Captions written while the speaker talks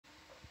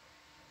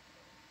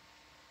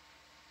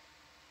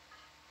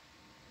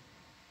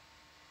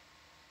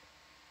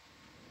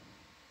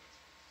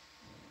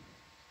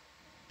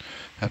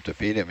Have to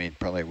feed him, he'd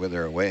probably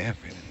wither away if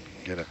he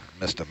didn't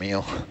missed a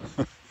meal.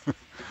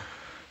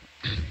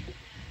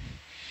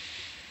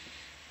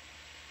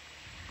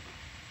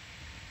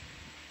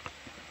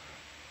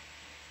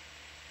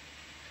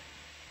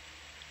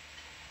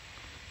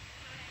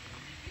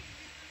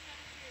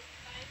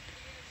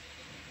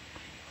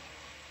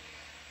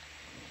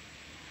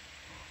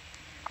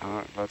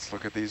 Let's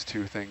look at these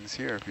two things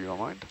here, if you don't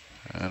mind.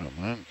 I don't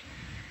mind.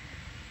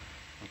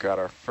 We've got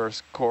our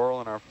first coral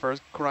and our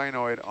first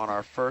crinoid on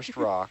our first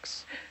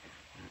rocks.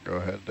 Go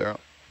ahead, Daryl.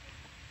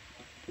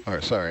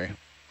 Or sorry,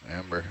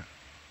 Amber.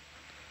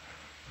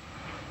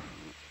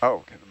 Oh,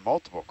 okay,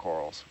 multiple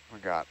corals. We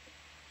got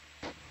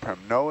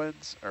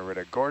crinoids,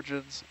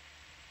 iridogorgids,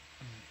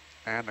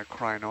 and a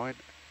crinoid,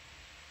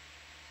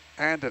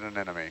 and an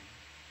anemone.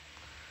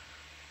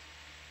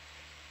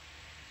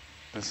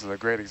 This is a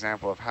great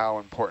example of how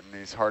important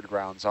these hard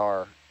grounds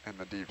are in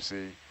the deep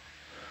sea.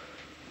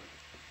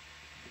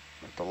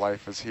 The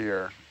life is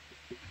here,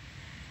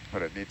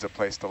 but it needs a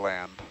place to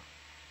land.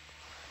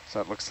 So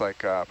it looks like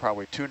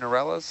probably two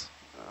Norellas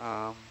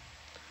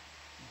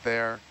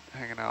there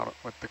hanging out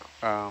with the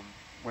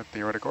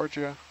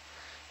iridogorgia,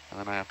 and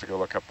then I have to go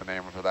look up the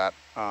name for that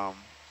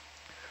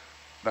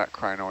that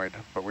crinoid.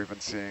 But we've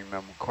been seeing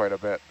them quite a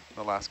bit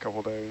the last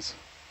couple days.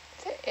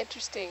 It's an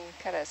interesting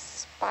kind of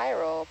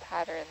spiral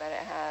pattern that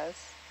it has.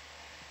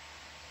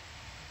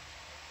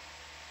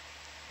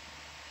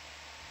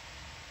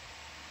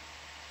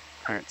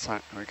 All right, so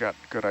we got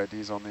good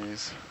IDs on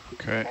these.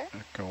 Okay,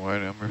 go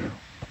wide, Amber.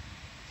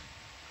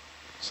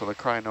 So the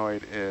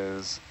crinoid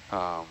is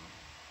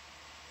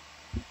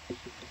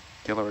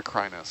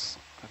gullercrinus,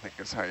 I think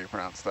is how you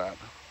pronounce that.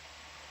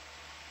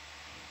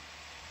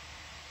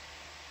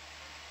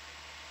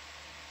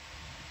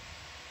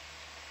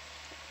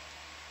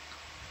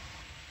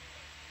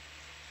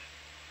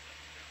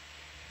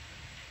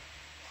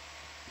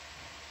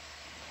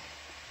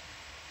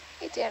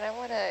 Hey Dan, I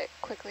want to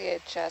quickly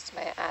adjust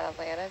my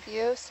Atalanta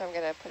view, so I'm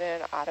going to put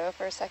it in auto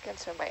for a second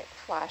so it might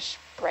flash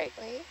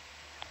brightly.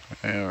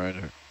 Yeah, right.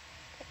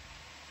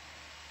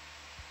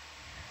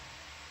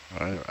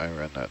 I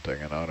run that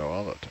thing in auto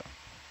all the time.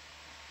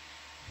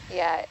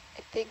 Yeah,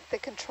 I think the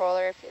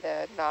controller, if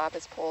the knob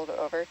is pulled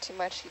over too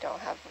much, you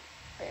don't have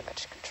very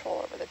much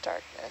control over the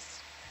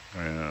darkness.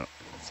 Yeah.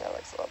 So it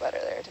looks a little better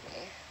there to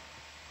me.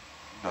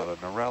 Another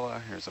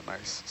Norella. Here's a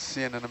nice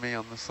sea anemone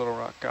on this little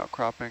rock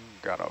outcropping.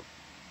 Got a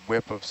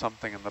whip of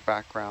something in the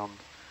background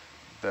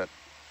that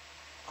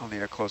I'll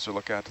need a closer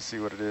look at to see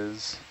what it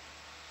is.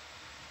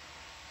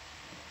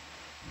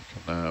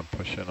 You can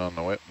push in on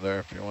the whip there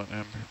if you want,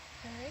 Amber.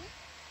 All right.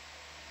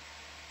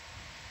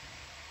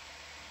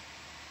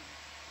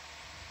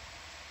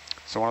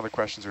 So one of the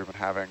questions we've been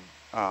having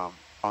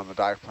on the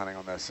dive planning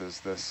on this is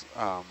this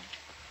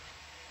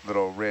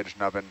little ridge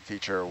nubbin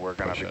feature we're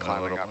going to be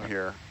climbing up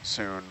here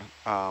soon.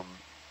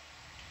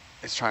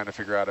 Is trying to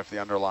figure out if the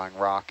underlying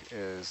rock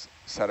is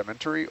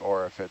sedimentary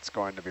or if it's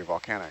going to be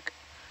volcanic.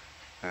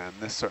 And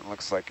this certainly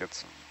looks like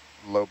it's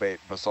lobate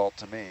basalt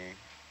to me.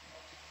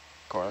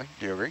 Corley,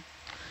 do you agree?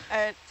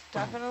 It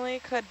definitely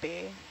could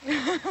be.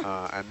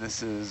 And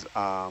this is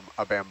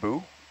a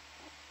bamboo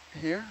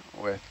here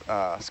with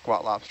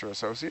squat lobster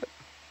associate.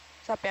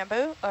 Is that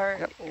bamboo? Or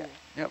Yep.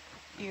 Yep.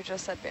 You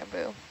just said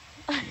bamboo.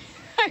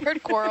 I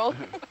heard coral.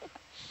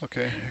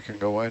 Okay, you can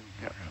go wide.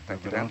 Yep.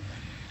 Thank you, Dan.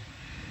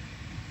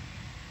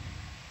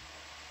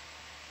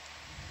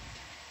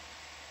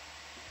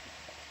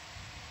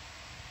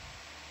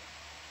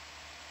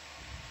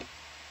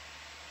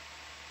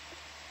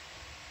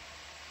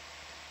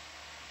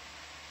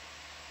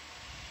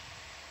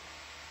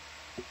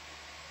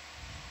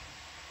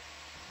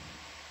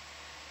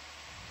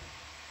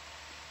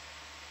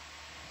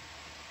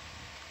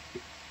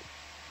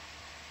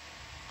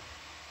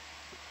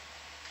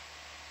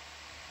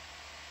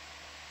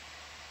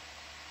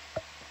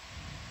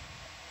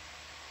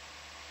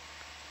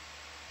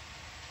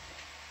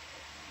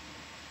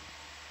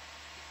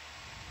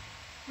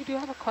 We do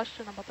have a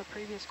question about the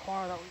previous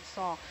coral that we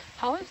saw.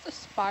 How is the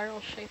spiral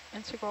shape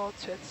integral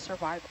to its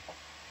survival?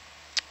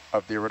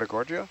 Of the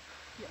iridogorgia?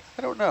 Yes.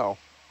 I don't know.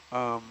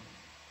 I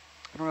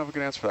don't have a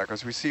good answer for that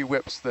because we see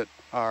whips that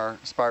are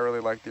spirally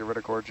like the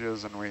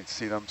iridogorgias and we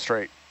see them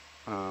straight.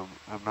 I'm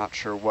not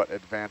sure what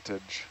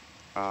advantage.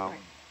 Right.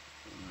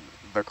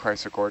 The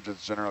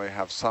chrysogorgids generally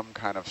have some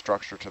kind of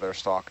structure to their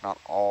stalk, not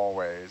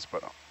always,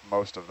 but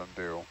most of them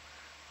do.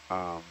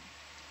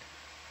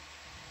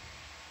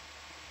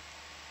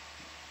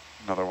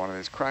 Another one of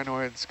these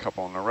crinoids,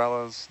 couple of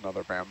Norellas,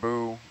 another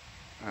bamboo,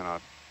 and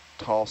a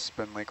tall,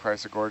 spindly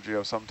chrysogorgia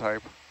of some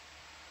type.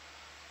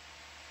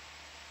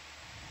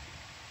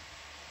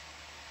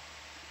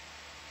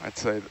 I'd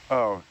say,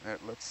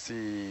 let's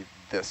see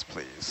this,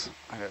 please.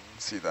 I didn't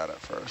see that at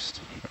first.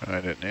 I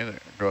didn't either.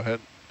 Go ahead,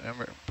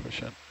 Amber,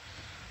 push in.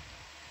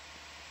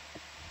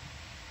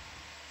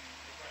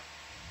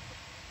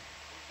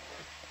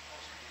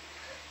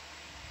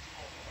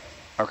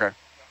 Okay.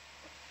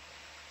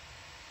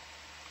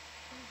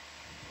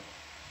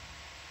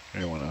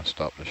 You want to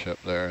stop the ship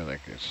there?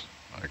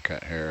 I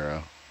can't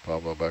hear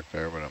bubble back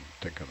there, but I'm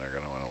thinking they're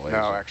going to want to laser.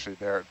 No, actually,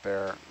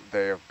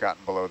 they have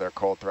gotten below their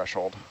cold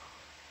threshold.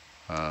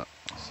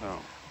 So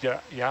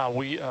Yeah.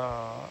 We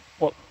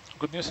well,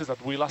 good news is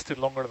that we lasted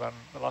longer than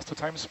the last 2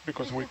 times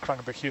because we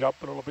cranked the heat up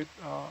a little bit.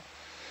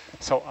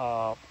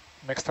 So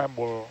next time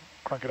we'll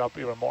crank it up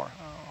even more.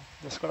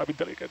 Just gotta be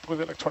delicate with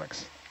the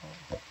electronics.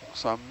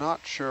 So I'm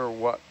not sure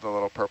what the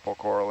little purple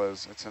coral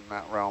is. It's in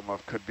that realm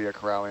of could be a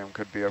corallium,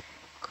 could be a.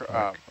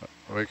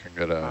 We can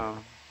get a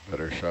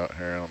better shot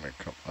here. Let me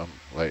come. I'm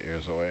light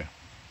years away.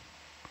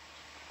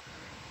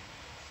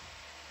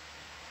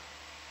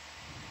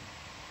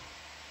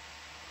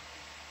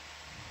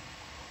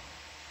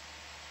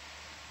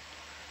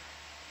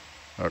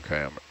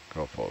 Okay, I'm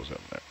go full zoom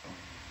there.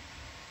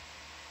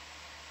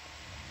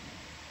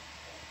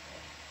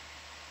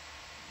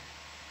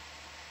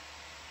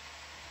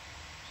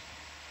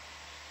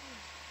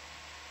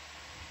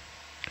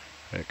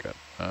 Hey, good.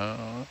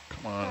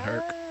 Come on,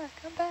 Herc.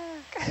 Come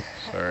back.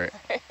 Sorry.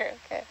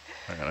 Okay.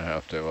 I'm going to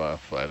have to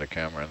fly the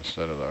camera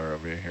instead of the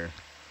ROV here.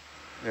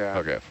 Yeah.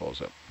 Okay, full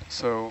zip.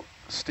 So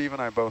Steve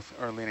and I both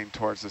are leaning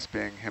towards this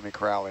being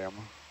hemicorallium.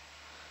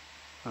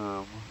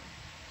 And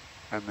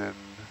then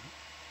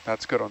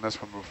that's good on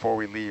this one. Before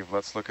we leave,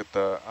 let's look at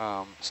the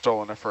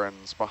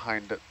stoloniferans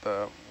behind it,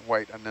 the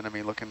white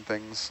anemone looking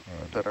things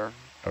that are.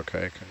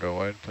 Okay, can go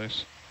wide,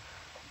 please.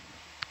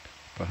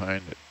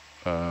 Behind it.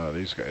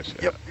 These guys.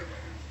 Yeah. Yep.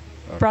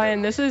 Okay.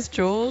 Brian, this is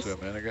Jules.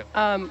 Zoom in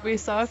again. We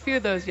saw a few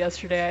of those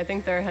yesterday. I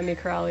think they're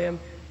hemicorallium.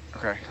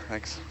 Okay,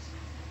 thanks.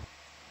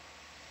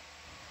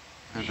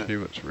 And She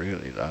was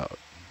really loud.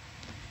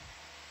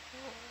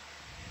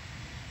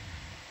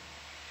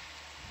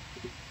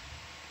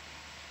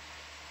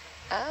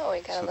 Oh,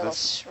 we got So a little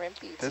this-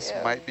 shrimpy this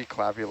too. might be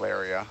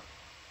clavularia.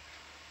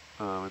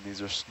 And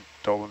these are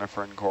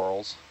stoloniferan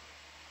corals.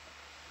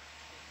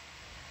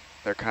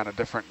 They're kind of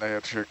different. They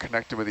actually are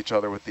connected with each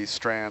other with these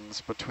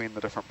strands between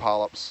the different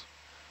polyps.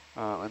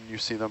 And you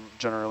see them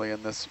generally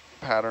in this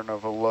pattern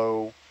of a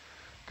low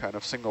kind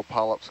of single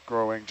polyps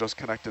growing just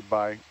connected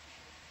by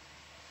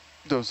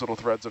those little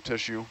threads of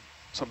tissue.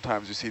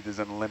 Sometimes you see these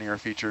in linear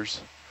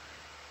features.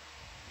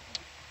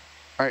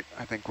 All right,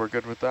 I think we're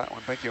good with that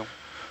one. Thank you.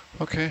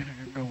 Okay, you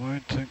can go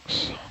wide,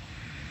 thanks.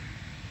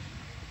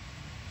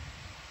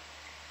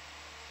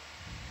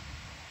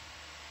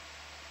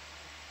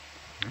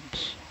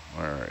 Oops,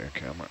 where are you,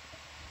 camera?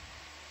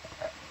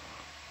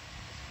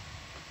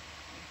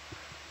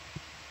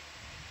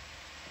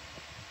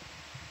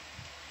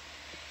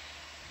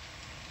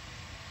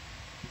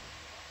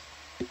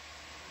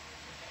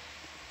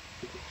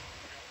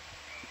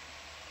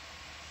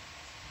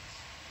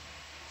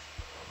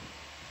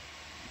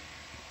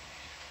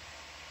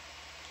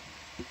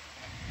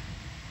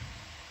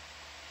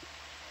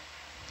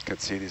 You can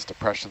see these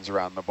depressions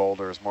around the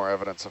boulders, more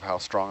evidence of how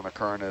strong the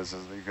current is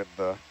as you get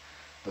the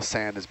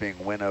sand is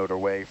being winnowed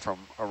away from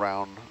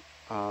around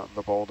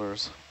the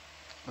boulders.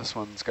 This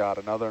one's got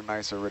another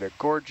nice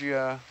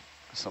Iridogorgia,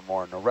 some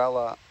more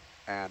Norella,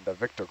 and a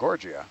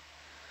Victorgorgia.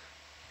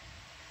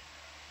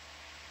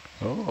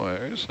 Oh,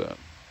 there's that.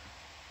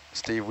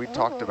 Steve, we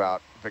talked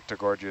about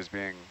Victorgorgias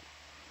being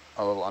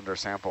a little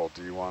undersampled.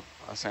 Do you want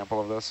a sample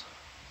of this?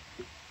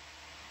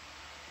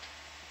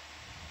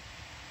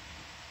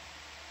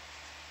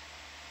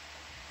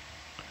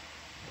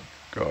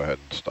 Go ahead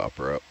and stop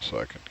her up so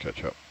I can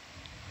catch up.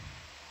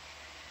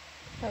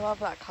 I love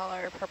that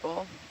color,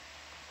 purple.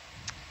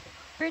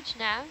 Bridge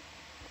nav.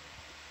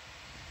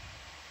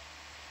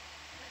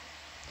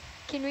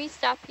 Can we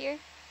stop here?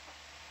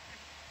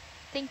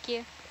 Thank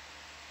you.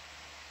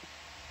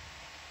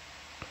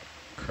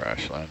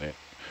 Crash landing.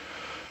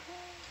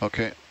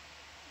 Okay.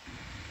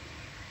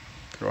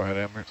 Go ahead,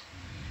 Amber.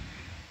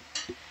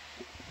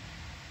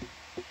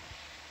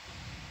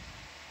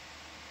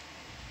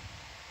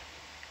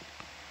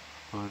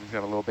 And he's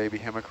got a little baby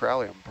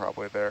hemicorallium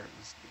probably there.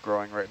 It's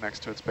growing right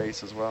next to its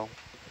base as well.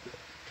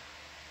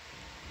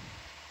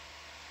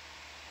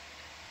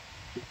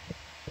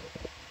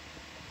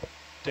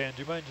 Dan,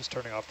 do you mind just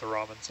turning off the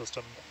raman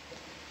system?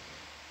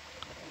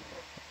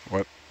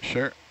 What?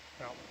 Sure.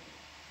 No.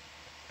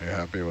 You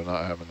happy with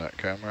not having that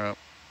camera up?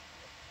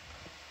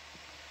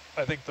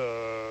 I think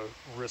the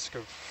risk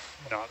of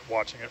not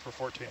watching it for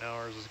 14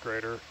 hours is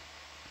greater.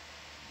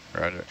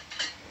 Roger.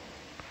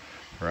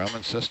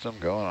 Raman system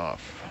going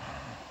off.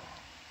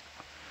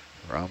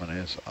 Raman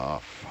is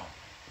off.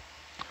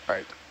 All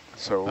right.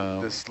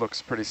 So this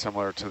looks pretty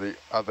similar to the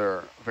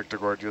other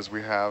Victorgorgias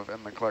we have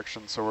in the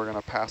collection, so we're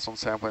going to pass on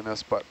sampling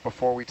this. But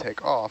before we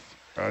take off,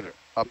 Roger.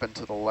 Up and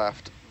to the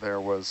left, there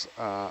was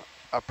a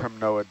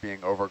primnoid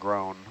being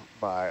overgrown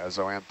by a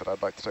zooanthid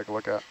I'd like to take a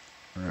look at.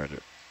 Roger.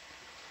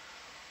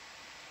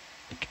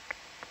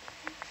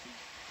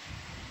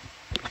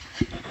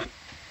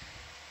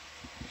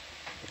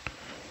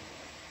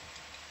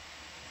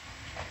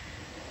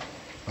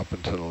 Up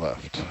and to the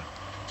left.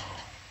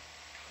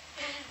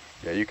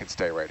 Yeah, you can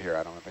stay right here.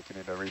 I don't think you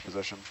need to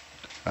reposition.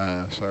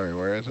 Sorry,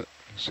 where is it?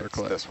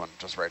 Circle It's this one,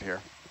 just right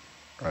here.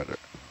 Roger.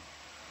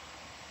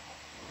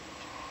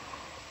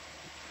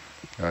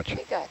 Gotcha.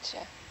 We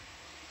gotcha.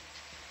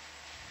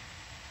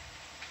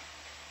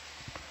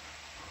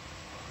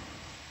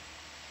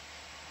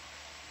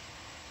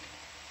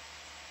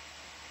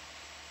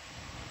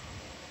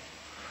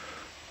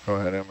 Go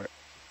ahead, Amber.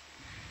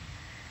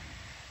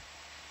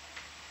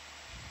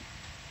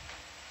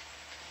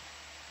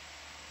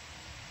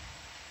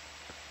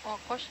 Well,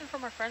 question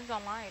from our friends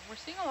online. We're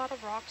seeing a lot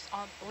of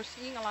we're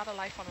seeing a lot of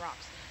life on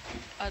rocks.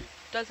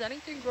 Does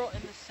anything grow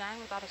in the sand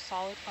without a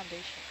solid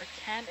foundation, or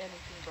can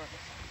anything grow in the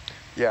sand?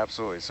 Yeah,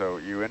 absolutely. So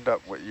you end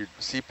up,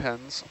 sea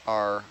pens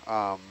are,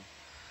 My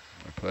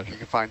pleasure. you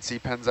can find sea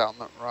pens out in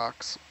the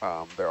rocks.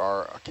 There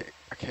are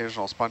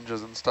occasional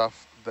sponges and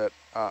stuff that,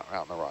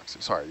 out in the rocks.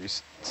 Sorry,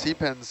 sea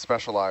pens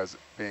specialize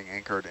being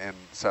anchored in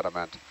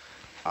sediment.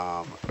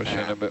 Push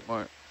in a bit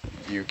more.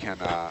 You can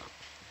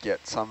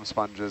get some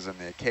sponges, and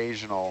the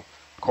occasional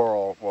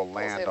coral will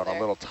land on a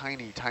little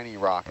tiny, tiny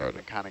rock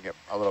and kind of get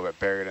a little bit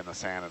buried in the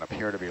sand and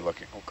appear to be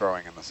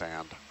growing in the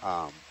sand.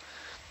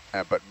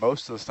 But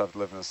most of the stuff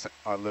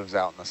that lives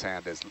out in the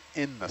sand is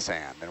in the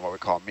sand in what we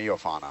call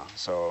meiofauna,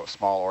 so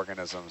small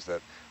organisms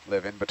that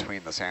live in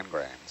between the sand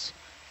grains.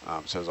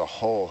 So there's a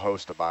whole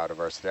host of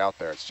biodiversity out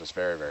there. It's just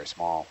very, very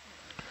small.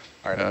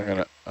 All right,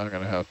 Yeah, I'm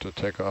gonna have to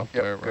take off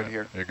Yep, there. good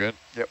here. You good?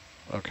 Yep.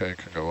 Okay, you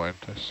can go wide,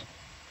 please.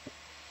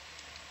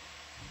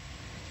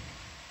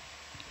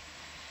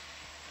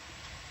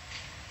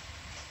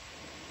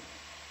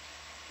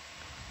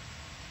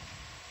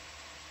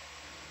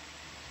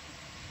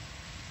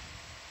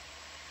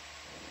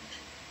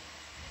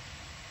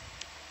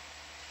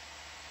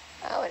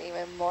 Oh, and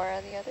even more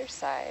on the other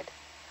side.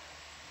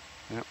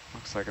 Yep,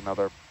 looks like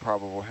another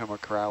probable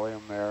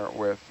hemicorallium there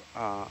with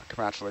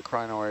Comanche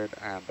crinoid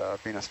and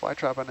Venus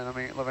flytrap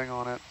anemone living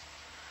on it.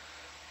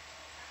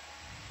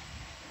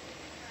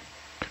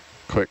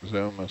 Quick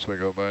zoom as we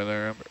go by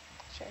there, Amber.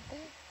 Sure thing.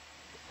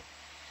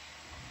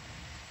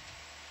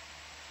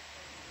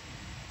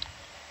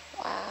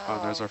 Wow. Oh,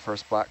 and there's our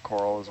first black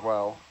coral as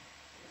well.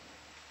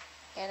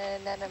 And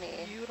an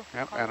anemone. Beautiful.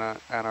 Yep, color.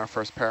 and our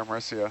first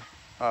paramuricea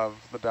of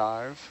the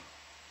dive.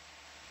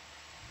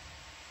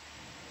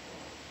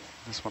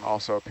 This one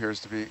also appears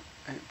to be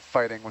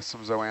fighting with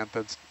some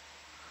zooanthids.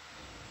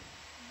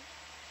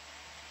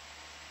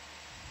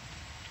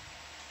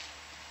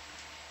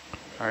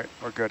 All right,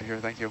 we're good here,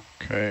 thank you.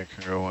 Okay, you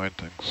can go wide,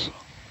 thanks.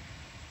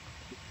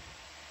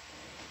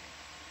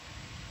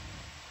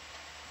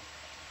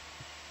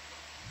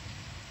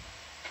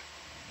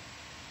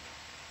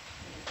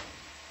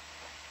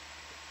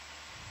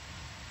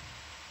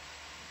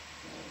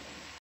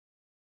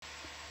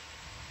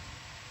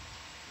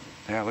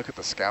 Yeah, look at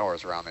the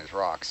scours around these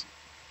rocks.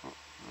 Oh,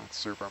 that's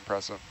super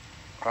impressive.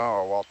 Oh,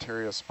 a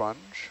Walteria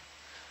sponge.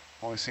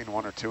 Only seen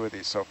one or two of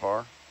these so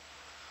far.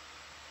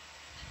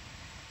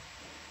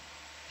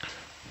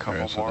 Couple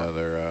There's more.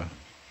 another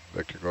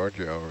Victor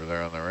Gorgia over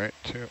there on the right,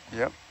 too.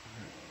 Yep.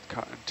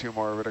 Two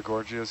more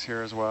Ritagorgias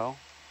here as well.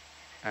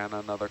 And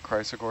another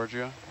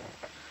Chrysogorgia.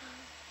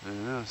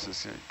 Yeah, this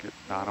is good.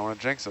 No, I don't want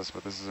to jinx us,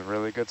 but this is a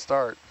really good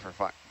start for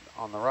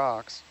on the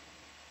rocks.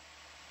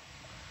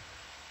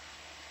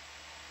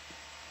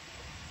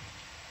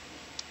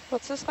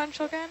 What's the sponge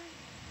again?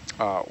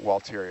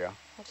 Walteria.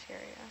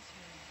 Walteria.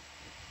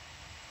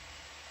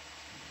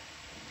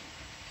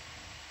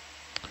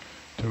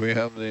 Do we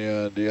have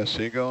the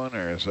DSC going,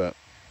 or is that?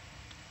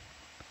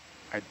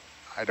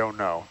 I don't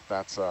know.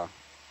 That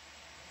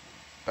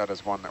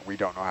is one that we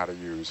don't know how to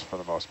use for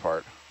the most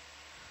part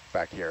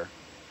back here.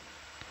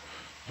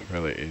 It's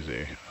really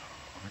easy.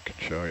 I can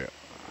show you.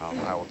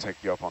 I will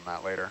take you up on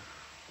that later.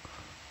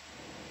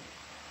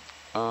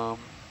 Can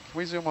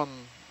we zoom on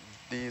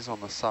these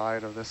on the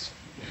side of this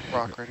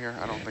rock right here?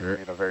 I don't think we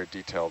need a very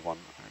detailed one.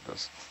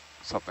 Just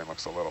something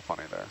looks a little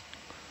funny there.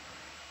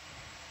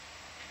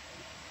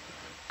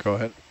 Go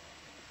ahead.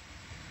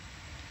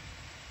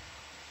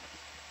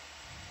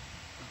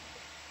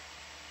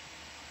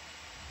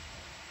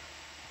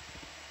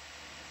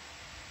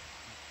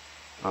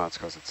 Oh, it's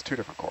because it's two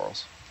different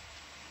corals.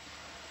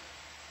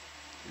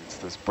 It's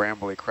this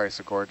brambly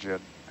Chrysogorgia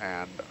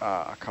and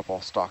a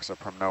couple stalks of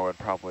primnoid,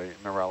 probably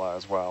Narella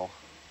as well.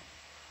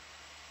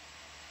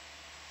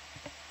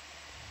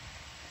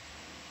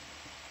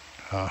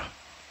 Ah,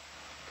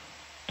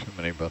 too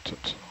many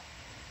buttons.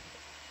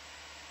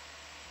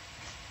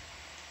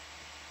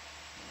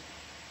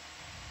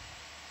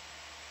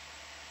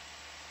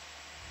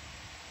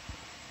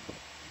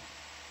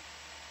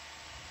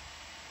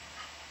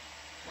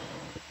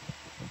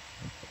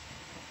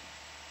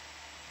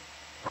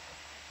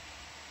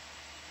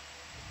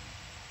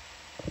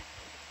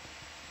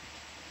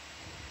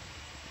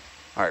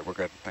 All right, we're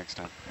good. Thanks,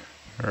 Tim.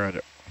 All right.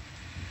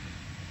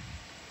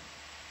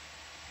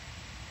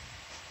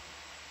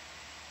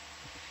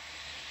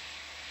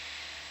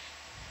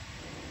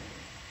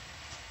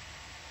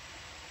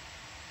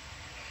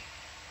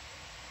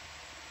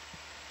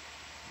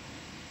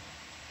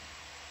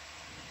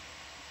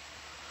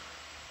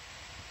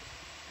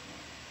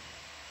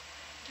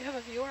 You have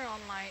a viewer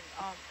online.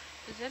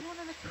 Does anyone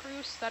in the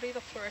crew study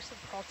the fluorescent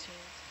proteins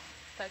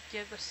that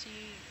give the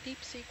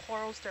deep sea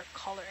corals their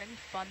color? Any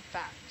fun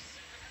facts?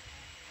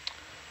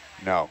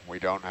 No, we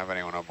don't have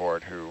anyone on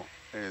board who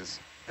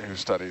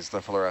studies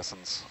the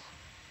fluorescence.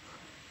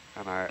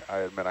 And I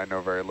admit I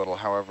know very little.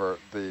 However,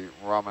 the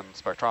Raman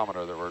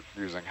spectrometer that we're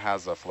using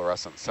has a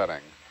fluorescent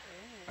setting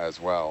as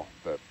well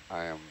that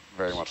I am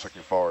very much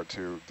looking forward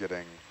to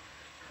getting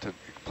to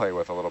play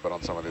with a little bit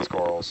on some of these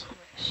corals.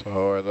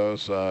 So are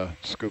those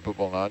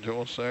scoopable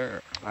nodules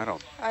there? I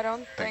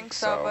don't think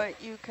so,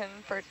 but you can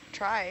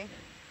try.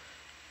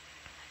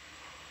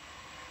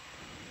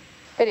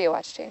 Video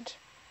watch change.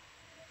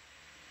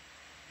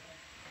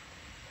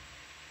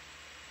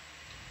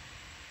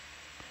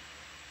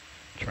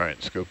 Try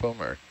and scoop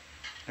them, or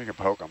you can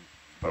poke them,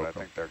 but I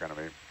think they're going to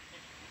be.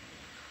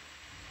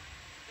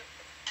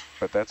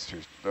 But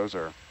those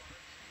are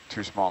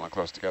too small and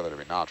close together to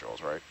be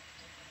nodules, right?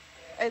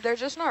 They're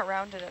just not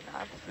rounded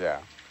enough. Yeah,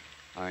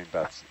 I think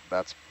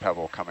that's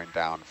pebble coming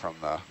down from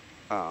the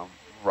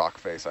rock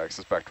face. I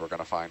suspect we're going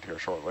to find here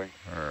shortly.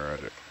 All right.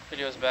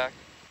 Video's back.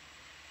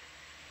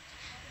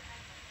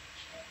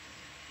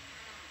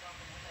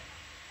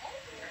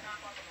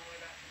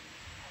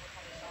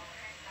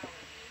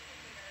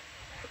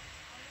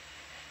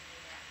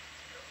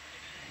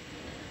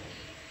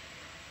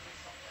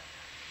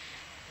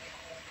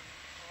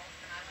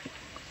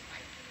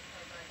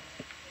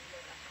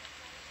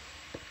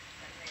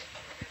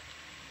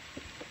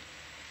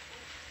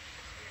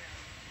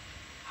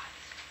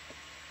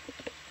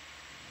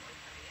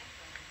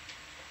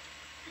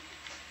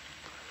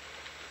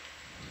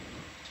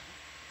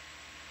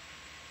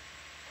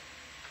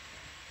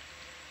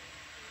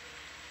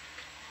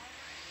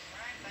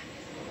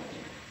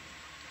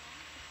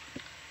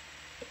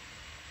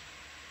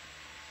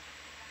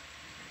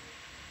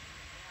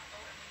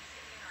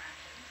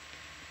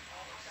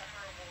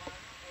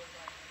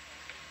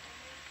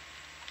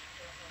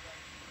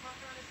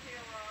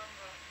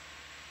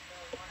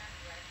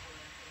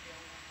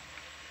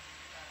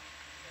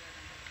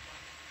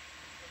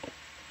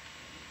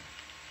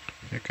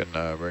 You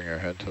can bring your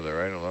head to the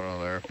right a little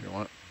there if you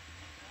want.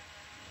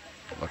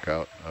 Look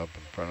out up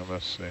in front of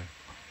us,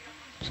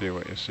 see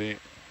what you see.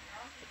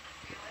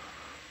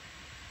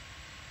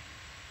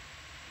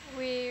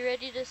 We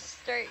ready to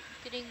start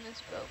getting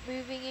this boat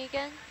moving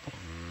again?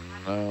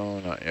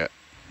 No, not yet.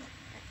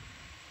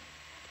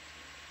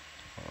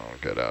 I'll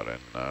get out in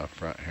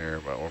front here,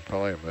 but we'll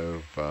probably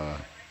move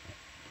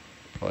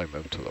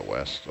to the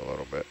west a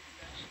little bit,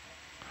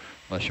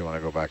 unless you want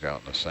to go back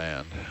out in the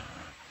sand.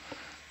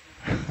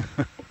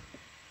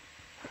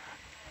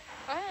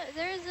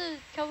 There's a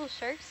couple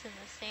sharks in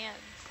the sand,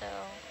 so.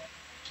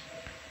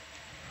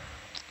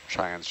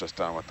 Cheyenne's just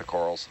done with the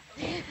corals.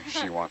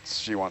 she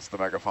wants the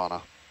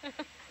megafauna.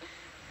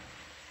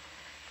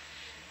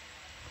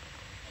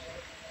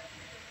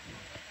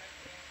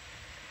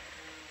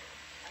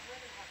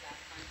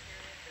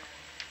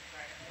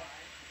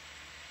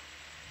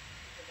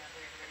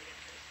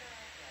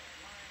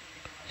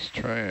 Let's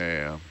try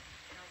a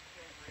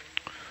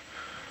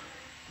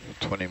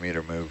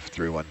 20-meter move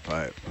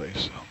 315,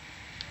 please.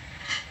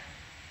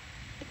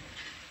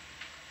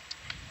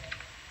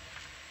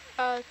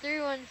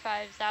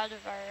 315's out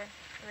of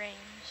our range.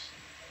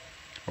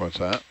 What's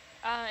that?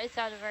 It's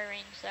out of our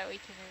range that we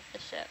can move the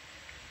ship.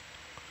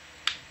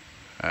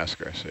 Ask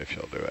her, see if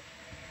she'll do it.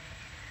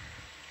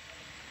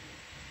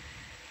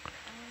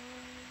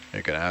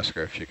 You can ask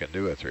her if she can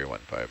do a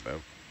 315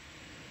 move.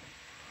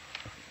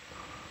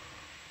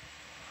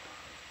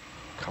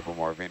 Couple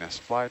more Venus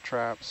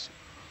flytraps.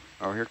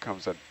 Oh, here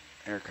comes a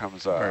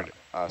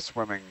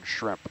swimming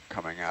shrimp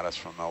coming at us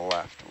from the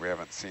left. We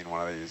haven't seen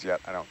one of these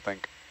yet, I don't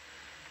think.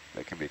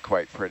 They can be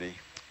quite pretty.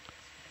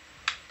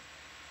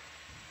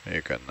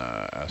 You can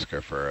ask her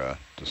for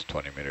just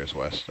 20 meters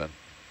west then.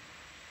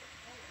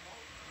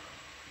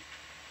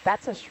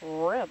 That's a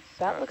shrimp.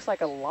 That looks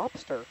like a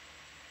lobster.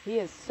 He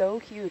is so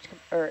huge,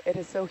 or it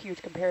is so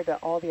huge compared to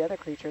all the other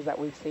creatures that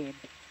we've seen.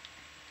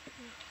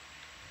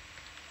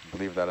 I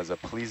believe that is a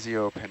push in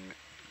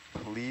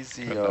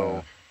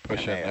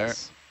there.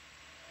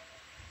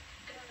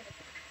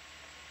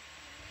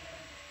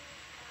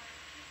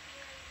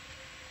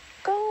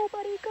 Go,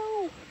 buddy,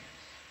 go.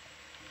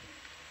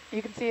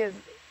 You can see his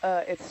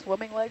its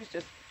swimming legs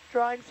just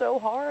trying so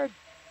hard.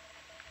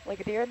 Like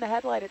a deer in the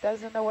headlight, it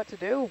doesn't know what to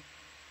do.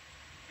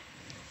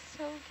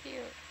 So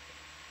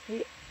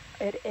cute.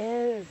 It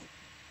is.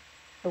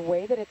 The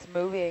way that it's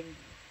moving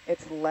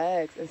its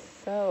legs is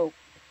so,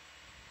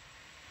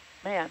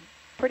 man,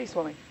 pretty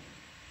swimming.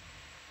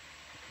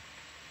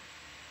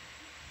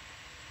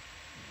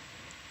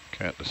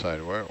 Can't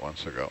decide where it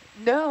wants to go.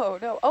 No.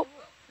 Oh,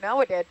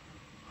 now it did.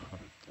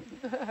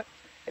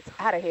 It's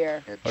out of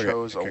here. It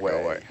chose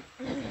away.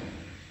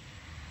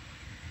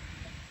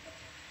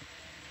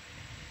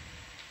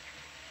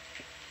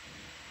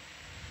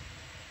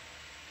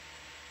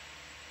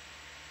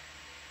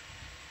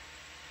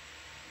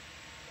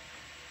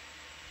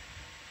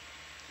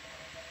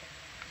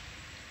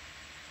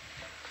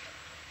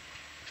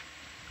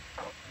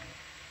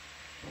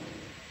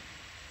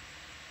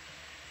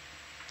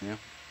 Yeah.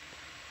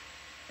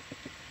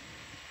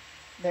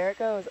 There it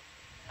goes.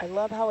 I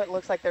love how it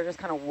looks like they're just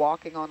kind of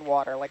walking on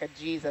water, like a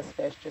Jesus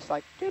fish, just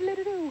like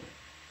doo-doo-doo-doo.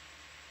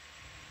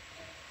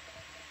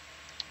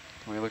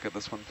 Can we look at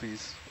this one,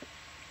 please?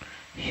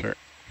 Sure.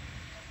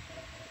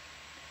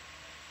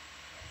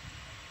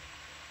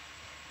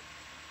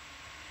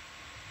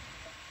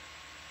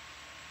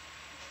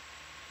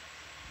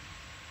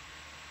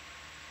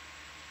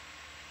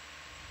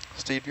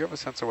 Steve, do you have a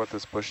sense of what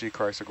this bushy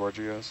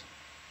chrysogorgia is?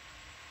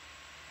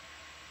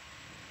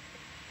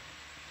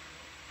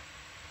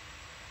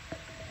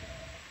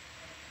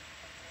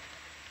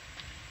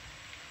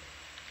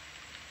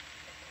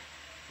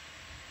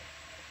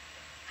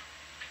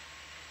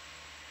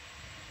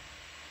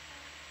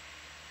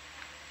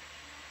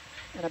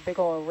 And a big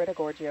old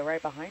iridogorgia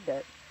right behind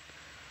it.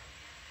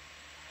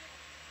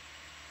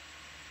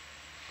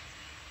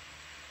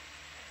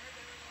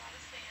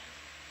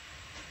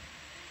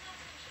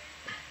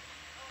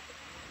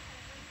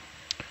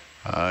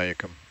 You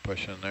can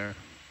push in there.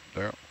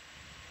 There.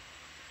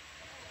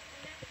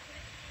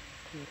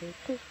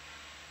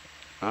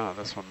 Ah,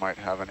 this one might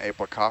have an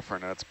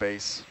apelacophoran at its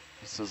base.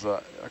 This is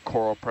a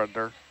coral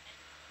predator.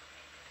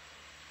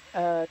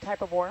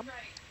 Type of worm?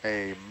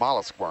 A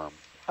mollusk worm.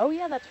 Oh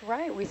yeah, that's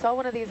right. We saw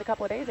one of these a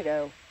couple of days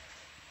ago.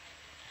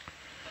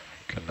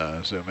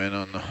 Can zoom in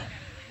on the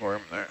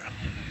worm there.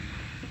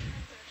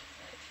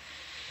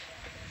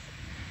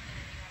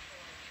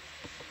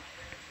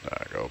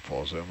 Go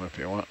full zoom if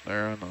you want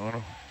there on the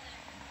auto.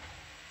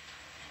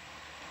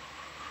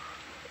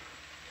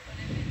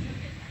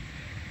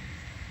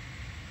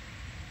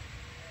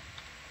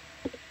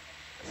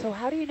 So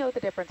how do you know the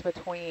difference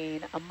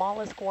between a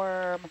mollusk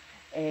worm,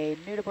 a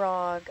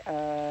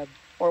nudibranch,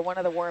 or one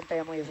of the worm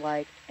families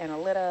like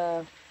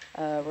Annelida,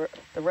 the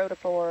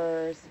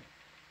rotiphores,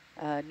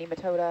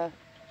 nematoda?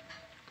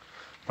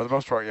 For the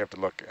most part, you have to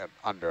look at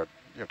you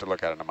have to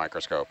look at it in a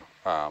microscope,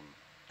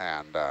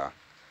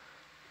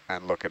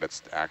 and look at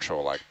its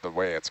actual, like, the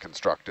way it's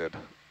constructed.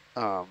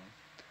 The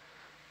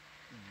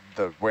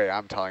way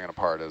I'm telling it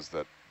apart is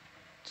that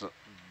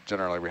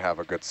generally we have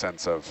a good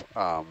sense of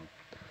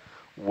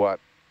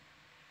what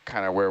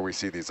kind of where we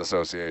see these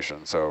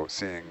associations. So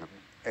seeing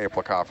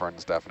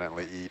apelacopherans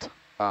definitely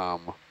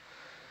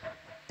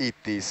eat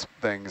these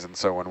things, and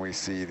so when we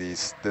see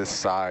this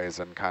size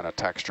and kind of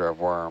texture of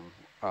worm,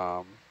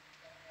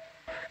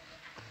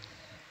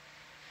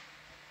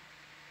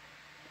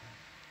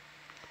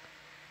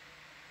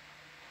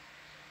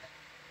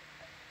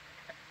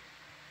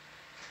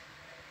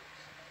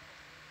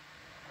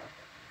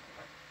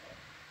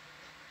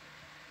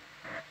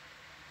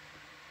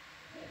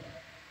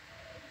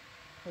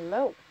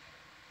 Hello.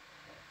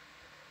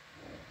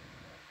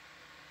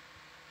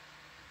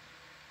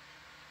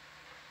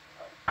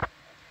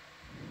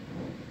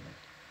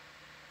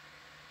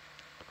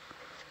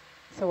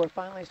 So we're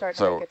finally starting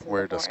to make it to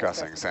we're the more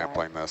discussing interesting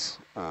sampling side. this.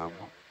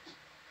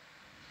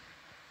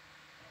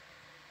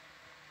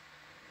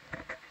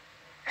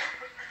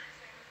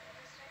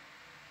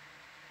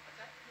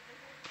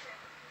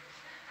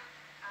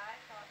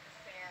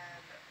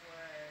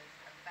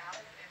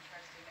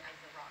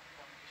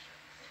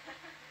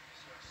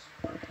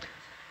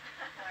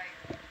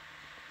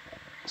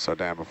 So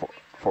Dan,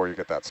 before you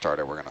get that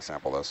started, we're going to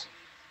sample this.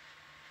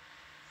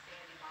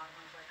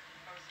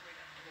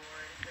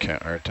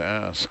 Can't hurt to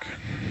ask.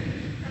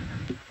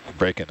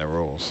 Breaking the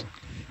rules.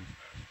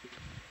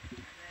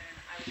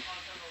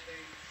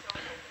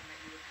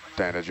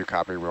 Dan, did you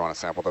copy? We want to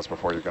sample this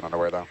before you get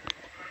underway, though?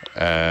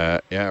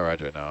 Yeah,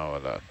 roger now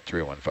with a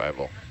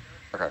 3150.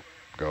 Okay.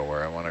 Go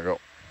where I want to go.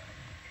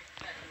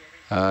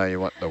 You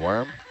want the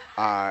worm?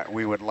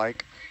 We would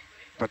like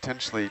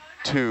potentially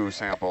 2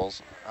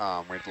 samples.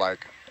 We'd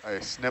like a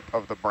snip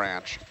of the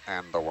branch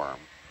and the worm.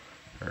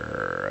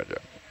 Roger.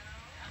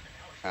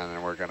 And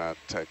then we're going to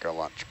take a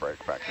lunch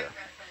break back here.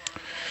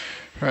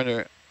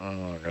 Roger.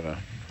 I'm going to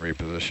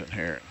reposition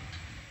here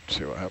and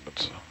see what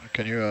happens.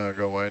 Can you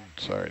go wide?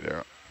 Sorry,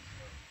 Daryl.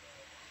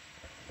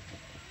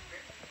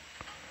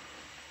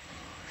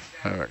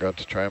 I haven't got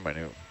to try my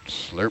new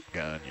slurp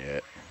gun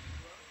yet.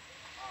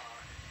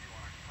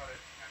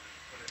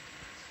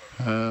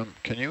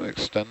 Can you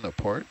extend the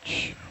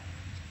porch?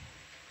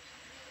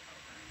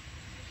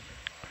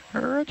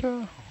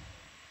 Roger.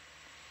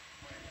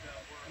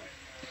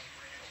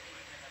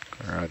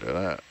 Roger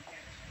that.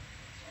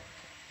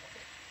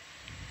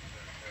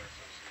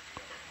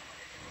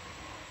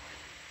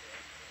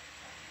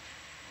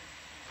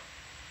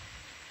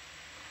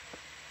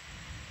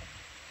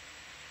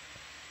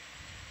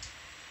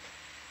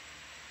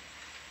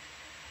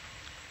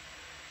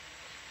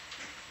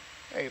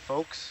 Hey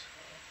folks,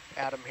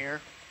 Adam here,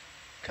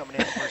 coming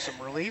in for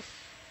some relief.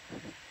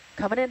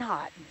 Coming in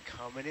hot.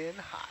 Coming in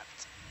hot.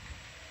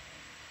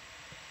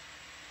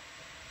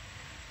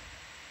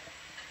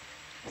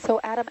 So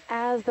Adam,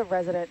 as the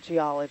resident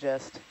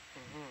geologist,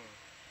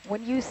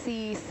 when you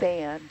see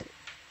sand,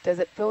 does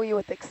it fill you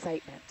with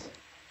excitement?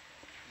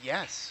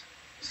 Yes,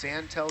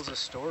 sand tells a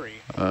story.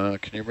 Can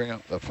you bring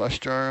up the flush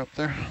jar up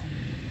there?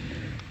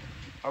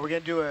 Are we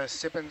gonna do a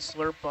snip and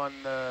slurp on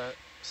the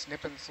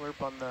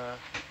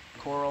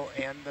coral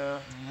and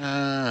the...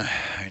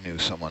 I knew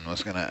someone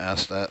was going to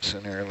ask that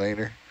sooner or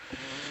later.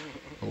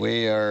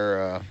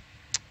 We're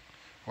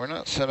We're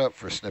not set up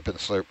for snip and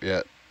slurp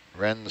yet.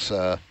 Ren's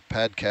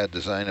PadCAD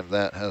design of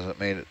that hasn't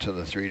made it to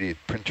the 3D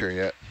printer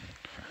yet.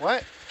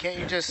 What? Can't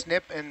you just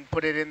snip and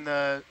put it in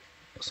the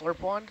slurp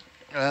wand?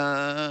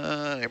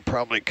 I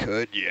probably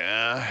could,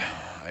 yeah.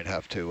 I'd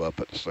have to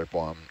put the slurp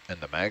wand in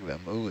the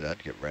magnum. Ooh,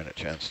 that'd give Ren a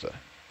chance to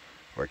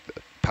work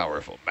the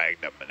powerful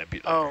magnum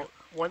manipulator. Oh,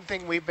 one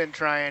thing we've been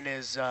trying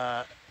is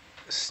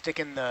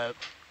sticking the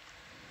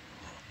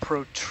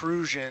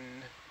protrusion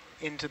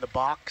into the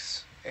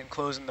box and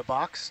closing the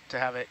box to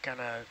have it kind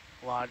of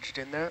lodged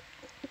in there.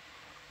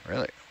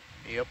 Really?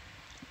 Yep.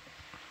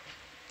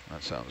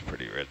 That sounds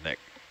pretty redneck.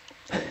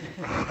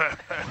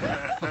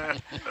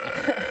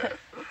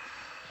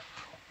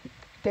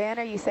 Dan,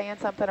 are you saying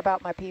something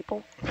about my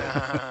people?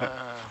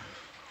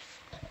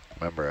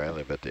 Remember, I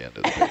live at the end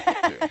of the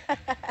page,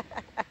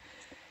 too.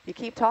 You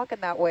keep talking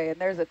that way, and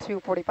there's a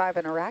 245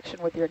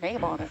 interaction with your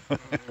name on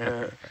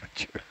it.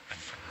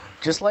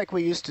 Just like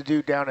we used to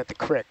do down at the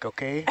crick,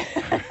 okay?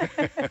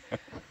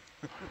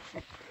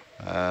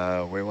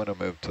 We want to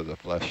move to the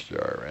flush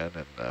jar, Ren,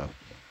 and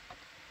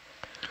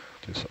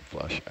do some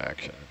flush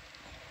action.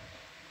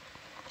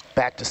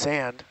 Back to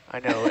sand. I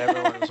know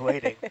everyone was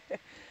waiting.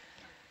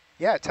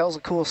 Yeah, it tells a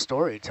cool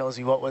story. It tells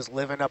you what was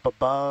living up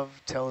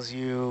above, tells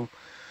you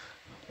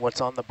what's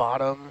on the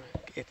bottom.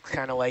 It's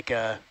kind of like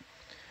a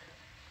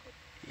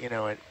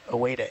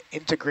way to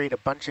integrate a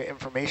bunch of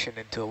information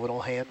into a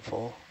little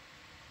handful.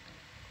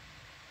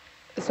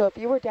 So if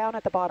you were down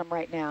at the bottom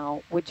right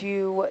now, would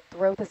you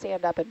throw the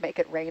sand up and make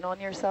it rain on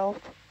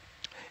yourself?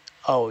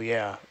 Oh,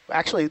 yeah.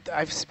 Actually,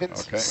 I've been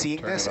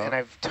seeing this, and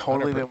I've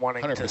totally been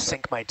wanting 100%. to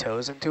sink my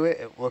toes into it.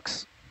 It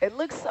looks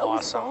so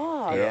awesome.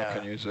 soft. Yeah.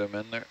 Can you zoom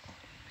in there?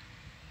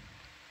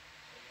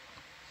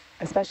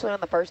 Especially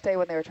on the first day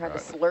when they were trying to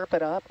slurp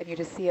it up, and you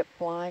just see it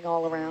flying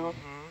all around.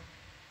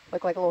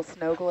 Look like a little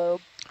snow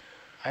globe.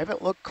 I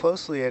haven't looked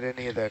closely at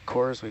any of the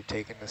cores we've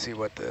taken to see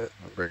what I'll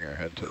bring our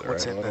head to the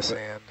what's right in a the little bit.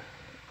 sand.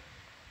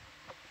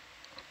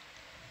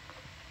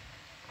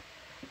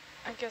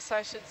 I guess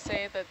I should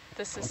say that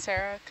this is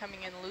Sarah coming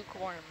in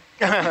lukewarm.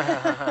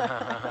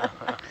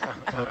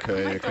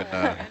 Okay, you can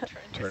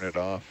turn it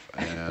off.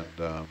 And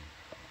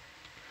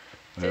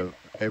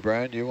hey,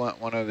 Brian, do you want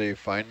one of the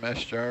fine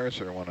mesh jars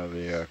or one of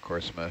the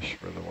coarse mesh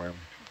for the worm?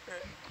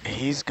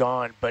 He's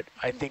gone, but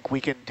I think we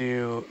can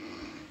do,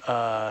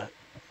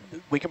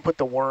 we can put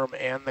the worm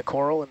and the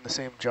coral in the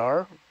same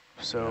jar.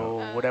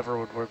 So whatever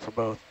would work for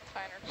both.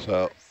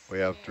 So we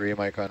have 3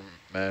 micron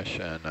mesh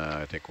and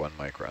I think 1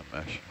 micron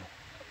mesh.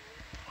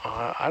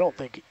 I don't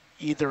think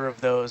either of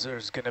those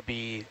is going to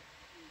be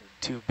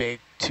too big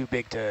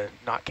to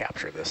not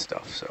capture this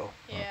stuff. So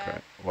okay,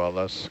 well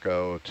let's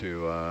go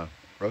to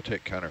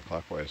rotate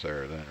counterclockwise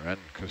there then, Ren,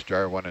 because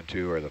jar 1 and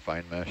 2 are the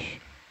fine mesh.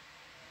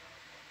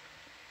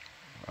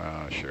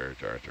 Sure,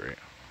 jar 3.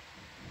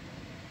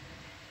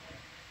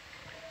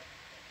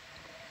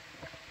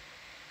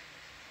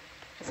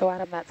 So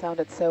Adam, that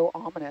sounded so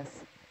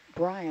ominous.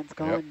 Brian's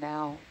gone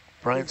now.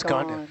 Brian's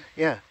gone now.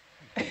 Yeah.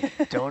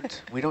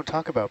 We don't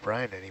talk about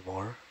Brian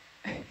anymore.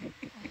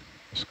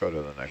 Let's go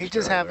to the next. He's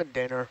just having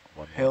dinner.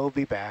 He'll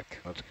be back.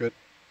 That's good.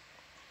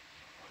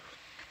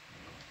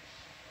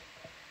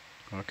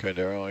 Okay,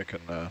 Daryl, you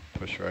can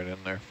push right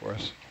in there for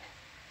us.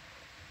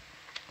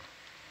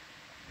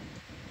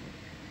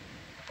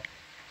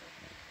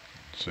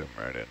 Zoom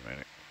right in,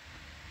 maybe.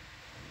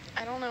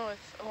 I don't know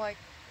if, like,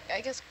 I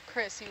guess,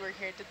 Chris, you were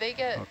here. Did they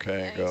get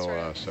Okay, any go sort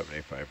of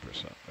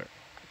 75% there.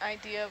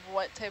 idea of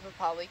what type of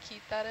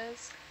polychaete that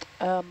is?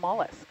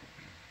 Mollusk.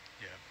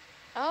 Yeah.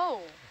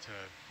 Oh. It's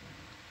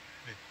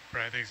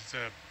Brian thinks it's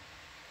a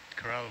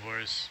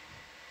corallivorous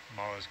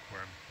mollusk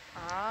worm.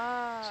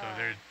 Ah. So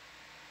they're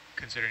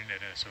considering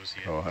it an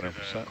associate Oh, to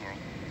 100%. the coral.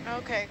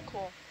 Okay,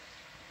 cool.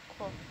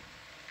 Cool.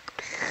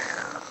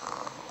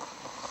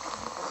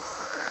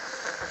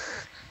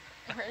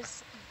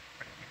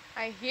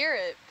 I hear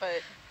it,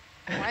 but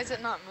why is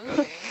it not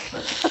moving?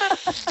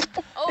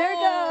 Oh. There it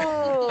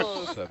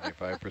goes.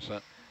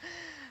 75%.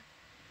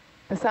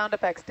 The sound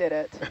effects did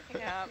it.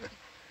 Yeah.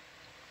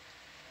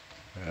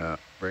 Yeah,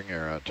 bring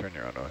your, turn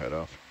your auto head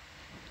off.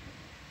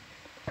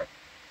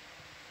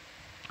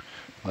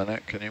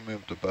 Lynette, can you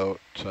move the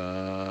boat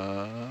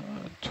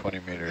 20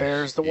 meters?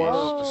 There's the east?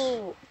 worms.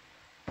 Oh,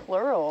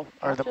 plural.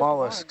 Or not the just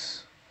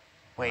mollusks.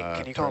 Wait,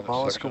 can you call turn it the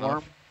mollusk section worm?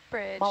 off.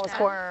 Bridge. Mollusk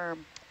now.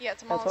 worm. Yeah,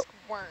 it's a That's mollusk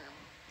worm.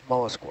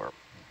 Mollusk worm.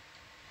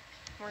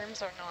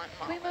 Worms are not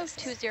Can we move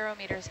mollusks. 20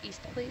 meters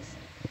east, please?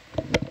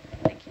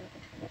 Thank you.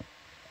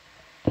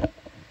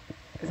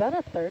 Is that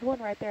a third one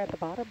right there at the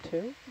bottom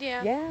too?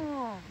 Yeah.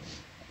 Yeah.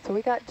 So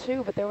we got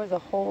 2, but there was a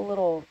whole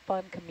little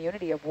fun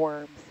community of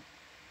worms.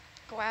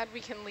 Glad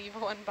we can leave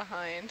one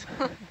behind.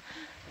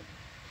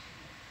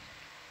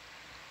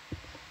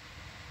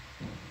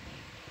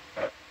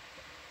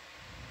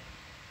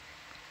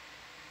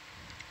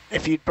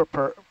 If you'd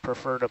prefer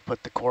to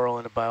put the coral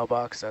in a bio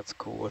box, that's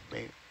cool with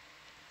me.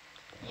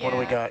 Yeah. What do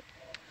we got?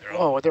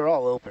 They're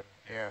all open.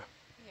 Yeah.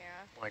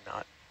 Yeah. Why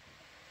not?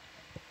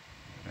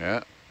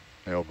 Yeah,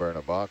 you'll burn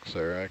a box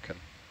there.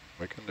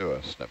 We can do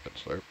a snip and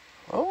slurp.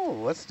 Oh,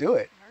 let's do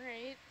it. All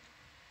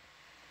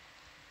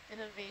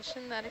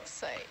Innovation that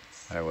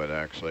excites. I would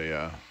actually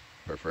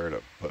prefer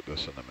to put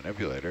this in the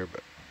manipulator,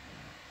 but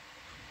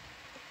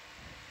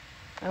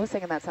I was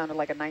thinking that sounded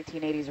like a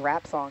 1980s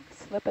rap song.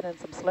 Slipping in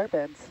some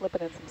slurping,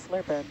 slipping in some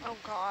slurping. Oh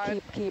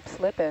God. Keep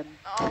slipping.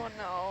 Oh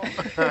no.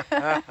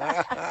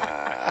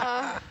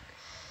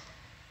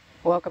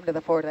 Welcome to the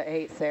 4 to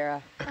 8,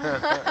 Sarah.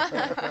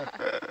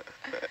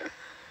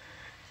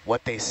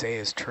 What they say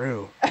is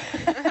true.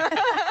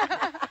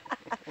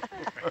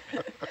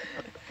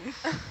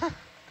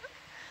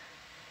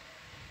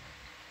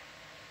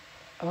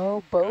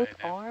 Oh, both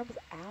arms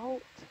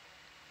out.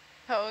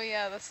 Oh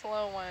yeah, the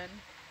slow one.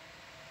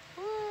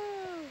 Woo.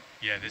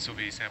 Yeah, this will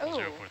be sample Oh.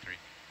 043.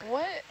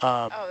 What?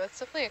 Oh, that's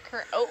definitely a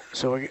current. Oh.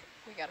 So we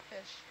got a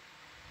fish.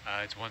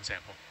 It's one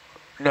sample.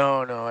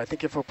 No, I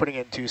think if we're putting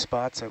it in 2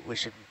 spots, we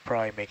should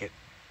probably make it.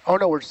 Oh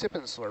no, we're sip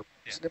and slurp.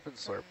 Yeah. Snip and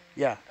slurp.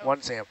 Yeah, Oh.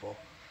 1 sample.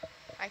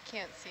 I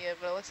can't see it,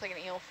 but it looks like an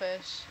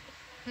eelfish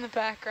in the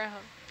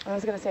background. I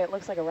was going to say it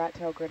looks like a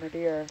rat-tailed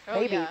grenadier. Oh,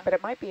 Maybe, yeah. but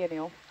it might be an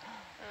eel.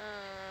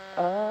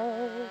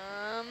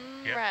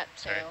 Yep, Rat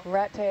sorry. tail.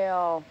 Rat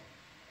tail.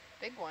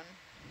 Big one.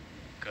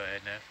 Go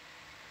ahead, Nev.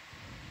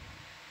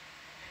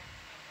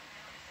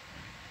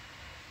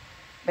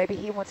 Maybe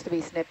he wants to be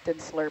snipped and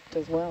slurped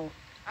as well.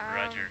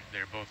 Roger,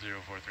 they're both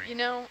 043. You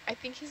know, I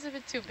think he's a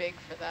bit too big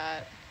for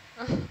that.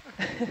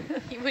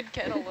 He would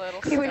get a little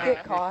He would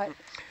get stuck. caught.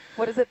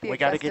 What is it? The We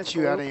got to Augustus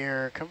get you out Globe? of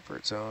your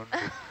comfort zone.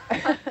 We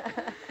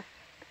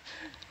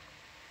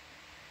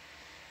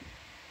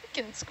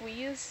can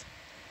squeeze.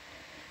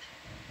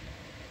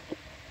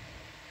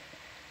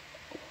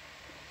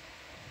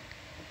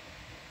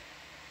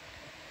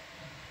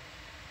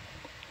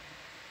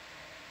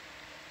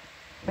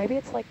 Maybe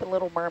it's like the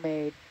Little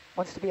Mermaid,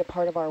 wants to be a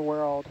part of our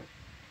world.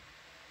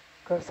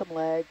 Grow some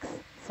legs,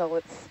 sell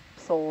its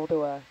soul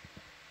to a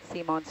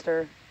sea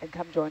monster, and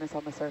come join us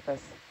on the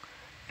surface.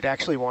 It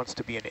actually wants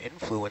to be an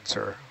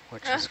influencer,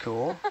 which is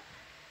cool.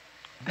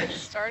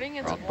 Starting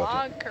its Wrong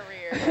vlog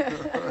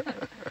career.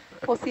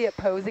 We'll see it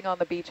posing on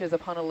the beaches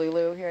of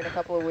Honolulu here in a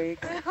couple of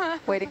weeks,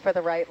 waiting for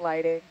the right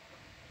lighting.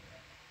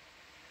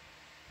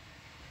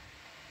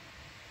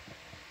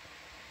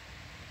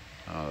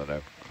 now that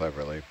I've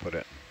cleverly put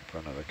it in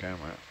front of the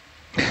camera.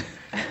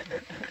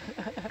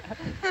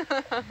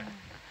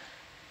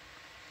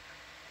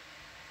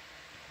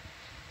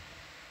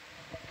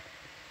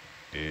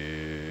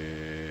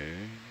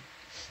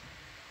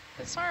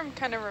 This arm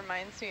kind of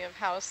reminds me of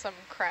how some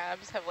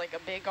crabs have like a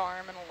big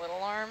arm and a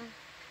little arm.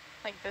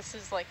 Like this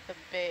is like the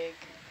big.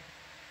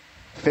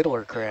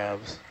 Fiddler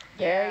crabs.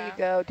 There Yeah. you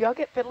go. Do y'all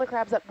get fiddler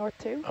crabs up north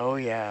too? Oh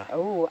yeah.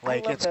 Oh,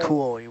 Like I love it's those.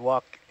 cool. You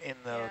walk in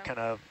the Yeah. kind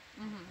of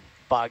Mhm.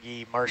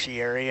 boggy,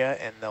 marshy area,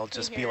 and they'll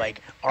just be hear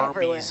like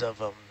everywhere. armies of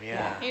them.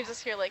 Yeah. You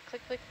just hear like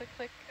click, click, click,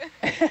 click.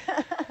 That's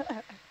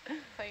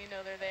how you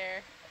know they're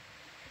there.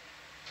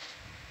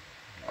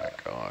 Oh my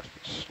gosh,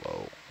 it's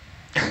slow.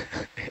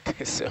 It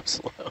is so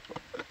slow.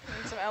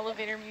 Need some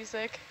elevator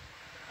music.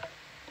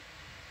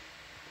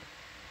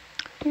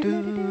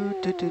 No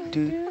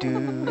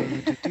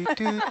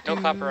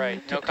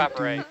copyright, no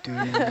copyright.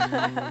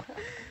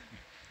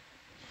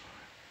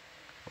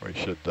 We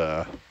should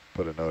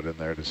put a note in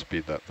there to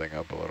speed that thing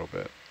up a little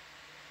bit.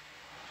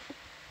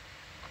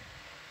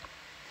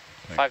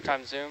 Thank 5 you.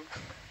 times zoom.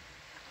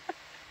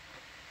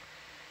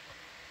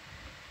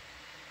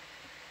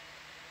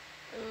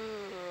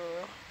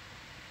 Ooh.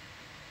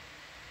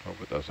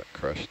 Hope it doesn't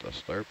crush the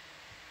slurp.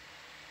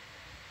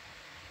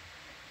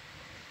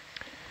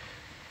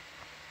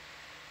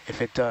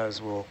 If it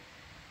does, we'll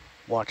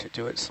watch it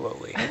do it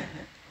slowly.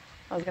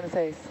 I was going to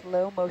say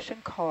slow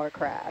motion car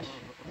crash.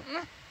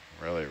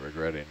 Really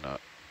regretting not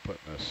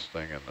putting this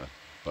thing in the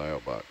bio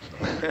box.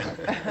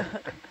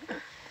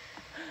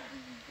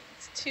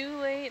 It's too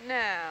late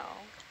now.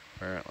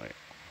 Apparently.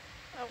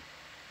 Oh.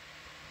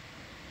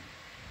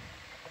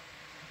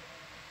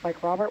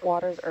 Like Robert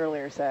Waters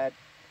earlier said,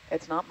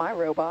 it's not my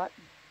robot.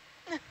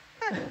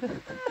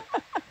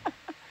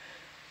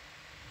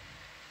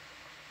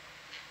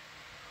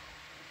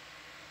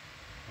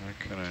 Why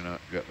can I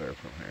not get there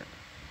from here?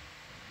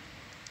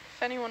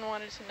 If anyone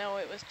wanted to know,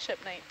 it was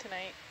chip night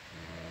tonight.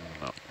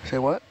 No. Say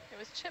what? It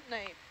was chip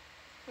night.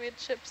 We had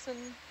chips and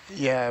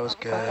Yeah, it was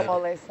good.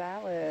 Guacamole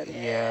salad.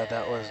 Yeah,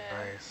 that was Yeah.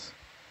 nice.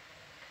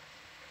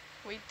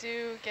 we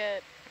do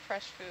get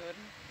fresh food,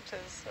 which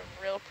is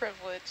a real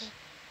privilege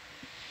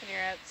when you're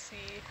at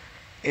sea.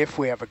 If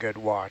we have a good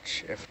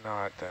watch. If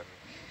not, then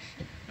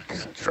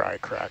just dry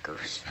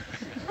crackers.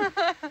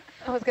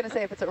 I was going to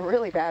say, if it's a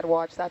really bad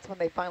watch, that's when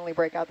they finally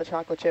break out the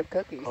chocolate chip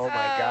cookies. Oh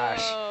my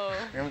gosh. Oh.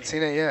 We haven't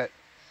seen it yet.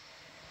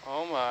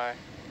 Oh my.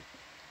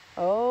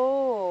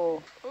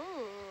 Oh.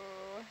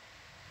 Ooh.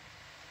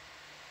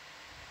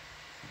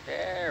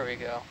 There we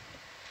go.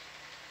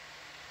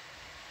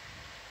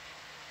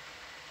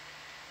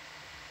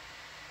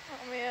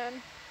 Oh man.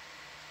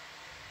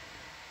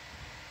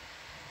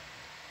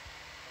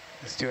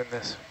 It's doing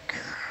this.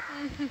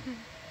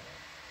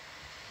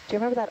 Do you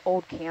remember that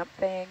old camp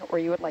thing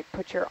where you would like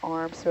put your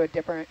arms to a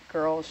different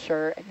girl's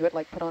shirt and you would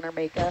like put on her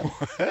makeup?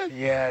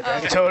 Yeah,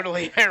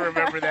 totally. I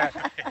remember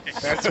that.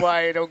 That's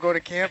why I don't go to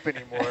camp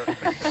anymore.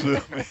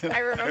 I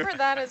remember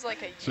that as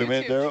like a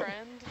YouTube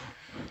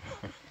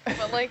trend.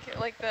 But like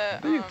the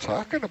what are you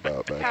talking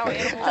about back how there?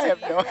 animals I have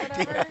eat no or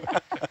whatever.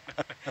 idea.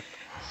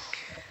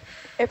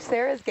 If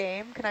Sarah's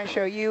game, can I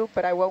show you,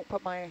 but I won't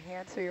put my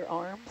hands through your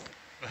arms?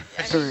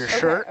 Through your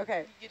shirt?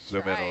 Okay.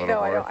 Zoom in a little No,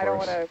 more I don't for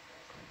want us. to.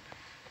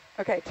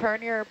 Okay,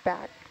 turn your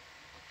back.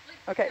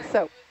 Okay,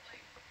 so,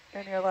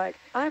 and you're like,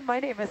 my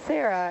name is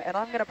Sarah, and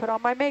I'm going to put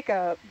on my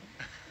makeup.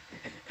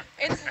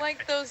 It's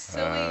like those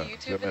silly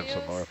YouTube Zoom in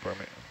some more videos for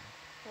me.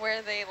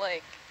 where they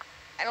like,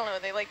 I don't know,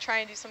 they like try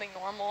and do something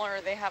normal, or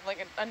they have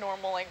like a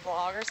normal like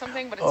vlog or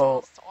something, but it's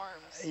almost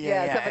arms.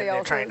 Yeah, somebody and they're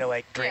else's. trying to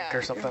like drink Yeah.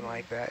 or something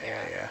like that.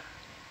 Yeah.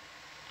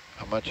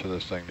 How much of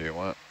this thing do you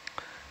want?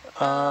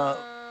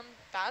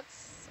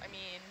 That's, I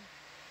mean,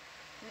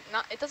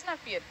 not. It doesn't have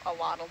to be a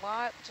lot.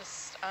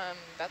 Just,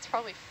 that's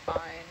probably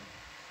fine.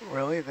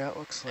 Really? That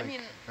looks like I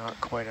mean, not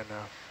quite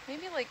enough.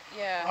 Maybe like,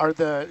 yeah. Are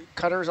the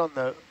cutters on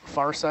the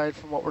far side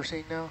from what we're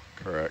seeing now?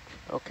 Correct.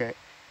 Okay.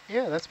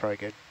 Yeah, that's probably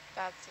good.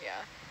 That's, yeah.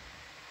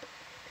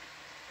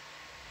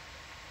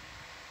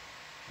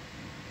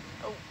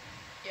 Oh,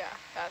 yeah,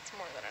 that's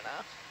more than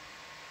enough.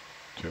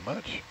 Too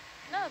much?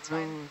 No, it's No,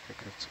 fine. I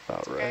think that's about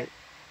It's okay. right.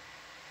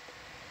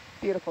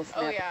 Beautiful snip.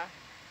 Oh, yeah.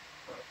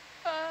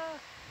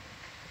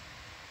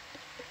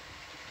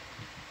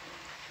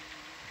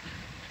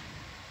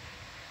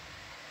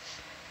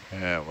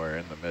 Yeah, we're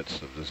in the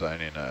midst of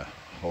designing a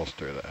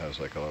holster that has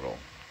like a little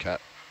cat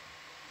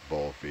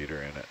bowl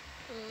feeder in it.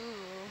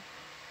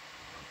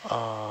 Ooh.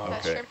 That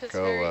Okay, shrimp is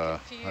go very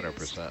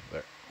confused. 100%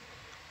 there.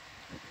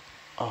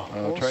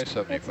 Oh, try It's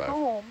 75.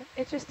 home.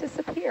 It just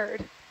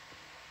disappeared.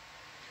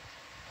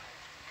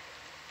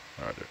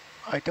 Roger.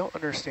 I don't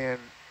understand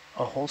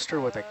a holster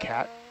with a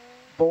cat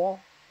bowl.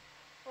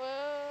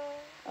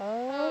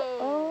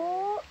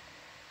 Oh.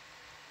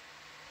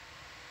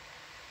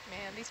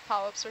 Man, these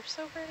polyps are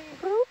so pretty.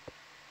 Boop,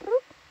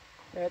 boop.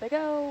 There they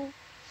go.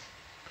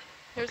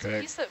 There's Okay,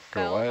 a piece that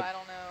go fell, wide. but I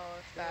don't know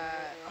if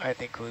that I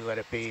think we let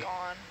it be. is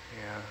gone.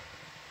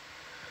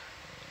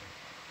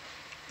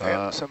 Yeah.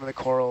 Yeah, some of the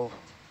coral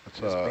It's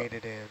has made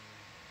it in.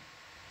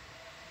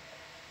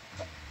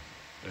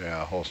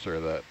 Yeah, a holster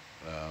that,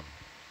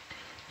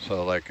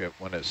 so like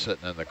when it's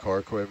sitting in the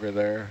core quiver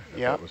there,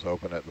 Yeah. it was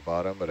open at the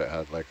bottom, but it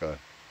had like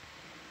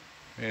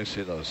you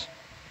see those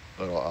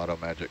little auto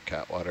magic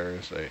cat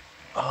waters, you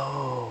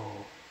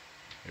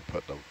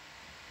put the,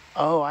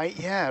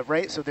 yeah,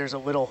 right, so there's a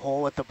little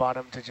hole at the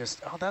bottom to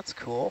just, that's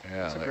cool.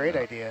 yeah, That's a like great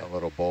idea. a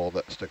little bowl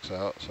that sticks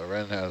out. So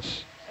Ren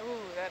has Ooh,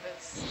 that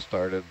is.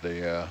 started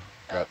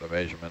got the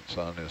measurements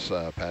on his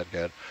pad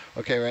CAD.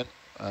 Okay, Ren,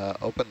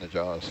 open the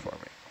jaws for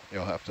me.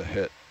 You'll have to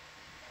hit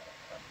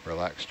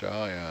relax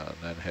jaw, yeah, and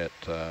then hit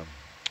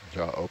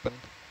jaw open.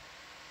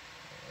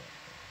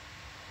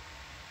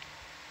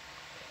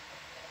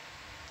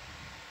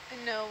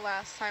 I know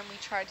last time we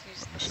tried to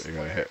use this. So you're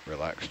gonna hit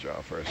relax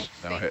jaw first.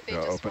 Now hit they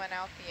jaw just open. went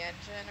out the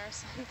engine or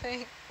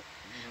something.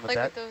 With Like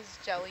that, with those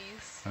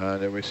jellies.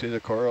 Did we see the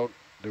coral?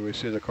 Did we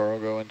see the coral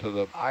go into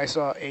the? I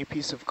saw a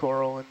piece of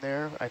coral in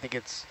there. I think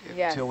it's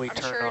Yes. until we I'm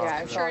turn sure, off.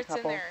 I'm the- sure it's in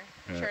couple. there.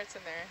 I'm Yeah. sure it's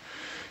in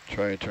there.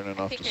 Try turning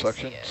off the think I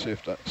suction. see it. See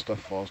if that stuff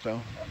falls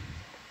down.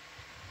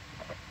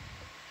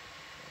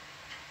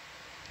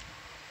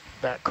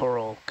 That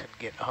coral can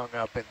get hung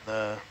up in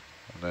the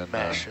And then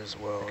mesh as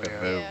well. we can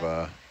Yeah.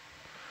 move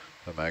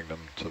the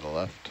magnum to the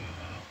left.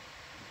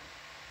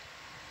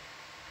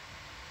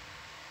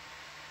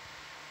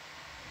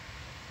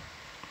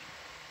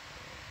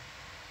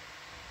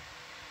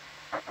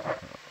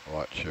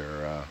 Watch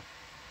your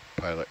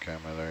pilot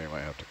camera there. You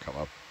might have to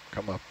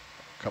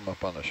come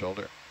up on the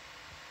shoulder.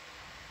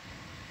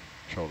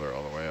 Shoulder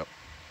all the way up.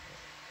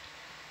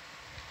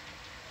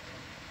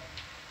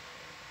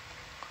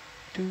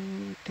 Do,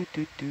 do,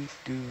 do, do,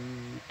 do,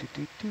 do,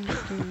 do, do,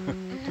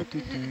 do,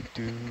 do, do,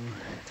 do.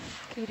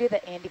 Can you do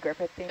the Andy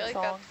Griffith theme I feel like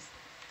song?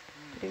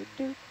 that's. Do,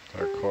 do, Is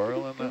there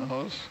coral in that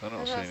hose? I don't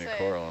was see gonna any say.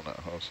 coral in that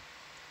hose.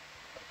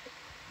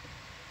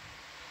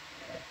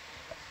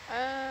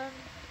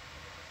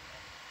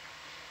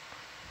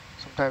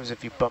 Sometimes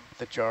if you bump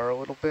the jar a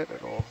little bit,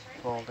 it'll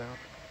fall down.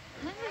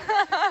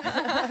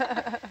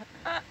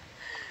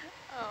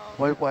 Oh,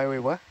 Why we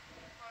what?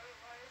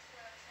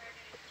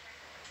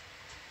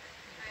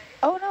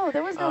 Oh no,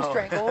 there was no Oh.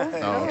 strangles.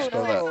 No,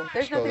 still that-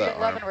 There's still nothing that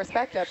but love arm. and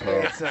respect up So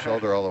here.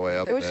 shoulder all the way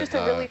up. It was and, just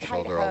a really tight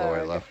shoulder all the way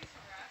hug. left.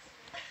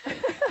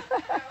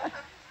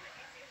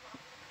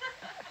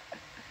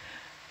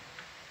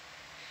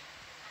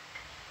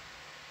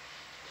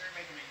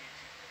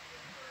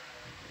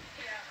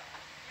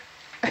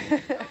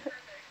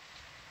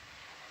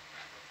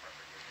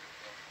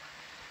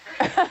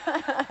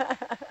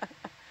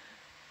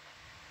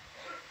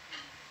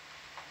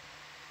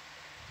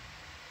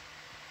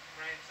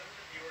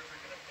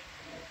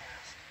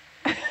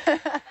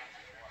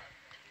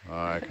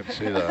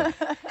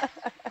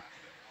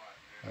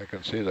 I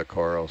can see the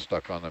coral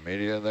stuck on the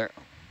media there.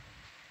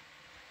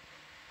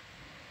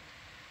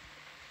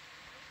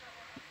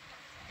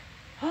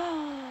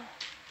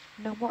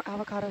 No more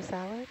avocado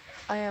salad?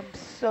 I am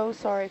so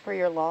sorry for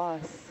your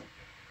loss.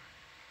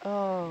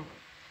 Oh,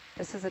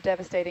 this is a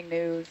devastating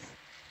news.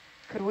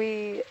 Could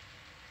we,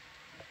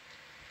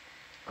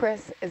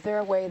 Chris, is there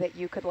a way that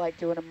you could like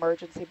do an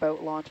emergency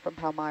boat launch from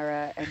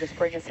Palmyra and just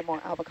bring us some more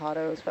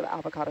avocados for the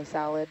avocado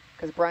salad?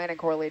 Because Brian and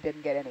Corley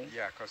didn't get any.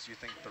 Yeah, because you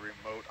think the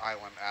remote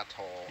island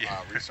atoll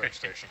research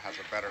station has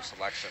a better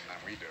selection than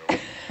we do.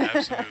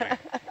 Absolutely.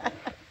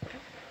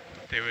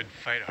 They would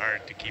fight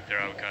hard to keep their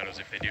avocados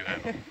if they do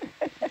have them.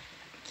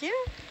 Thank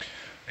you.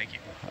 Thank you.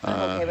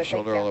 Okay, but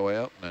Shoulder thank all you. the way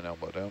up and then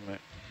elbow down, mate.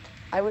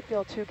 I would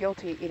feel too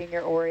guilty eating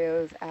your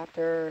Oreos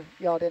after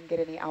y'all didn't get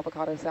any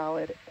avocado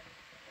salad.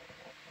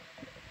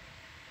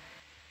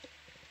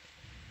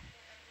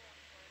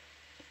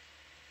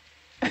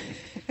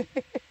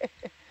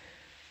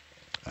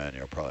 And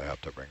you'll probably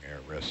have to bring your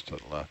wrist to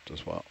the left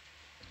as well.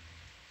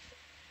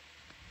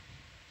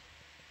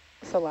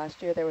 So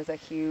last year there was a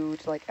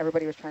huge, like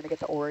everybody was trying to get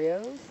the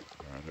Oreos.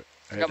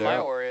 I got my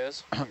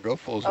Oreos. Go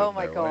full zoom. Oh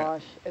my there,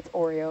 gosh, it's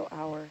Oreo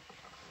hour.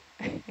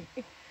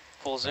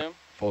 Full zoom?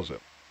 Full zoom.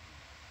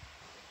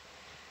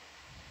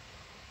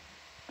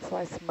 So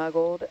I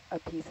smuggled a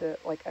piece of,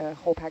 like a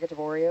whole package of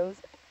Oreos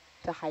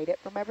to hide it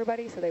from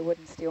everybody so they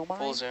wouldn't steal mine.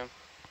 Full zoom.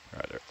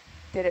 Right there.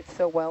 Did it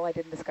so well I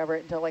didn't discover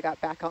it until I got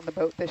back on the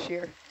boat this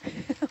year.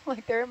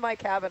 Like they're in my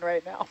cabin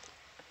right now.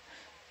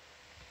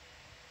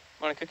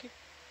 Want a cookie?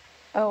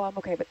 Oh, I'm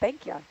okay, but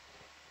thank you.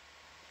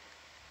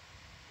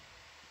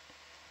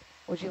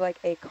 Would you like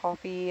a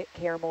coffee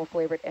caramel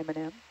flavored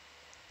M&M?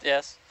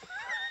 Yes.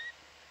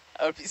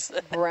 I would be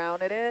sad.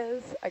 Brown it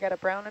is. I got a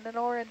brown and an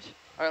orange.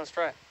 All right, let's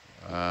try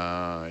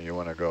it. You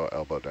want to go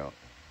elbow down.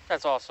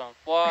 That's awesome.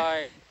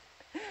 Why?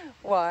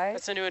 Why?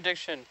 That's a new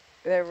addiction.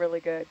 They're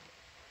really good.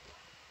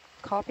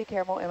 Coffee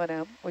caramel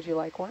M&M. Would you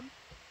like one?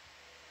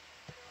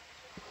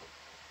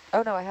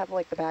 Oh no, I have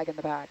like the bag in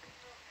the back.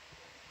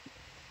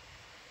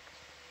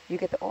 You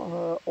get the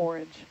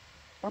orange.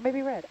 Or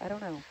maybe red, I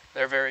don't know.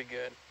 They're very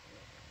good.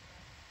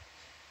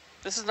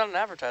 This is not an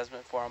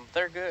advertisement for them.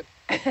 They're good.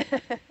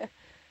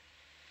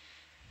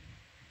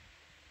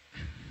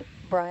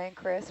 Brian,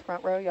 Chris,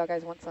 front row, y'all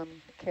guys want some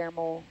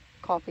caramel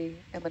coffee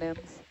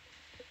M&Ms?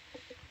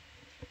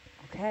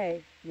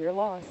 Okay, your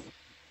loss.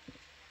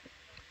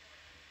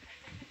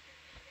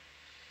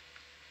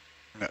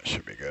 That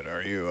should be good.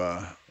 Are you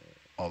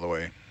all the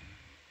way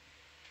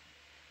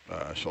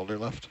shoulder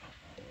left?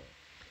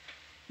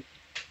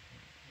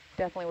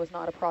 Definitely was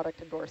not a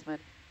product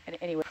endorsement in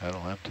any way.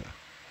 Atalanta.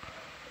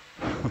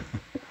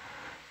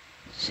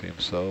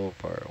 Seems so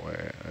far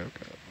away.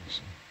 Okay.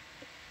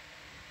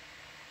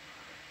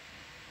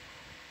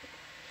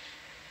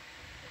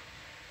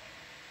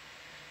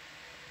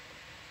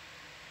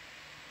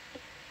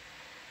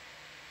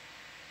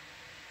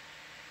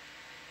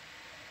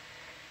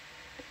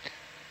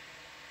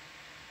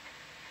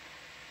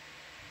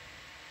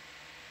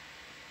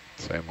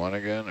 Same one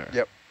again? Or?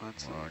 Yep,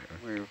 that's okay.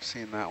 We've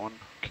seen that one.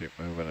 Keep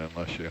moving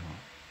unless you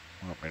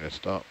want me to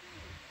stop.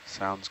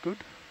 Sounds good.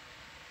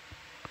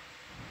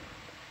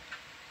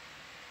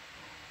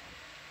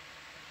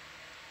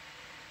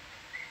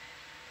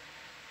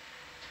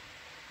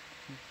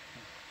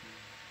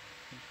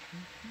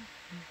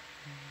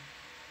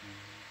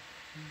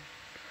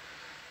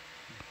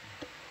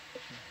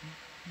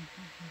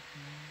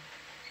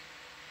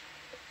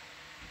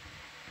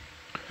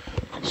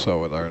 So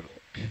with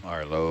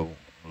our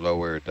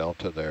lower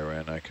delta there,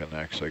 and I can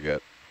actually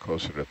get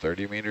closer to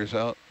 30 meters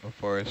out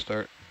before I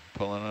start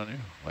pulling on you,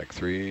 like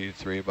three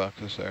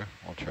boxes there.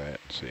 We'll try it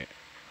and see.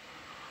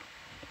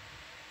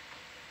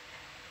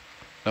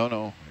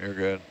 No, you're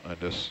good. I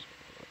just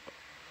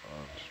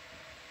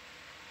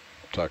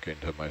talking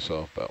to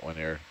myself about when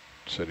you're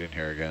sitting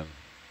here again.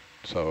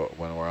 So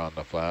when we're on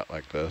the flat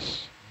like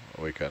this,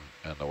 we can,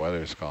 and the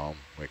weather's calm,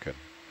 we can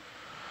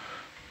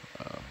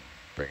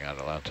bring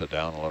Atalanta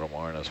down a little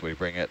more, and as we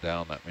bring it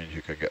down, that means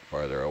you could get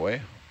farther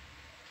away.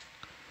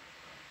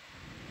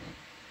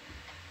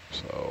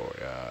 So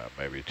yeah,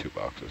 maybe 2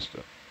 boxes.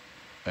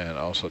 And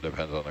also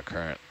depends on the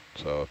current.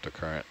 So if the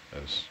current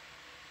is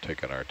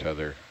taking our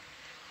tether.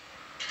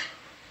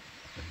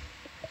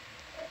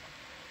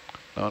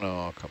 No,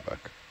 I'll come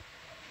back.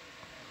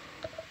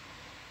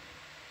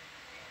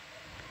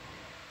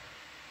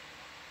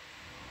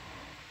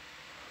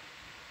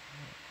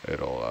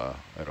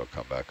 It'll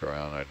come back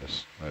around. I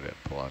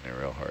didn't pull on you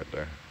real hard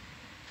there.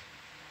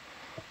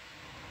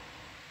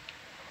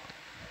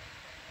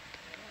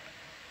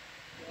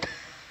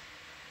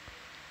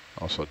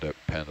 Also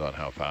depends on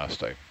how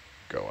fast I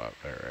go out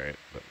there, right?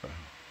 But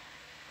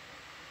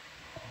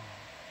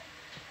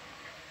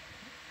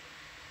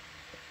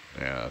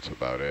yeah, that's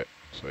about it.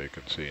 So you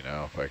can see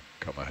now if I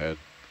come ahead.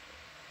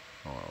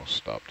 Oh, I'll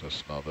stop to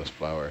smell this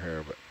flower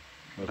here, but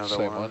that's the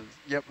same one.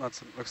 Yep,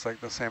 looks like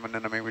the same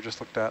anemone we just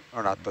looked at,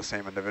 or not the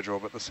same individual,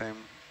 but the same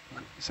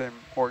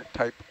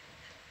type.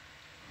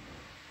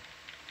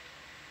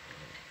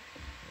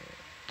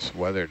 It's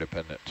weather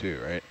dependent too,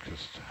 right?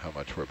 Because how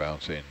much we're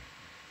bouncing.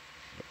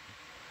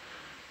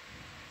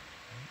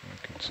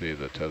 can see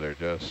the tether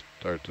just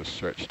start to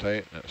stretch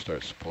tight and it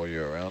starts to pull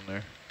you around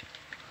there.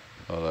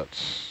 So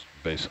that's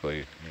basically,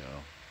 you know,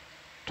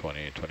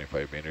 20,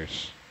 25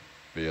 meters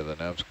via the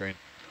nav screen.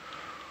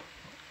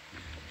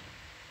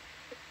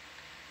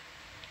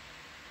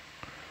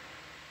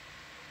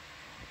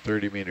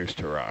 $30 meters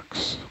to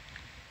rocks.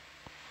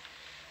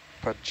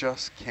 But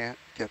just can't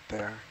get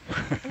there.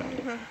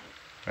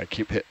 I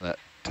keep hitting that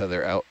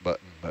tether out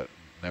button, but it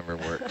never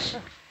works.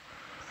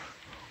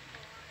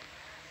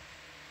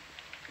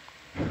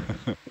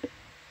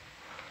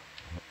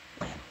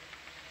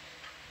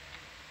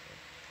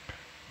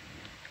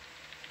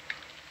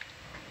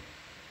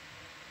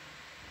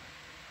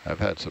 I've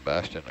had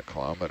Sebastian a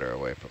kilometer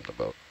away from the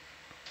boat.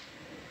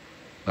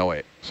 No,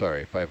 wait,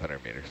 sorry,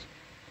 500 meters.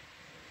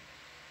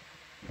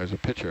 There's a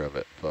picture of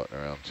it floating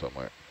around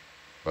somewhere,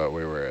 but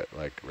we were at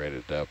like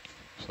rated depth,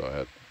 so I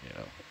had, you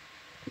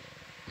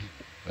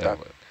know.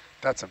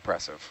 That's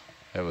impressive.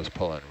 It was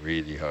pulling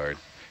really hard.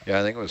 Yeah,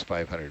 I think it was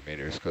 500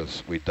 meters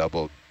because we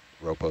doubled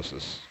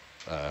Ropos's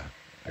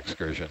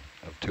excursion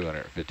of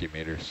 250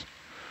 meters.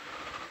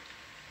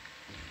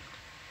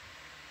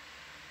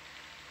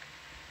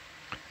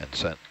 And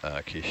sent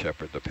Keith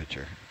Shepard the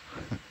picture.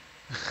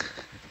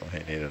 So he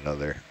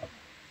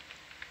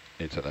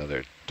needs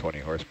another 20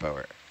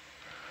 horsepower.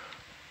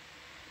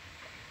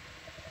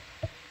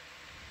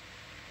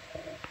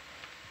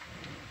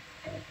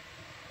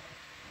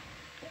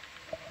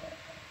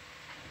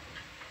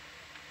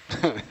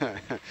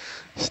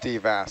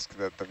 Steve asked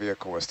that the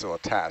vehicle was still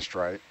attached,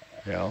 right?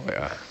 Yeah, oh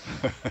yeah.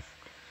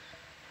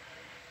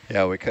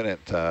 Yeah, we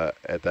couldn't,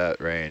 at that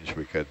range,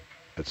 we could,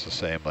 it's the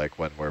same like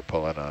when we're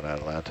pulling on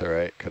Atalanta,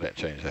 right? Couldn't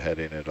change the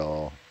heading at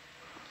all.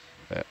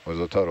 It was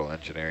a total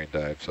engineering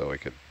dive, so we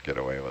could get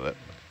away with it.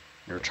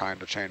 You were trying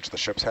to change the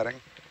ship's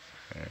heading?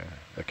 Yeah,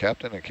 the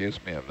captain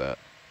accused me of that.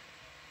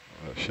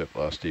 The ship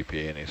lost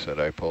DP, and he said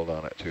I pulled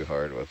on it too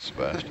hard with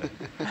Sebastian.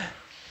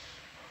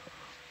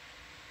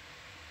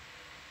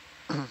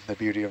 The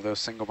beauty of those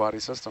single body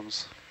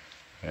systems.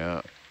 Yeah.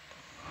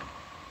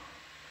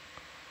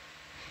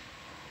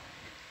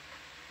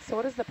 So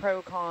what is the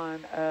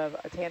pro-con of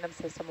a tandem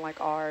system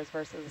like ours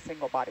versus a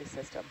single body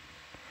system?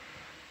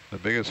 The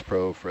biggest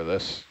pro for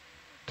this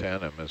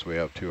tandem is we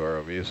have 2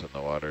 ROVs in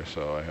the water,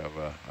 so I have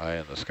an eye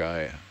in the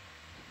sky.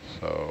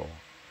 So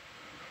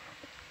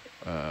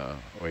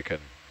we can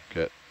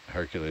get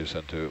Hercules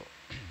into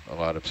a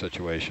lot of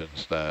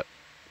situations that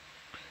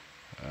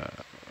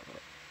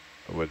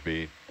would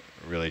be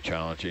really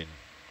challenging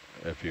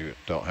if you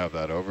don't have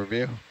that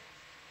overview.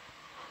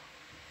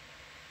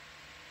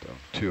 So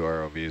 2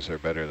 ROVs are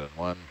better than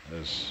 1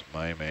 is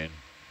my main,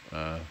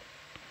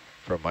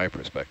 from my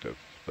perspective,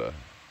 the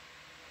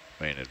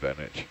main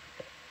advantage.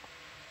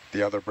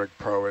 The other big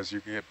pro is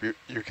you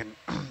can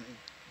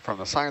from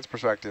the science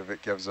perspective,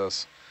 it gives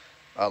us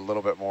a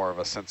little bit more of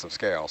a sense of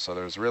scale. So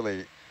there's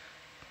really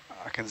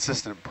a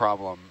consistent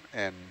problem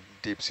in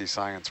deep sea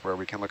science where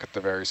we can look at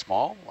the very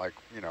small, like,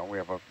 you know, we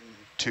have a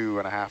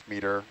 2.5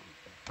 meter,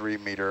 3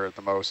 meter at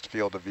the most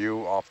field of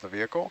view off the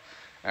vehicle,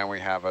 and we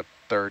have a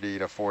 30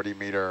 to 40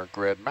 meter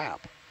grid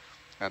map.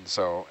 And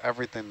so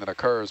everything that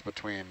occurs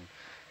between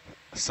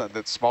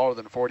that's smaller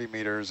than 40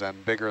 meters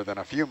and bigger than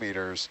a few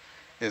meters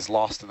is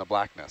lost in the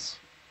blackness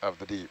of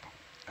the deep.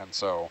 And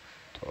so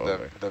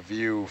the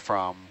view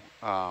from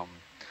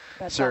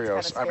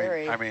Sirius,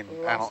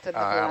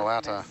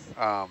 Atalanta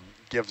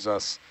gives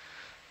us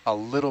a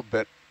little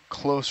bit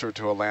closer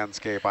to a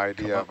landscape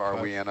idea of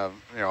are we in a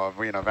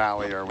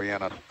valley, or are we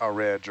in a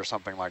ridge or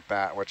something like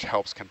that, which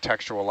helps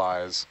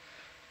contextualize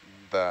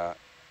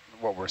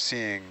what we're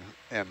seeing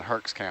in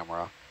Herc's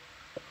camera.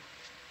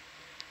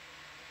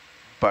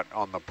 But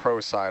on the pro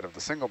side of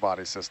the single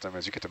body system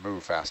is you get to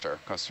move faster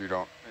because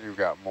you've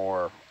got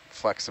more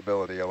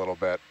flexibility a little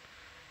bit,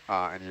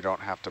 and you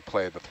don't have to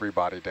play the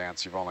 3-body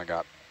dance. You've only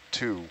got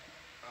 2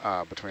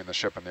 between the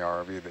ship and the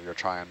ROV that you're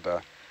trying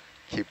to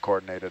keep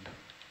coordinated.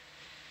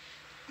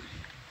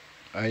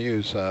 I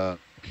use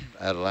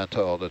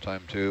Atalanta all the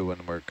time too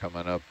when we're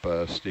coming up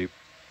steep,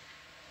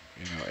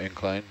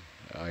 incline.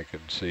 I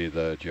can see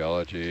the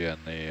geology and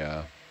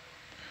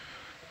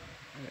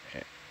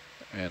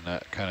and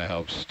that kind of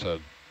helps to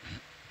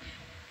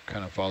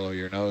kind of follow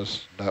your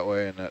nose that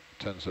way, and that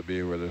tends to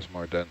be where there's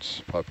more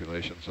dense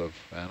populations of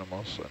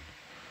animals. And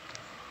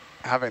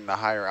having the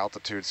higher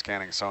altitude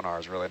scanning sonar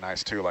is really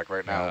nice too. Like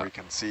right now, we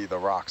can see the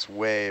rocks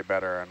way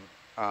better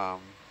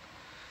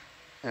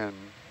in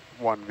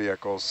one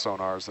vehicle's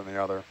sonars than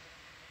the other.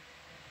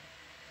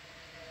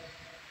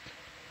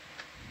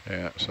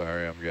 Yeah,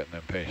 sorry, I'm getting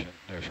impatient.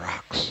 There's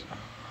rocks.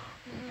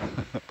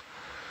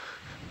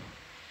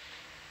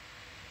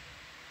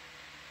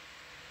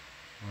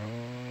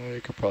 Well,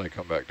 you could probably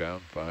come back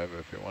down 5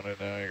 if you wanted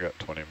now. You got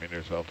 20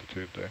 meters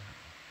altitude there.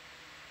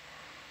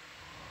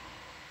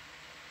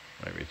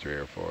 Maybe 3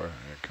 or 4,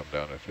 and come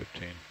down to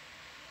 15.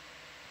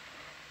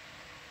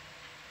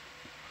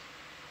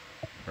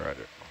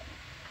 Roger.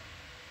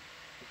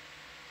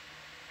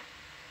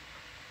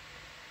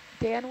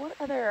 Dan, what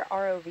other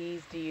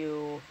ROVs do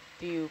you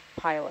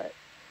pilot?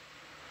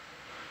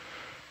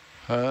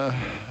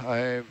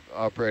 I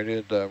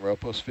operated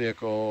Ropos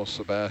vehicle,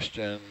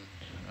 Sebastian,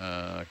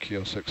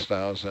 Keel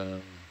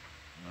 6000,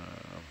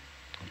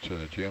 which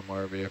is a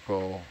GMR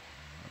vehicle.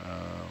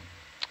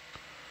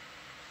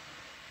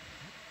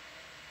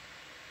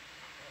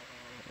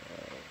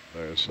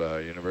 There's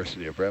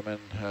University of Bremen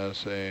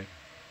has a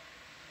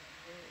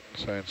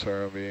science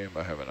ROV.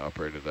 I haven't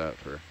operated that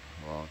for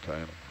a long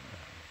time.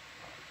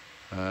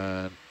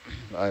 And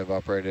I've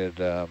operated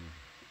a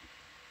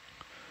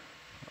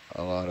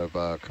lot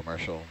of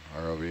commercial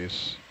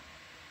ROVs,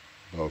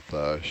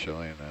 both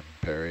Schilling and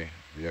Perry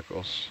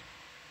vehicles.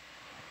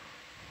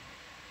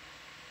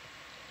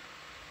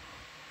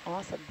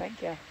 Awesome,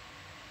 thank you.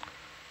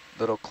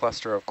 Little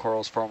cluster of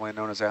corals formerly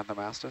known as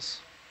Anthomastus.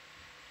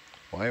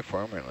 Why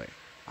formerly?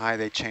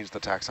 They changed the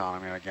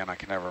taxonomy again. I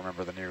can never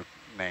remember the new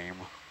name.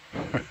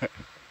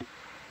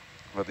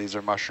 But these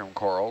are mushroom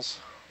corals.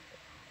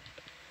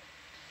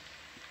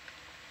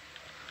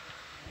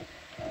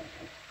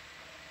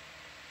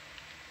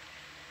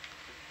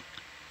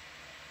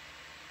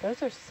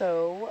 Those are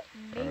so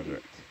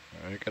neat.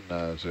 You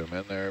can zoom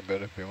in there a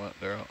bit if you want,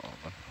 Daryl.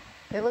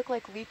 They look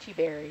like lychee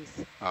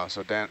berries. Oh,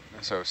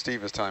 so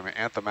Steve is telling me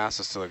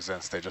Anthomastus still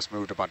exists. They just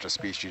moved a bunch of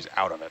species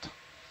out of it.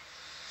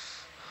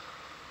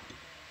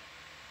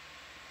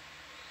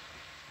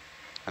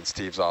 And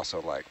Steve's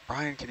also like,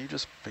 Brian, can you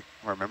just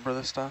remember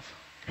this stuff?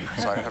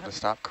 So I have to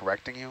stop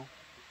correcting you?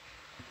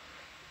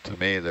 To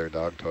me, they're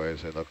dog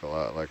toys. They look a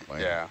lot like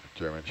my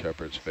German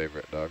Shepherd's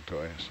favorite dog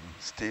toys.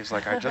 Steve's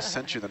like, I just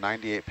sent you the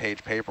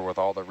 98-page paper with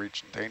all the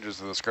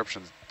changes of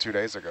descriptions 2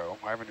 days ago.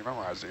 Why haven't you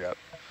memorized it yet?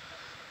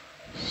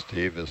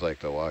 Steve is like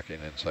the walking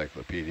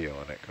encyclopedia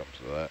when it comes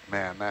to that.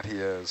 Man, that he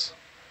is.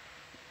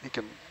 He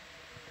can,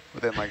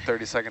 within like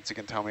 30 seconds, he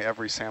can tell me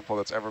every sample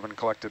that's ever been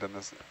collected in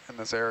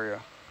this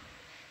area.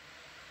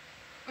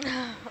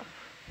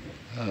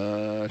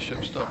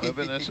 Ship's still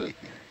moving, is it?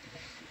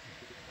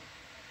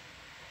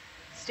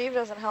 Steve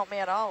doesn't help me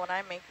at all when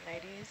I make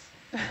 90s.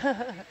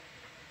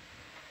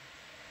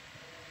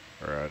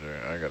 Roger,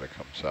 I gotta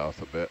come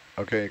south a bit.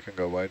 Okay, you can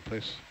go wide,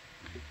 please.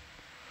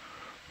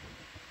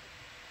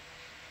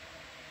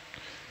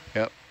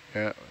 Yep,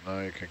 yeah,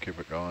 no, you can keep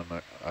it going.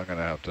 I'm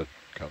gonna have to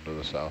come to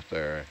the south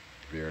there.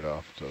 I veered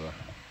off to the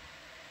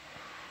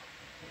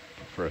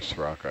first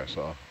rock I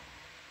saw.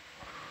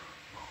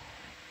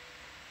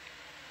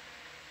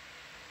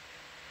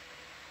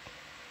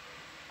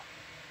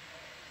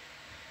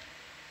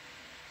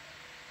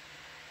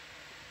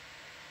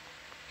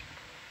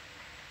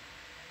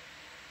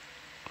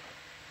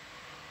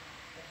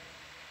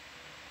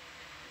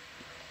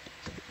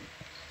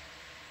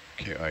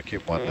 I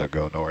keep wanting to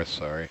go north,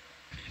 sorry.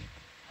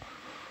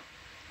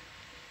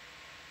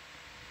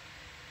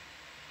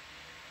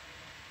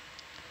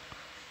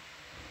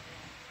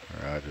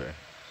 Roger.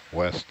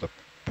 West, the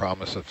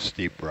promise of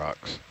steep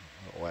rocks.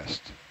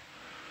 West.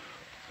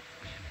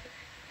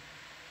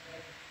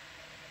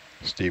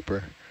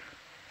 Steeper?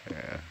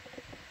 Yeah.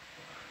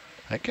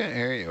 I can't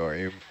hear you, are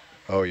you?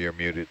 Oh, you're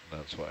muted,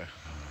 that's why.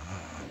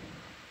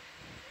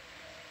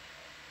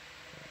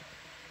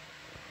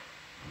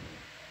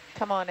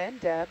 Come on in,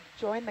 Deb.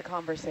 Join the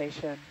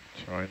conversation.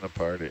 Join the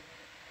party.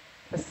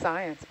 The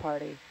science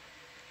party.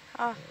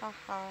 Ha ha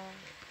ha.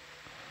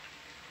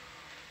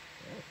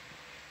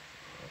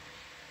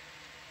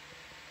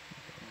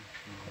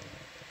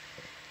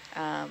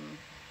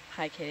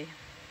 Hi, Katie.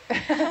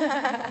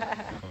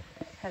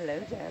 Hello,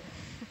 Deb.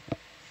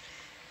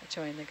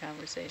 Join the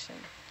conversation.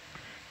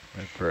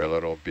 And for a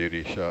little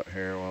beauty shot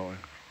here while we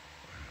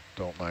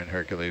don't mind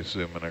Hercules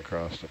zooming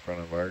across the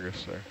front of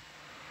Vargas there.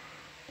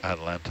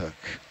 Atlantic.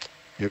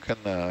 You can,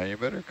 you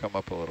better come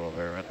up a little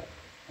there, man.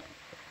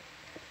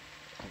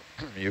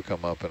 You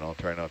come up and I'll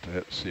try not to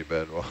hit the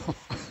seabed while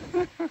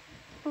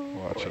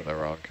watching the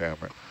wrong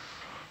camera.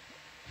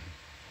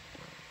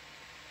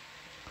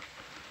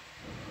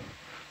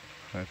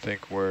 I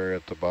think we're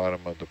at the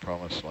bottom of the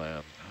promised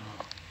land.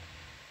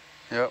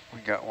 Yep, we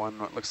got one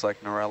that looks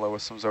like Norella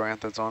with some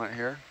zoanthids on it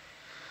here.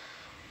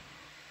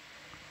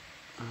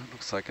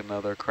 Looks like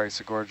another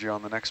Chrysogorgia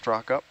on the next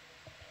rock up.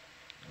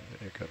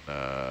 You can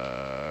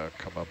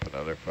come up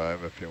another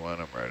 5 if you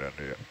want. I'm right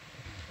under you.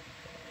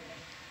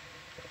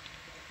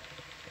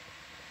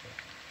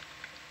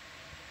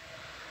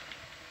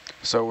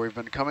 So we've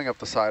been coming up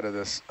the side of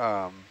this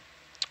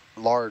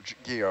large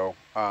geo.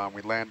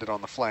 We landed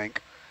on the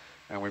flank,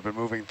 and we've been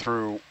moving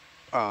through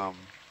kind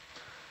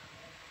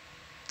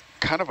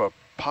of a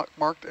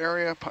pockmarked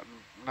area,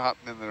 not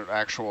in the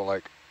actual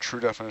like true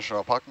definition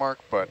of a pockmark,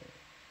 but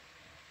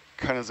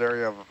kind of this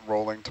area of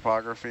rolling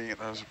topography.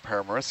 There's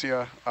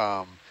paramuricea,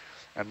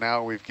 and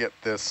now we get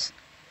this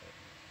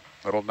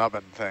little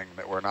nubbin thing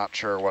that we're not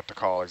sure what to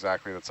call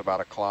exactly. That's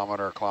about a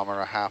kilometer and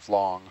a half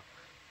long,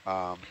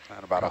 and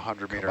about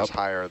 100 meters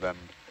higher than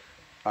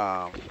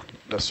the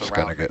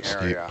surrounding area. It's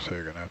gonna get steep, so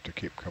you're gonna have to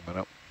keep coming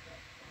up.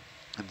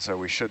 And so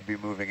we should be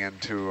moving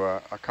into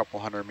a couple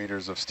 100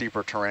 meters of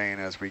steeper terrain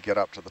as we get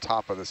up to the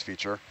top of this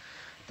feature.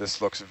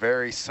 This looks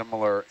very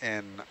similar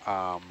in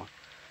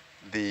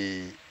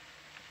the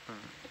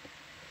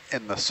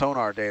in the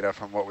sonar data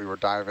from what we were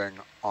diving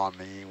on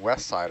the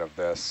west side of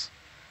this,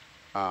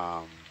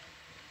 and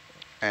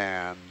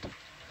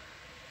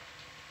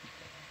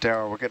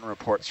Daryl, we're getting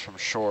reports from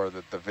shore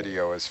that the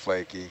video is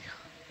flaky.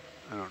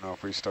 I don't know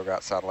if we still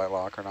got satellite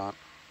lock or not.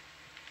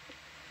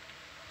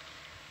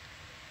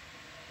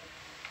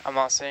 I'm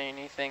not saying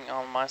anything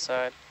on my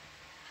side.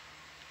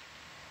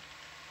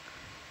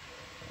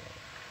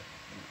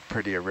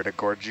 Pretty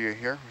Iridogorgia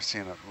here. We're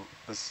seeing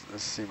this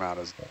seamount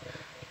has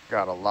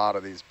got a lot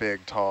of these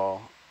big,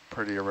 tall,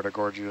 pretty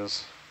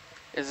Iridogorgias.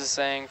 Is this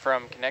saying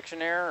from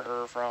connection error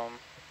or from?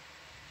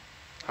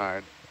 All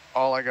right.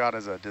 All I got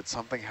is a did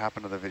something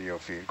happen to the video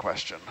feed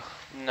question.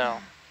 No.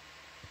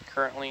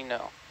 Currently,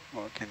 no.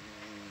 Well,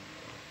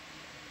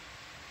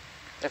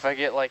 if I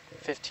get like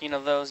 15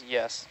 of those,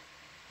 yes.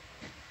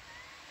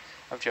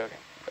 I'm joking,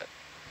 but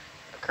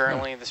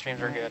currently the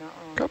streams are good.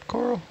 Cup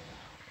coral.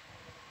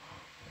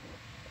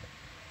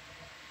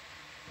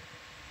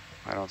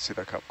 I don't see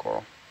the cup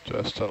coral.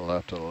 Just to the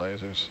left of the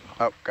lasers.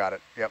 Oh, got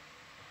it. Yep.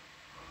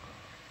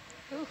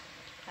 Ooh,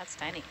 that's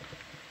tiny.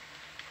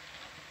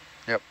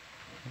 Yep.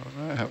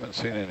 Well, I haven't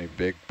seen any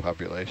big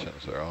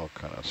populations. They're all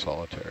kind of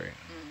solitary.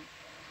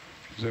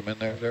 Zoom in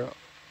there, Daryl.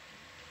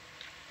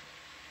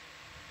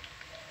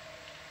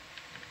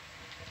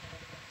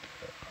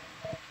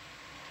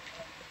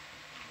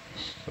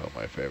 Still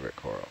my favorite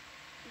coral.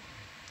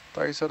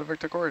 Thought you said a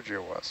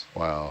Victorgorgia was.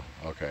 Wow.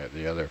 Okay,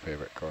 the other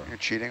favorite coral. You're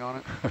cheating on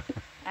it?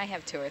 I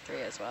have 2 or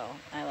 3 as well.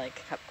 I like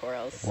cup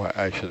corals. Well,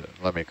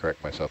 let me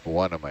correct myself.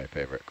 One of my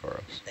favorite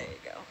corals. There you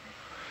go.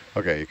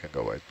 Okay, you can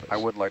go wait, please. I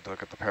would like to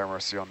look at the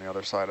paramuriceids on the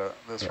other side of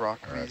this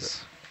rock,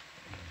 please.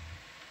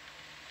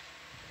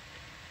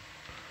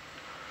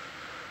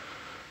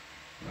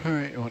 All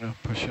right, you want to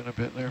push in a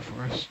bit there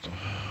for us?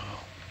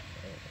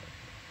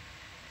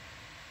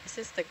 Is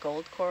this the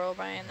gold coral,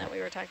 Brian, that we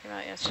were talking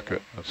about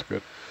yesterday? That's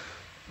good.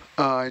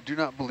 I do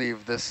not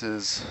believe this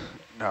is.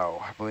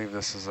 No, I believe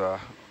this is a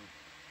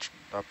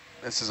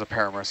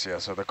paramuricea.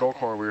 So the gold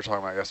coral we were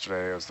talking about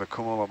yesterday is the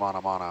Cumula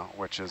mana mana,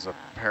 which is a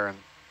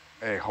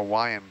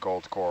Hawaiian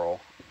gold coral,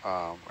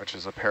 which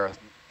is a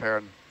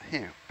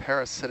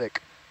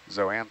parasitic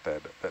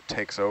zooanthid that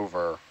takes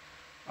over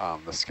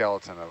the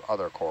skeleton of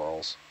other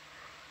corals.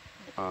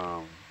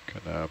 Can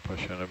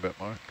push in a bit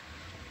more.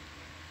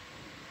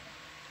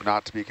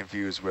 Not to be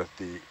confused with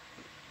the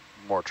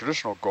more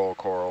traditional gold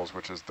corals,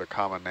 which is the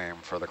common name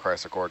for the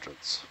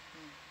chrysogorgids.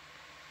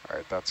 All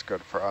right, that's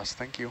good for us.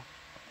 Thank you.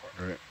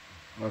 Great.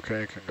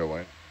 Okay, you can go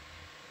wait.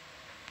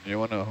 You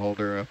want to hold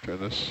her after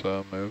this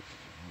move?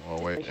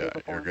 Well, wait. Yeah,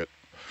 you're good.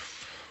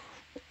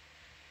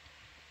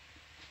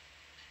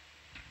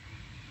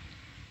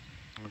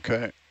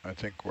 Okay, I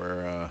think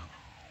we're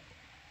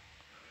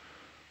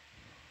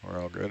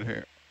all good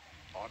here.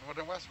 Onward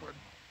and westward.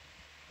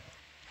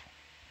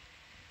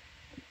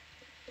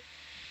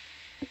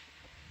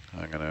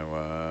 I'm going to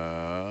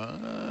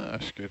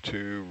ask you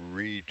to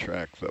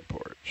retract the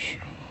porch.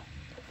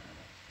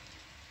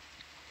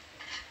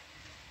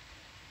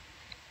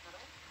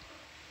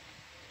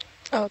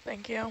 Oh,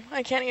 thank you.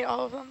 I can't eat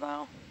all of them,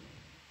 though.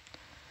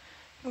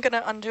 I'm going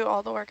to undo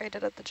all the work I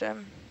did at the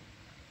gym.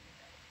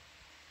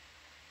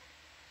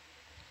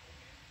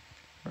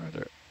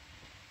 Roger.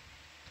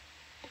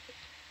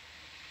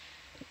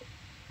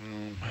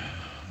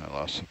 I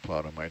lost the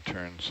plot of my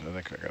turns. I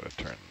think I got to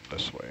turn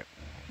this way.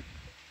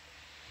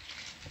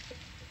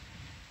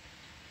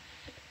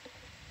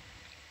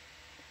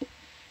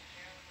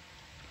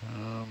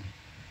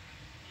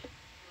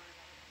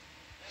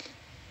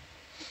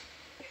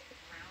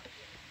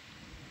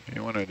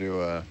 You want to do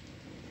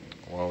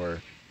while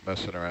we're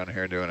messing around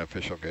here, do an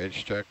official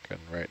gauge check and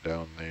write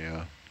down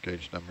the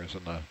gauge numbers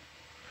in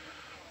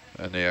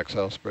the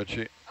Excel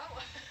spreadsheet. Oh, I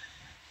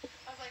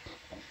was like,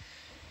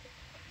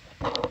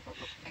 I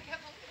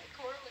can't believe it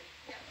correlates.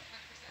 Yeah, 100%.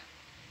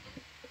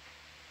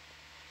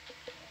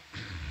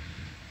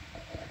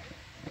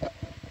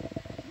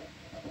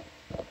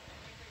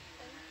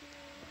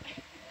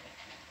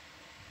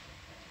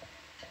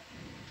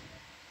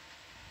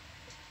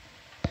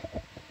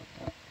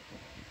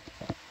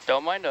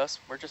 Don't mind us.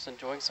 We're just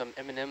enjoying some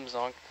M&Ms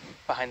on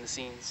behind the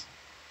scenes.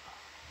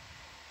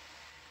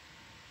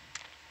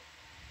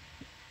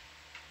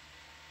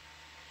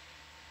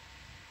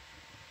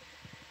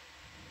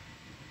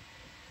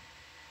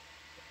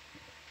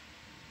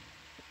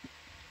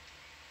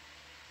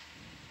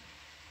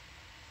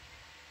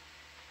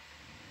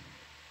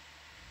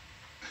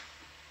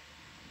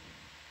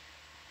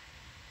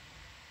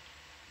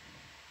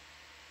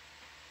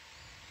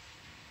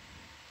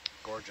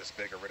 Gorgeous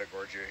big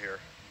Iridogorgia here.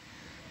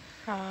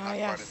 Not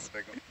quite as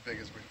big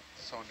as we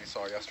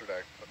saw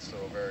yesterday, but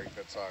still a very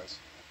good size.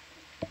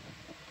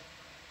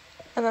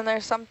 And then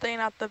there's something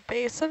at the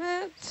base of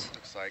it.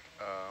 Looks like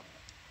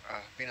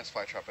Venus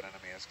flytrap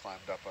anemone has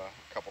climbed up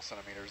a couple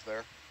centimeters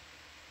there.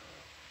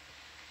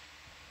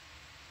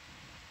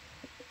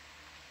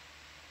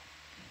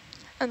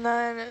 And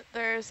then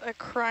there's a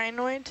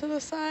crinoid to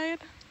the side.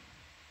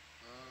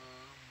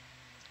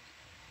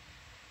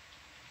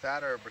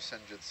 That or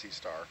Brisingid sea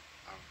star.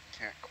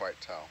 Can't quite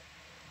tell.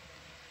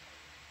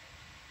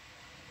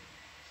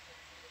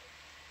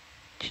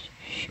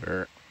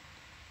 Sure.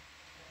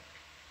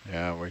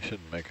 Yeah, we should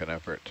make an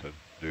effort to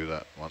do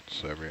that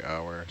once every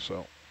hour or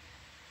so.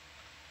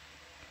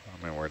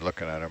 I mean, we're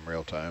looking at them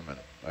real time, and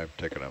I've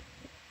taken a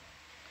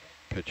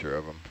picture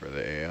of them for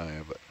the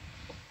AI, but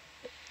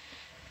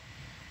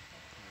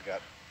We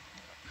got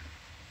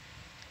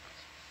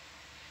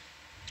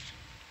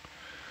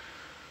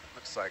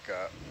looks like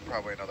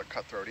probably another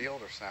cutthroat eel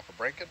or snapper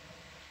branchian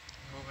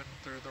moving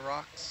through the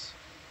rocks.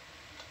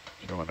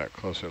 do you want a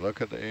closer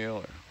look at the eel?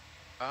 Or?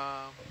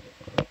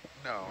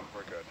 No,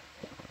 we're good.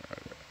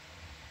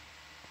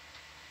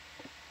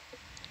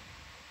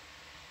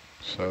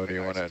 So do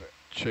you want to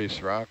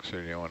chase rocks,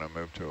 or do you want to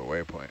move to a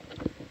waypoint?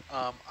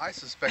 I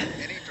suspect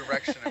any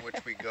direction in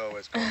which we go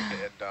is going to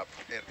end up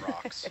in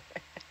rocks.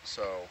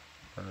 So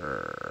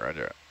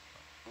Roger.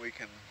 we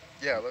can,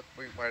 yeah,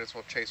 we might as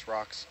well chase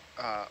rocks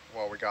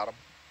while we got them.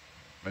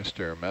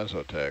 Mr.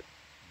 Mesotech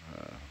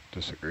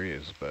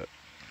disagrees, but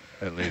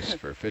at least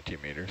for 50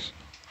 meters.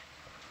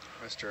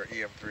 Mr.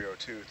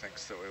 EM302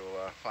 thinks that we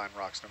will find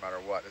rocks no matter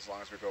what, as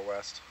long as we go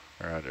west.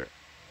 Roger.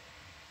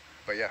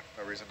 But yeah,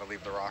 no reason to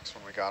leave the rocks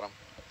when we got them.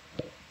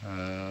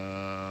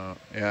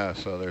 Yeah,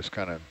 so there's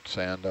kind of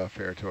sand off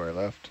here to our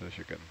left, as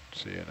you can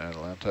see in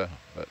Atalanta,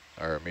 but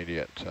our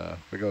immediate,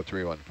 if we go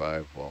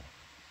 315, we'll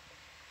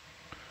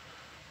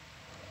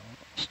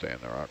stay in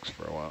the rocks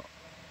for a while.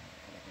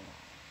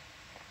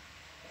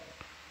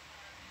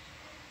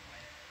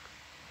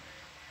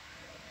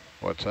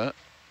 What's that?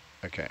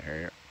 I can't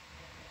hear you.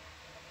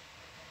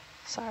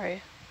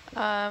 Sorry.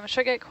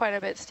 Should get quite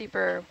a bit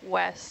steeper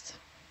west.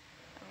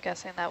 I'm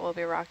guessing that will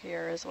be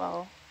rockier as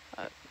well.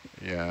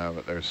 Yeah,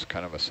 but there's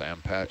kind of a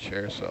sand patch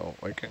here, so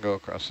we can go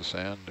across the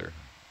sand, or...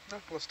 No,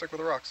 let's stick with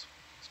the rocks.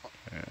 It's fun.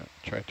 Yeah,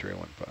 try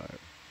 315.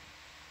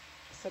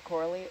 So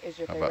Coralie, is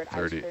your How favorite about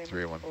 30, ice cream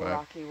 315?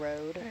 Rocky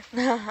Road?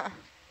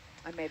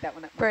 I made that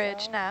one up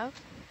Bridge nav.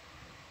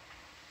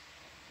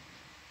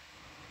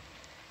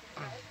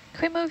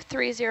 Can we move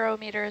 30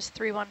 meters,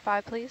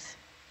 315, please?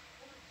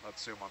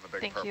 Let's zoom on the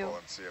big Thank purple you.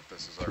 and see if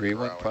this is our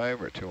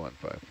 315 or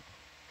 215?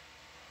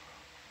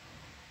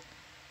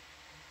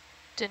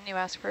 Didn't you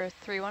ask for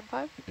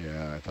 315?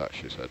 Yeah, I thought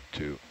she said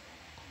 2.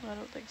 I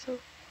don't think so.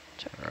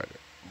 Check. Roger.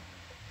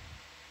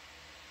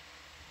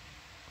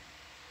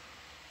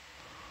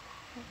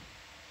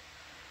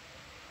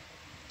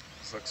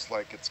 This looks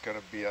like it's going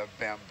to be a a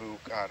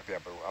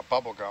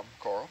bubblegum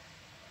coral.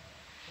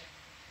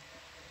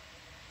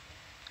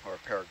 Or a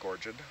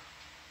paragorgid.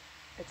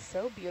 It's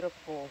so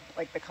beautiful.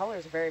 Like the color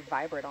is very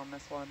vibrant on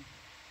this one.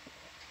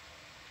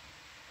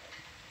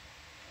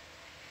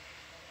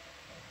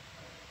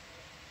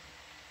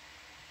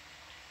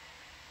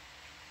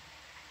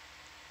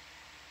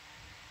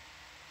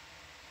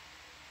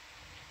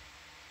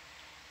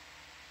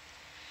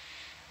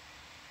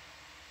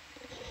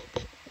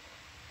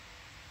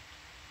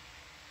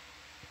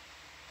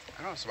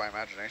 I don't know, it's my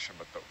imagination,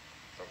 but the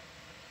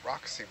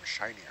rocks seem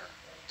shinier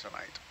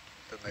tonight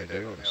than they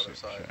did on the other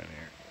side.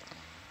 Shinier.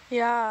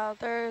 Yeah,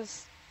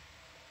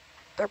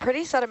 they're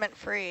pretty sediment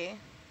free.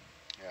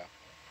 Yeah.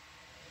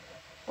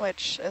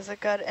 Which is a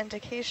good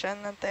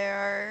indication that they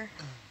are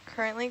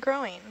currently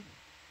growing.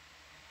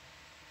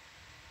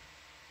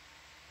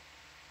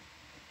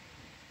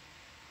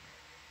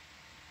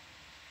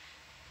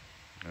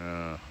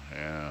 Yeah,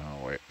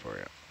 I'll wait for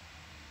you.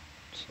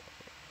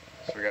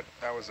 So we got,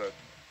 we're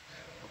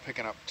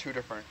picking up 2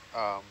 different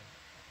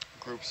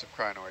groups of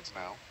crinoids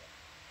now.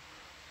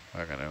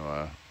 I'm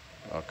gonna,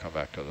 I'll come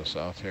back to the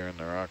south here in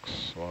the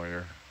rocks while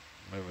you're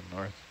moving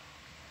north.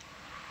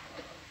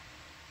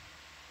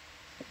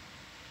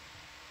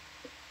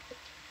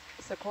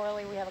 So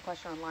Coralie, we have a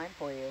question online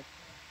for you.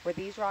 Were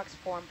these rocks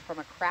formed from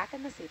a crack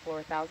in the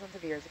seafloor thousands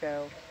of years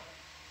ago,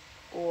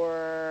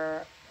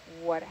 or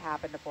what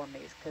happened to form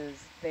these?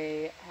 Because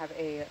they have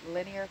a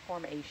linear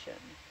formation.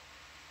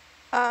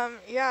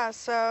 Yeah,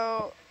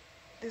 so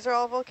these are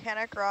all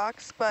volcanic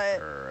rocks,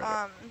 but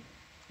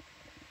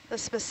the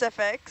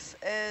specifics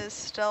is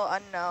still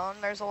unknown.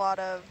 There's a lot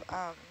of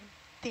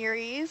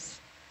theories.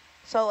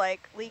 So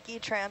like leaky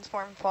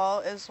transform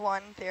fault is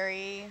one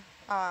theory.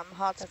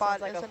 Hotspot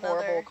like is a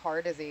another. horrible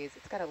car disease.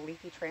 It's got a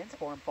leaky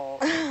transform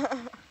fault.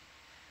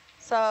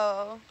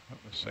 So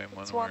the same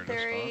that's one one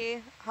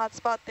theory.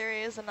 Hotspot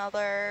theory is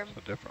another. It's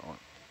a different one.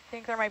 I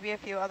think there might be a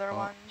few other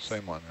ones.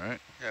 Same one, right?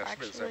 Yeah, it should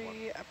be the same one.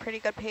 Actually, a pretty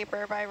good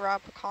paper by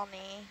Rob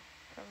Colney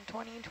from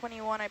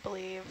 2021, I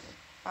believe.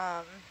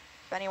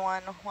 If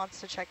anyone wants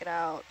to check it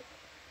out.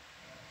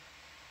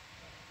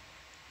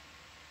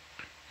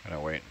 Kind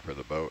of waiting for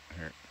the boat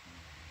here.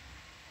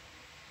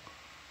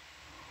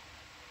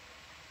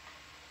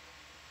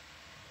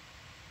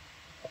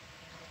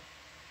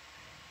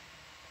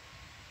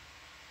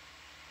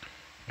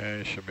 Yeah,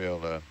 you should be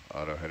able to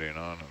auto heading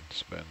on and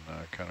spin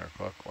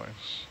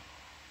counterclockwise.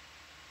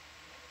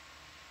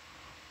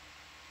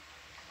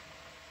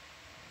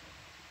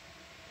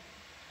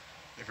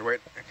 If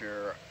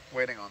you're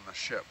waiting on the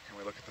ship, can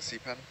we look at the sea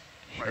pen?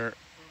 Sure. Right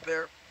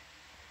there.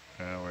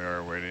 Yeah, we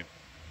are waiting.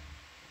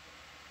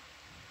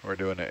 we're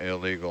doing an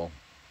illegal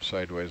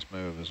sideways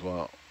move as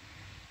well.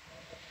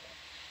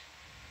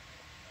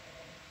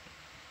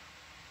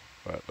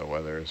 But the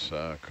weather's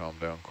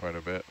calmed down quite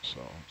a bit, so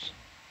it's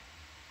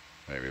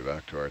maybe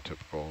back to our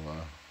typical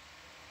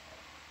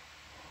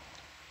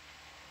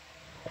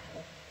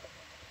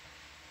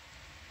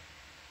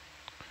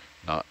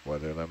not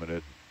weather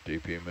limited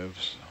DP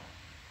moves.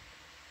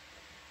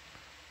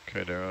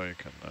 Okay, Daryl, you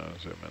can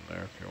zoom in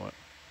there if you want.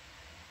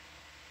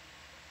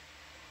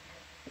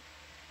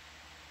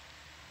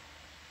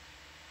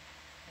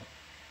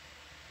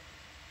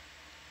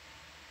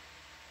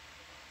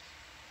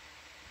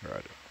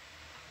 Right.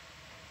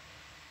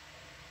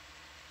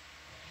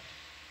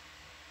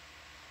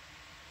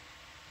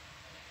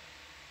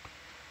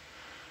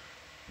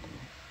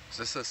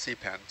 So this is a sea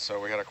pen. So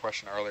we had a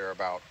question earlier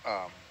about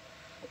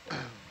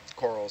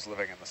corals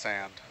living in the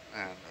sand,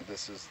 and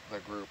this is the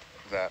group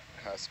that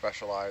has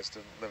specialized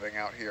in living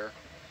out here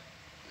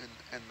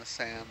in the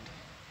sand.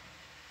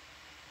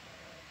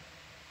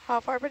 How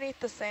far beneath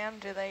the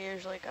sand do they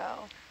usually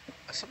go?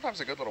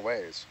 Sometimes a good little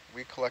ways.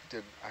 We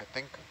collected, I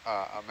think,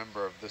 a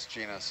member of this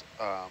genus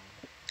a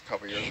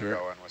couple years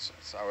ago, and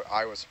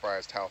I was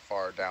surprised how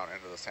far down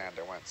into the sand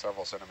it went,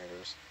 several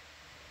centimeters.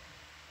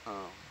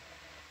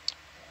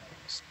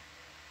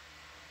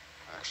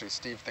 Actually,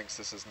 Steve thinks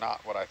this is not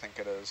what I think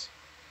it is.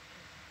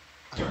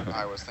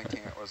 I was thinking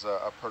it was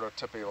a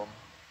prototypium,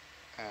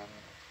 and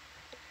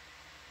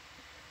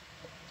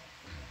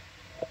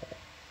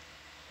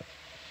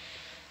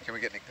can we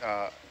get any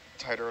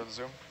tighter of the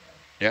zoom?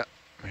 Yeah,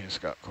 he's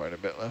got quite a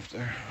bit left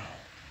there.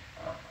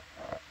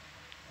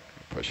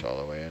 Push all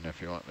the way in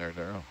if you want there,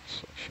 Daryl.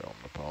 So show him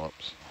the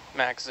polyps.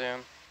 Max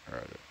zoom.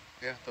 Right.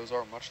 Yeah, those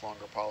are much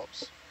longer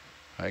polyps.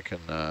 I can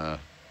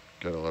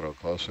get a little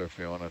closer if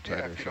you want a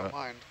tighter if you shot. don't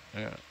mind.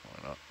 Yeah,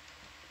 why not?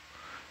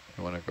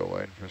 You want to go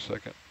wide for a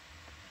second?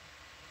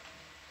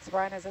 So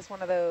Brian, is this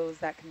one of those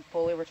that can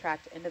fully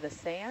retract into the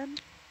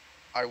sand?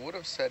 I would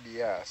have said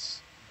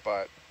yes,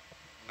 but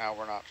now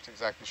we're not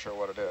exactly sure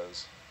what it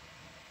is.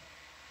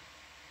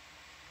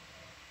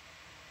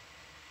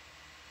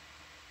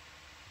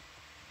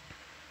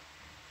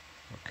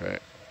 Okay.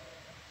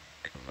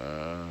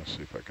 Can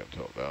see if I can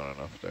tilt down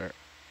enough there.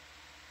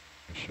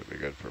 It should be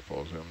good for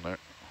full zoom there.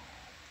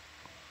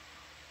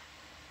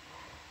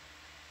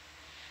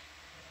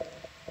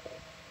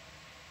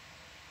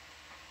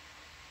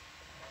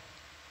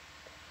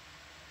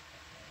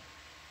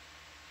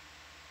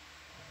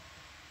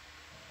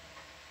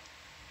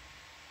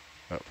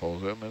 That full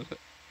zoom, is it?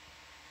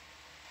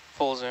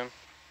 Full zoom.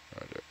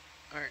 Roger.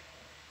 All right.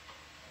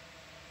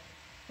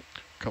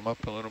 Come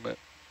up a little bit.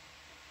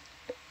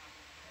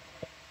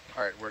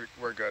 All right,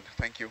 we're good.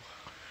 Thank you.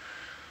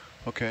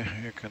 Okay,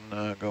 you can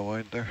go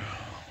wide there.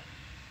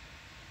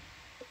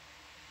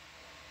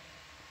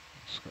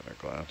 Just gonna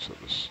glance at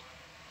this.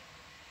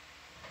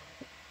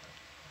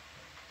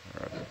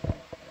 Roger.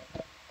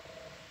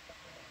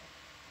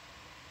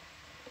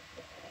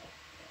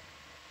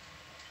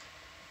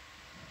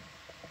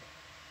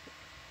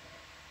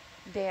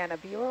 Dan, a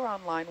viewer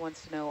online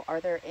wants to know,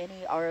 are there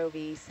any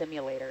ROV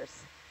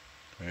simulators?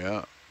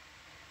 Yeah.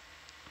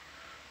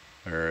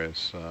 There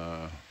is,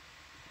 I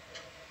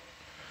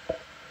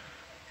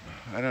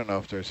don't know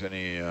if there's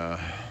any,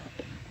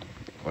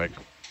 like,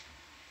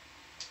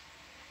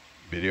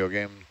 video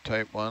game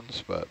type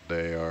ones, but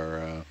they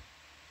are,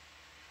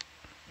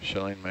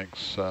 Schilling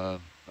makes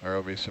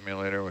ROV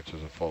Simulator, which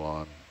is a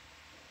full-on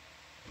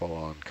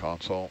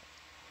console.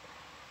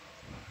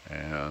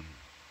 And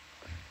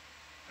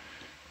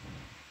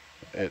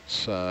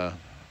it's,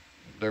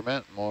 they're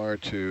meant more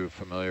to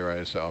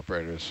familiarize the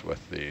operators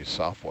with the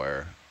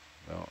software.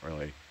 They don't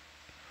really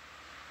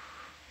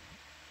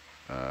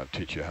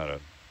teach you how to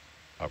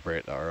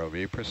operate the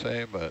ROV per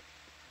se, but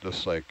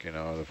just like, you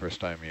know, the first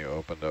time you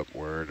opened up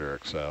Word or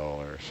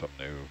Excel or some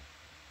new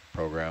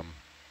program,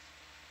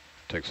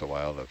 it takes a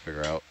while to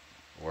figure out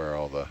where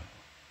all the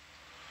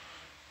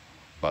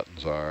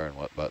buttons are and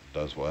what button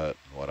does what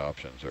and what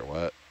options are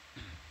what.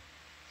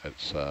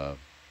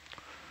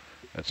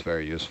 It's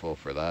very useful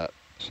for that.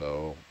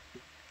 So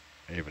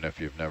even if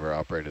you've never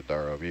operated the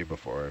ROV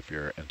before, if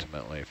you're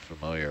intimately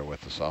familiar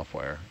with the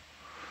software,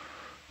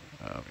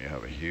 you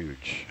have a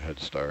huge head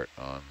start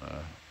on,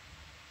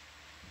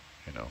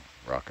 you know,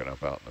 rocking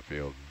up out in the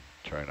field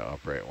and trying to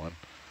operate one.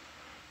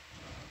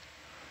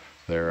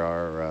 There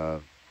are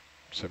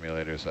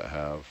simulators that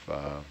have,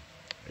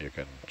 you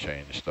can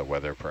change the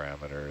weather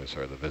parameters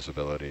or the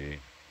visibility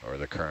or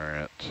the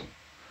current.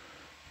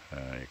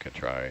 You can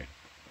try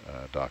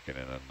docking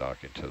in and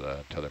docking to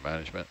the tether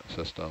management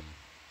system.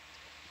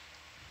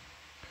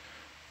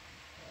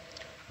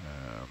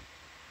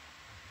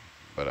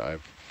 But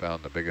I've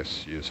found the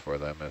biggest use for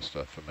them is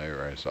to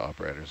familiarize the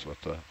operators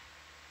with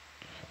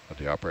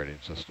the operating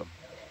system.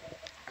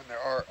 And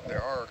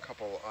there are a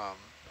couple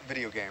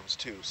video games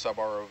too. Sub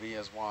ROV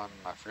is one.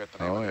 I forget the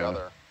name of the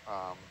other.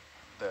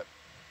 That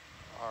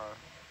are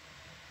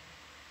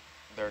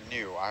they're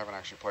new. I haven't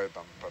actually played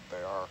them, but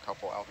there are a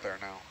couple out there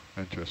now.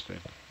 Interesting.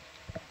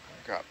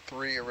 We've got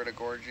 3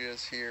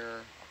 Iridogorgias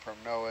here, a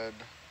Primnoid,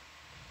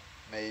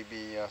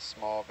 maybe a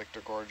small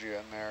Victorgorgia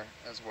in there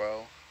as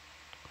well.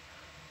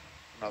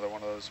 Another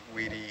one of those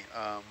weedy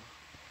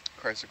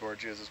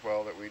Chrysogorgias as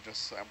well that we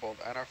just sampled,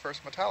 and our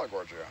first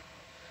Metallogorgia.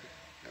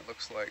 It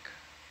looks like.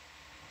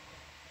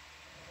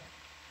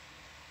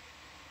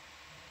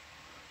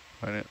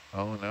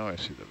 Oh, now I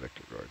see the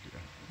Victorgorgia.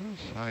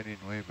 Who's hiding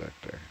way back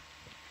there?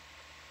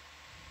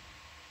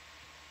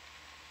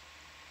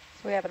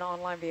 So we have an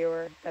online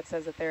viewer that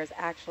says that there's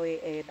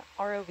actually an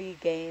ROV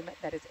game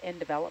that is in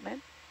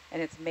development,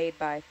 and it's made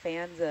by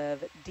fans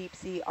of deep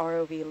sea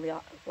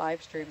ROV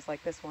live streams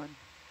like this one.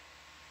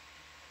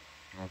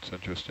 That's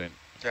interesting.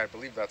 Yeah, I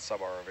believe that's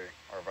sub-ROV,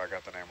 or if I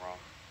got the name wrong.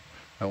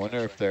 I wonder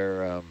if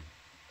they're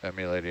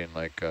emulating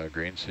like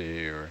Green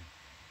Sea or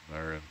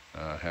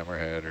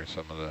Hammerhead or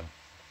some of the.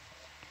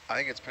 I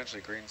think it's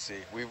potentially Green Sea.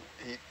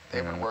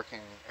 They've been working.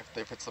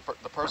 If it's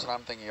the person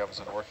I'm thinking of has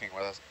been working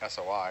with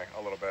SOI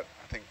a little bit.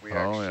 I think we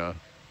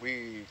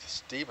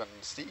Steve,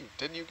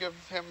 didn't you give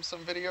him some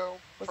video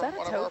from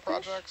one of our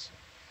projects?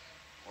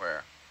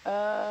 Where?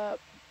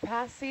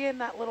 Past seeing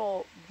that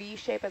little V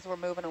shape as we're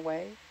moving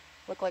away.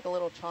 Looked like a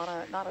little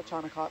not a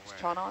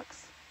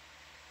chaunox.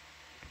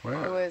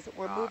 Where?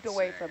 We're moved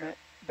away from it,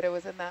 but it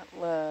was in that,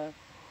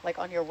 like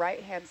on your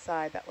right-hand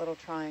side, that little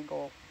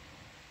triangle.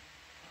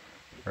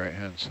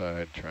 Right-hand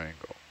side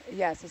triangle.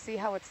 Yeah, so see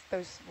how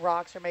those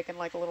rocks are making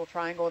like a little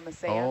triangle in the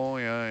sand? Oh,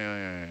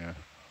 yeah.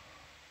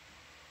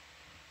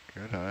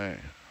 Good eye.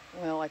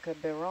 Well, I could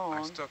be wrong.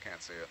 I still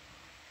can't see it.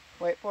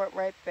 Wait for it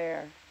right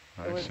there.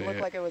 It looked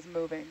like it was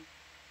moving.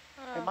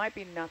 It might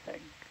be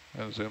nothing.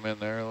 I'll zoom in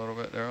there a little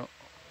bit, Daryl.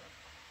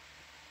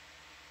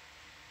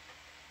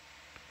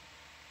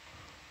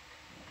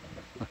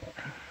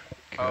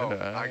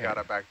 I got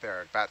it back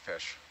there.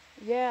 Batfish.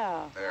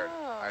 Yeah. There,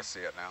 I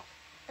see it now.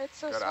 It's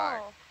so Good small.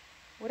 eye.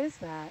 What is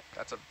that?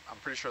 I'm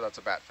pretty sure that's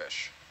a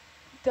batfish.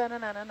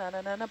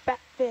 Da-na-na-na-na-na-na,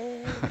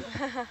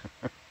 batfish.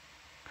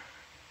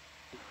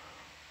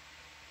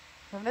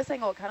 From this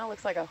angle, it kind of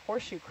looks like a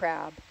horseshoe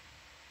crab.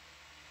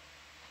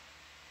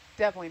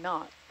 Definitely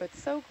not, but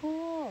so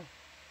cool.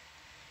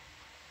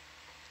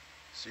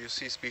 So you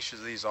see species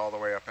of these all the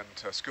way up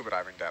into scuba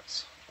diving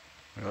depths.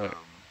 Really?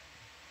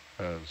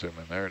 Zoom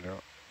in there,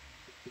 Daryl.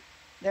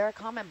 They're a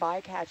common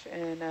bycatch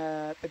in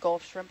the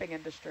Gulf shrimping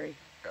industry.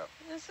 Yep.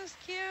 This is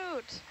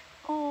cute.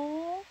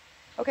 Oh.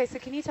 Okay, so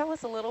can you tell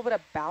us a little bit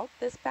about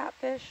this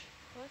batfish?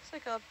 Looks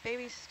like a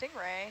baby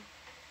stingray.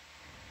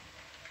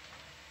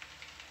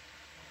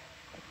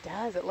 It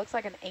does. It looks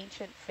like an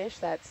ancient fish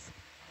that's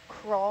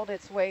crawled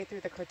its way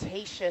through the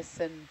Cretaceous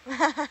and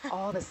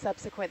all the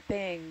subsequent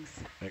things.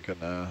 Make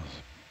an,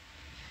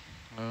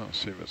 let's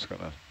see if it's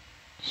going to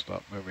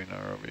stop moving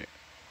ROV.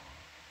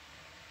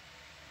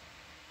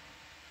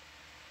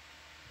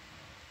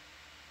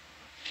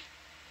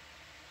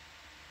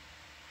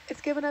 It's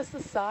giving us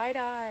the side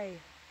eye.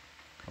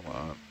 Come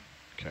on,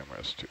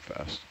 camera's too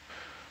fast.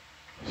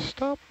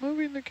 Stop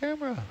moving the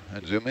camera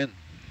and zoom in.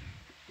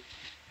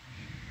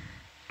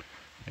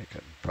 You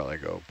can probably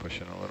go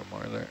pushing a little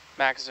more there.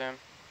 Max zoom.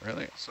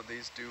 Really? So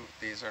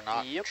these are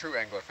not true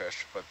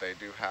anglerfish, but they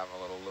do have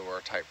a little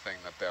lure type thing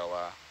that they'll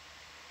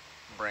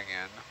bring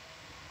in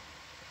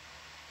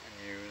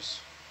and use.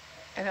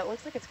 And it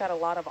looks like it's got a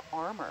lot of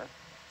armor.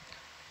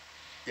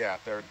 Yeah,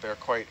 they're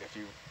quite. If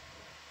you,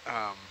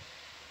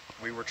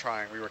 we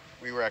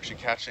were actually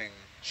catching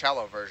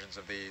shallow versions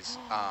of these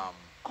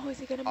is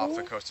he gonna off move?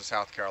 the coast of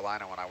South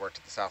Carolina when I worked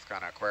at the South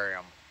Carolina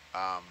Aquarium.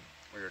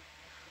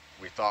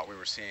 We thought we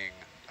were seeing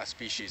a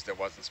species that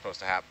wasn't supposed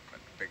to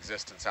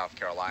exist in South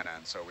Carolina,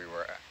 and so we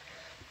were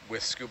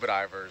with scuba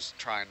divers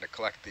trying to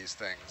collect these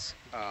things,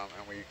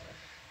 and we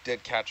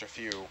did catch a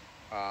few,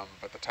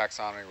 but the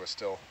taxonomy was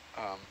still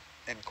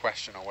in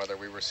question on whether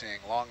we were seeing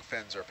long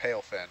fins or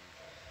pale fin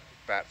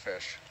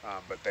batfish,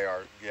 but they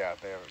have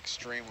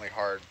extremely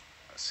hard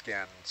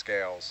skin,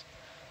 scales,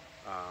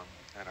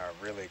 and are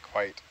really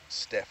quite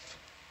stiff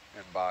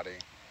in body.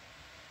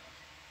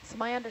 So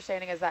my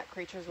understanding is that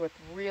creatures with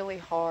really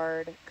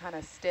hard, kind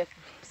of stiff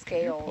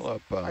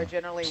scales are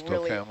generally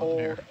really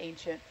old,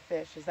 ancient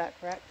fish. Is that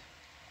correct?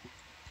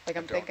 Like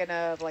I'm thinking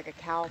of like a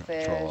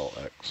cowfish. Control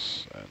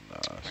X and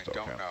I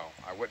don't know.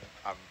 I wouldn't.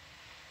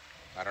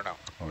 I don't know.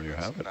 Oh, you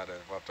have it?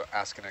 We'll have to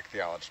ask an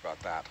ichthyologist about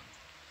that.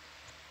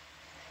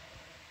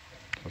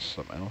 Just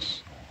the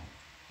mouse.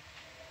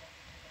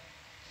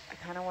 I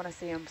kind of want to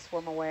see him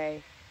swim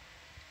away.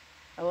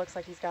 It looks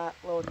like he's got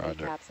little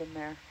kneecaps in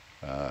there.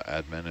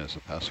 Admin is a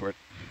password.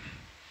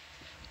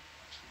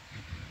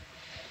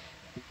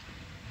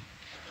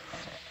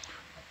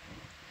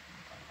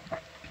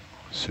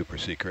 Super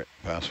secret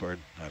password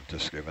I've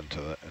just given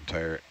to the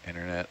entire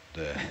internet.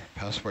 The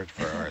password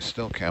for our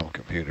Stillcam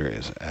computer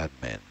is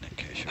admin, in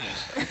case you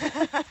missed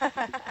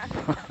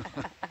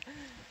that.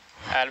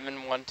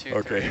 Admin 1, 2, 3.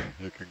 Okay,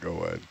 you can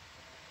go ahead.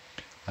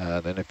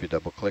 Then if you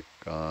double click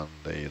on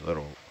the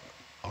little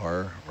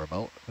R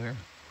remote there,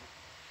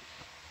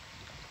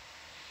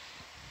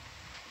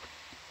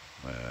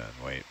 and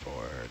wait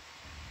for it.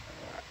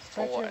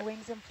 Stretch your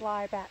wings and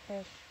fly,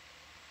 batfish.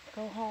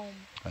 Go home.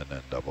 And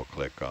then double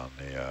click on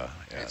the, yeah,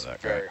 it's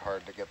that very guy.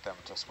 hard to get them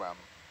to swim.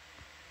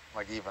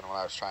 Like even when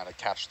I was trying to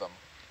catch them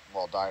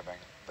while diving,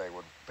 they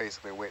would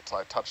basically wait till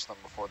I touched them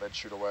before they'd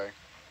shoot away.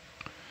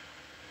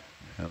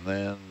 And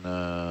then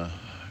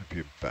if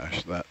you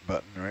bash that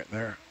button right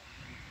there.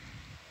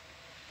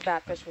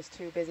 That fish was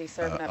too busy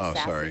serving up oh,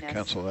 sassiness. sorry,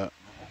 cancel that.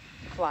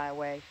 Fly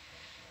away.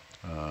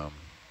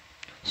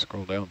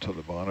 Scroll down to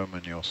the bottom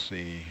and you'll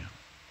see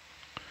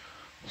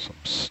some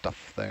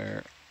stuff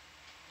there.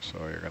 So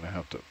you're going to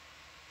have to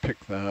pick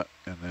that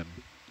and then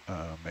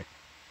make,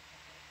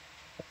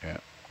 yeah,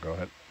 go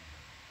ahead.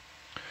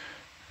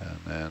 And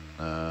then,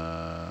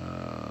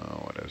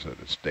 what is it?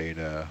 It's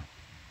data.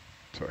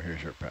 So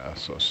here's your path.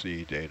 So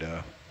see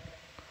data.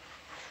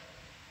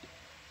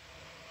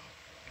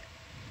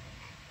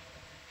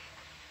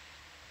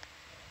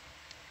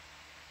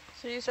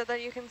 So you said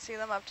that you can see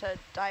them up to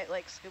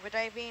like scuba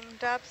diving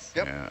depths?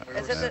 Yep. Yeah.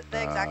 Is it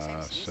the exact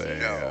same species? Say,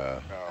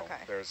 No. Okay.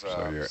 There's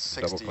so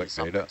 60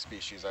 something data.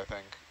 species, I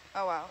think.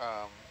 Oh,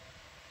 wow.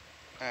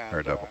 And,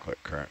 Or double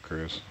click current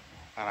cruise.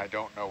 And I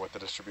don't know what the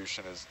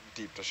distribution is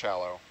deep to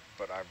shallow,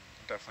 but I've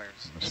definitely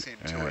seen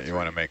two or three. You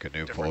want to make a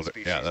new different folder?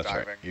 Yeah, that's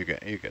diving. right. You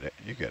get it.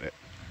 You get it.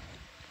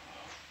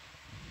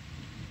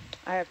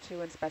 I have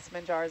 2 in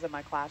specimen jars in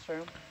my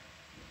classroom.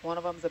 One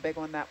of them's a big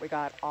one that we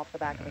got off the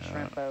back of a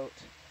shrimp boat.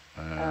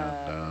 And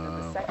then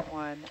the second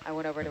one, I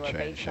went over to a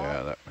bait shop.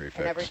 Yeah, that prefix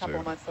and every couple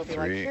of months they'll be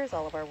like, 3. here's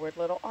all of our weird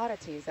little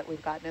oddities that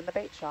we've gotten in the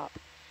bait shop.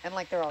 And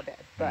like they're all dead.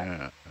 But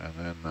yeah, and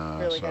then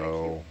really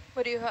so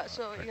what do you have?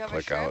 So you have a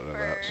click shrimp out of or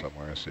that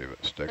somewhere, see if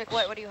it sticks.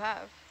 like what do you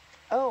have?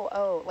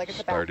 Oh, like it's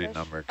a Starting batfish?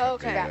 number can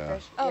okay. be,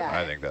 Batfish, okay. yeah.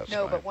 I think that's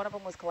No, fine. but one of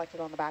them was collected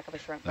on the back of a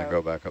shrimp Then boat.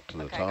 go back up to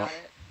the Okay, top got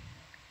it.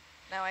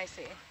 Now I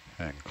see.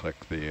 and click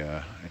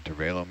the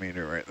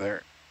intervalometer right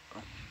there.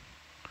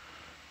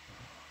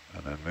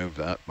 And then move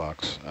that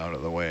box out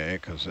of the way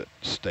because it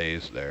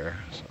stays there.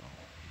 So,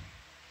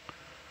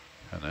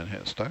 and then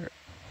hit start.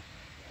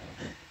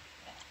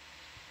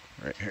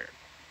 Right here.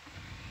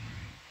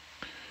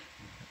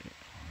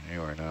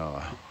 You are now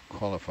a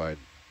qualified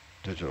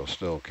digital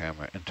still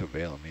camera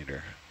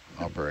intervalometer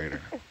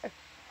operator.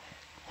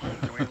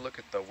 Can we look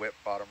at the whip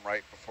bottom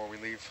right before we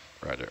leave?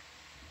 Roger.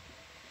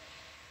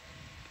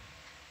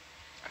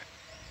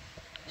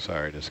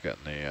 Sorry, just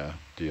getting the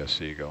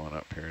DSC going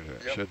up here.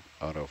 It Yep. should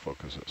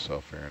autofocus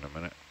itself here in a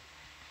minute.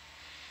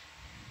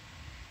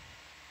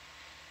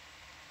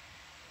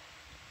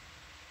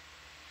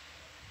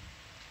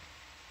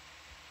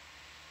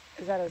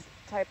 Is that a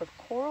type of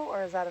coral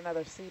or is that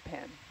another sea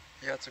pin?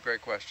 Yeah, it's a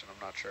great question.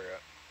 I'm not sure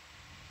yet.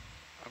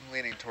 I'm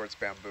leaning towards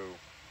bamboo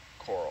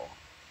coral,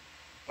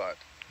 but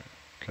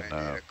Can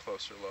I need a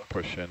closer look.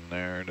 push in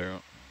there,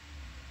 do.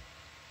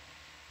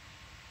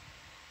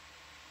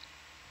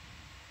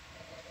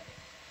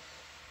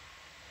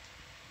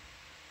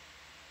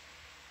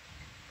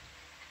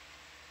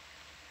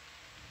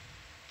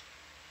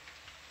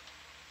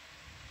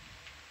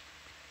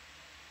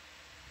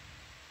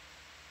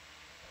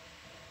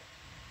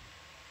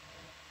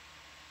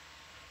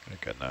 You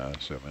can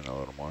zoom in a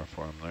little more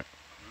for him there.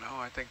 No,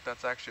 I think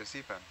that's actually a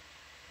sea pin.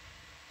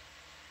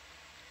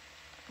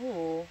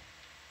 Ooh.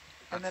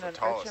 And That's then the an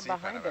tallest urchin sea pin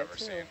behind I've it ever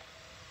too. seen.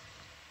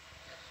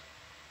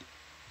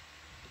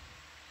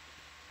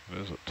 It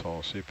is a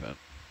tall sea pin.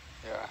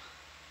 Yeah.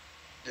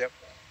 Yep.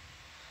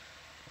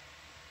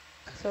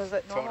 So is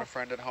it Phone normal? a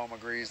friend at home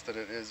agrees that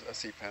it is a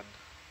sea pin.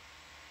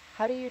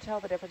 How do you tell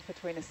the difference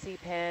between a sea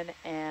pin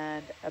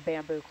and a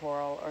bamboo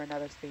coral or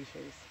another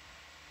species?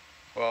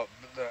 Well,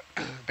 the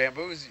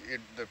bamboos,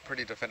 the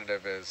pretty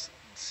definitive is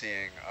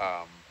seeing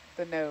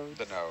The nodes.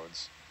 the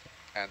nodes.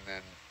 And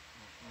then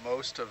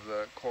most of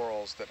the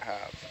corals that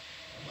have,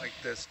 like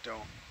this,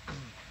 don't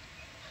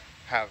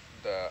have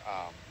the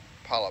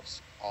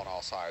polyps on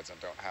all sides and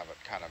don't have it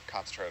kind of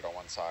concentrated on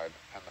one side.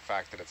 And the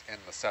fact that it's in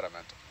the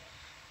sediment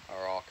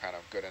are all kind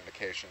of good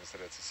indications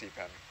that it's a sea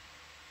pin.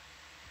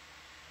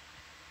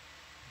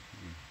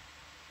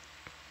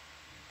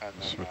 And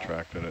It's then,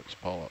 retracted its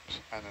polyps.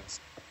 and then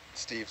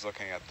Steve's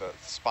looking at the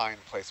spine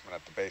placement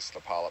at the base of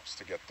the polyps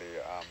to get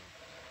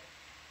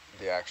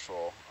the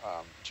actual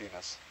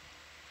genus,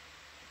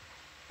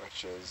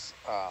 which is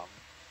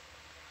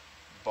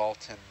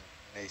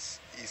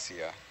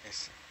Baltinaceae,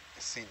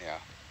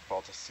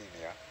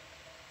 Baltacenia.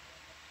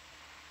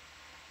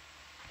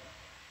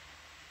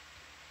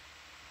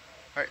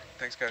 All right,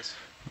 thanks guys.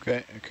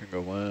 Okay, you can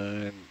go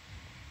wide.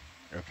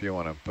 If you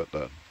want to put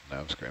the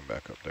nav screen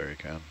back up there, you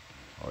can.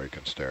 Or you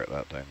can stare at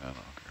that thing.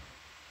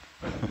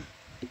 I don't care.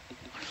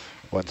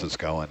 Once it's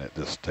going, it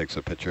just takes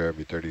a picture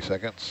every 30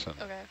 seconds and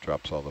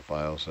drops all the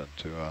files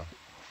into, or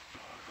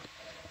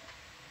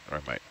I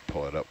might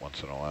pull it up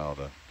once in a while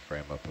to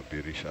frame up a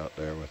beauty shot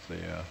there with the,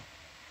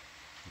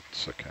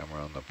 it's a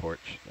camera on the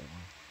porch.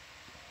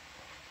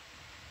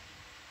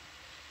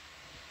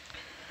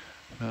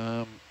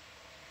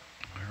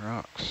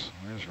 Rocks,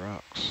 where's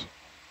rocks?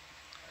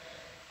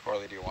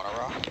 Corley, do you want a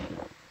rock?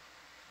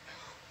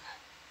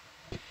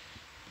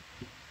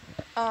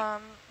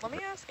 Let me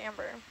ask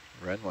Amber.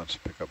 Ren wants to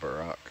pick up a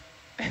rock.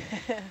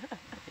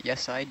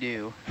 Yes, I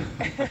do.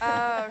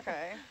 Oh,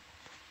 okay.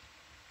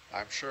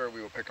 I'm sure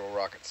we will pick up a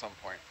rock at some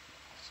point.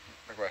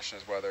 The question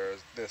is whether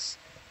this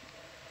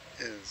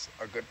is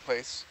a good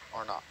place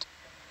or not.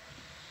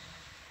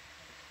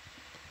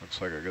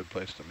 Looks like a good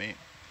place to meet.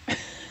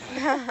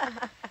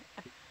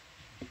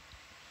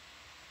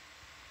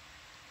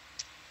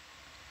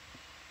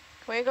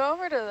 Can we go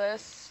over to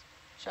this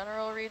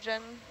general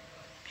region?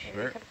 Maybe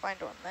Sure. you can find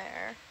one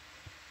there.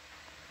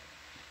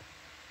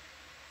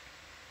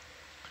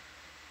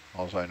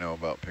 All I know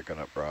about picking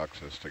up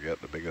rocks is to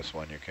get the biggest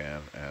one you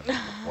can and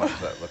ones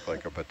that look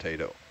like a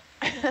potato.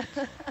 It's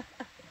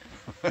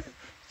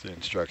the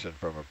instruction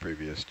from a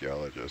previous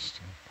geologist.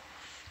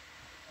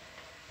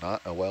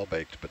 Not a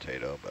well-baked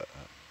potato, but...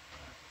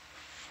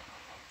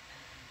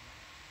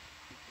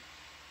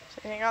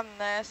 So I think on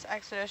this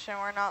expedition,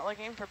 we're not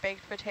looking for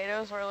baked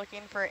potatoes, we're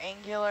looking for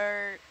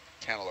angular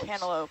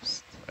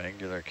cantaloupes.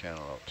 Angular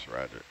cantaloupes,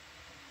 roger.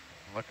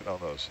 Look at all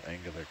those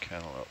angular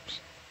cantaloupes.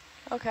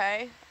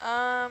 Okay,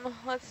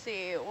 let's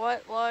see,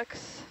 what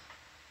looks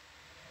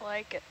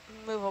like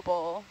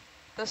movable?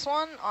 This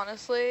one,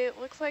 honestly,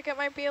 looks like it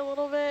might be a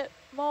little bit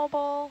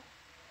mobile.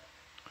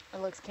 It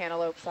looks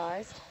cantaloupe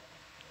sized.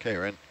 Okay,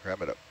 Ren,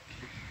 grab it up.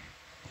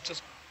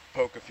 Just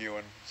poke a few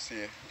and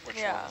see which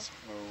ones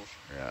move.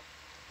 Yeah.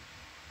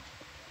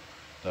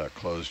 The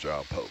closed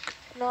jaw poke.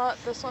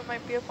 Not, this one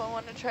might be a fun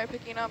one to try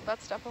picking up.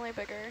 That's definitely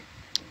bigger.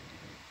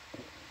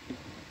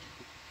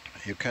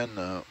 You can,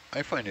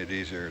 I find it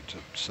easier to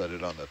set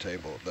it on the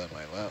table than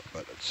my lap,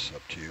 but it's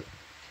up to you.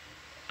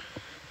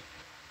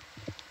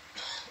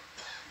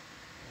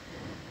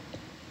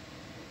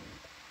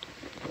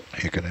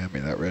 You can hand me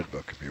that red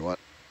book if you want.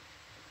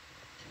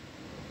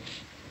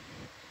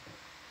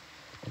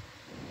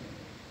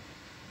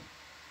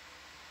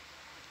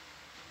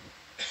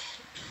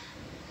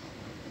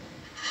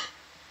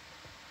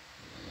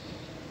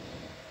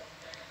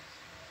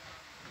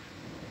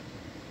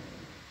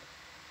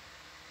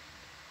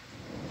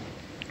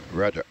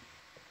 Roger.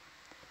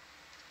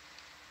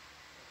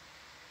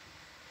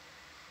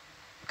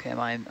 Okay,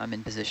 I'm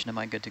in position. Am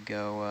I good to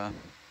go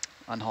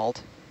on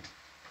halt?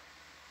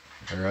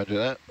 Roger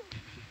that.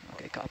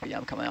 Okay, copy.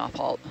 I'm coming off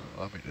halt.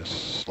 Let me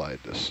just slide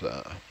this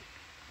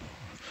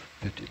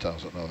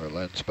 $50,000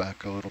 lens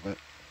back a little bit.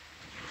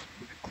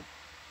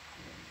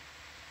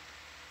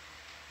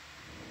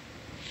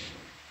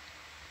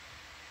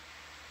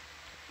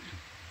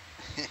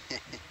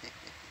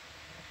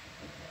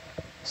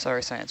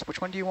 Sorry, Science.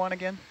 Which one do you want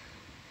again?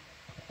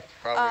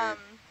 Probably.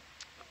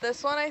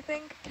 This one I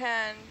think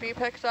can be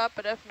picked up,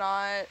 but if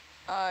not,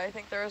 I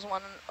think there is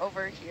one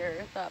over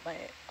here that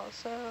might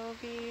also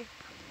be.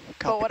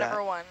 Copy but whatever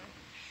that. one,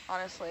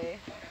 honestly.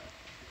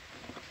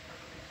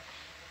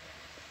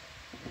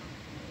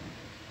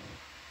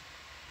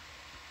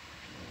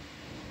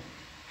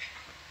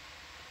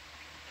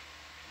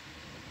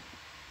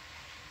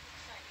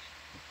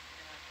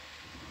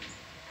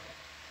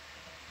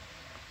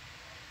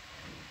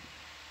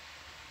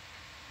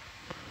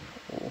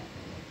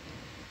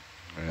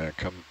 Yeah,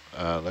 come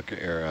look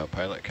at your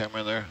pilot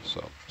camera there.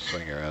 So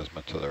swing your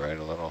azimuth to the right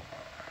a little.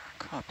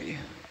 Copy.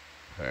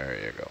 There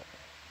you go.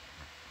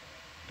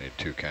 Need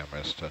two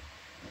cameras to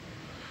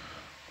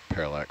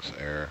parallax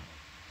air.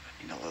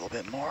 I need a little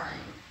bit more.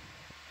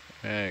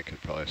 Yeah, you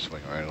could probably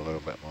swing right a little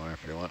bit more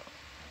if you want.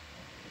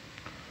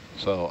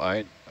 So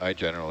I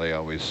generally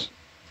always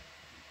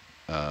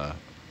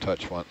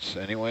touch once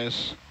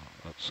anyways.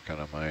 That's kind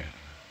of my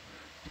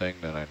thing,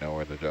 then I know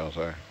where the jaws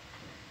are.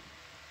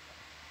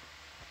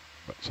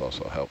 But it's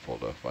also helpful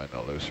to find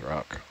a loose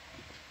rock.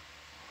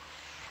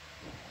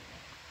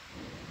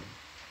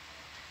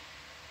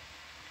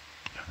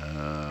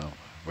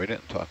 We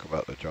didn't talk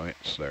about the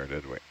joints there,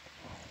 did we?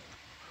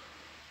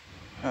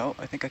 Oh,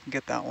 I think I can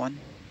get that one.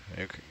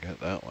 You can get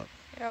that one.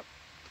 Yep.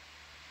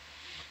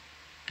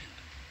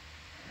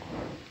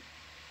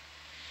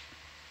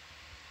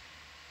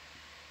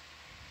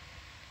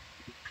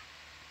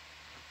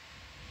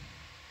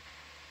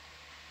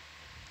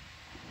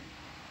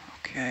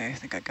 Okay, I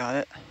think I got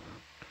it.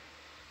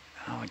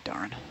 Oh,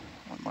 darn.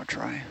 One more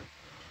try.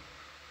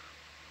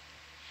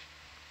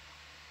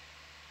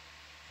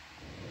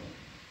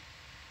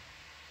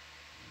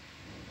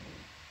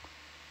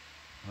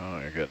 Oh,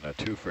 you're getting a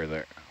twofer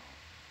there.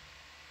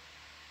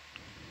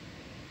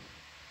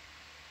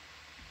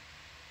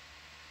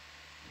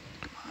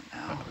 Come on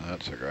now.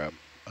 That's a grab.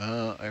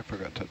 I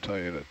forgot to tell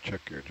you to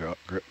check your jaw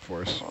grip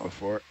force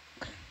before.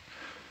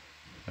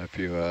 If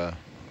you,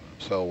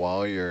 so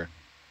while you're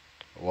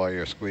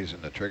squeezing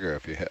the trigger,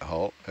 if you hit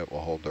halt, it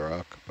will hold the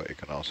rock, but you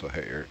can also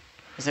hit your...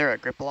 Is there a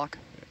grip lock?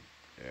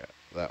 Yeah,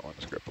 that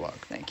one's grip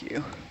lock. Thank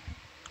you.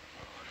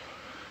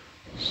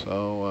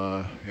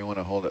 So you want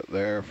to hold it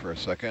there for a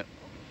second.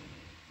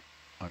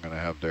 I'm going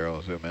to have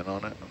Daryl zoom in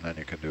on it, and then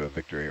you can do a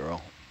victory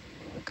roll.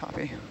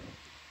 Copy.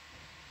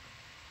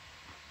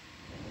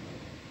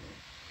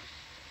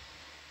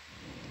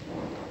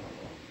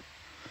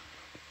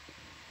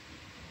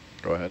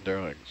 Go ahead,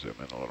 Daryl. I can zoom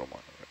in a little more.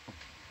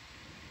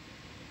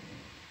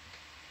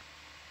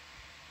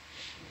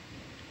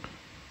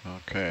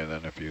 Okay,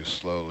 then if you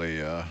slowly,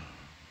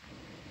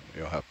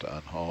 you'll have to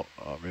unhalt,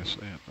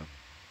 obviously, and then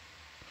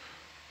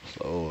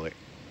slowly.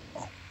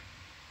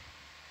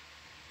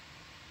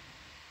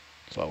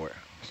 Slower,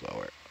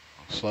 slower,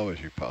 slow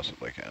as you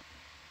possibly can.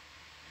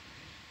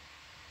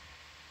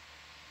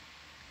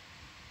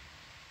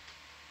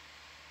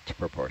 It's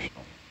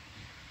proportional.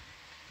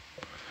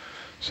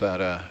 Is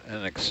that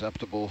an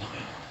acceptable,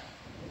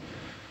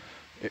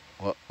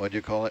 what do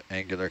you call it,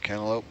 angular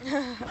cantaloupe?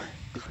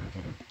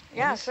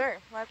 Yeah, sure,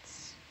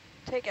 let's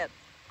take it.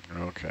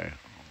 Okay,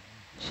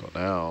 so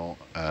now,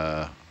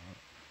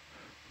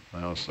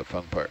 now's the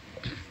fun part.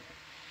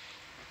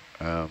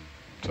 So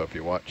if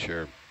you watch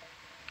your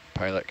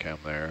pilot cam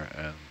there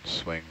and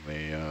swing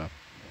the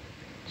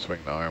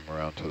arm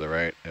around to the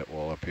right, it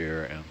will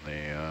appear in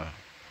the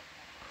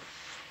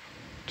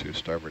 2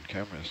 starboard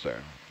cameras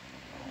there.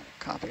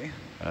 Copy.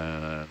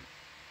 And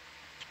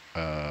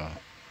yeah,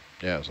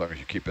 as long as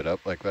you keep it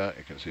up like that,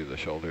 you can see the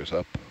shoulders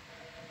up.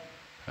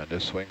 And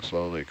just swing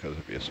slowly, because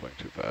if you swing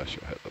too fast,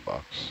 you'll hit the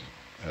box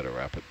at a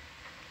rapid.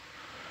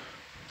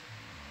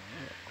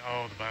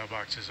 Oh, the bio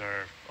boxes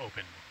are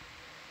open.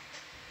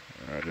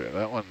 Roger.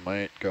 That one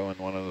might go in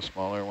one of the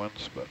smaller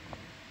ones, but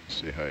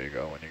see how you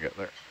go when you get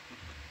there.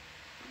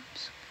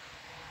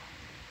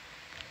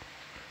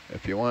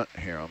 If you want,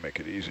 here, I'll make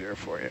it easier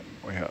for you.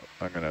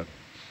 I'm going to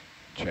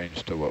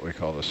change to what we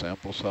call the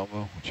sample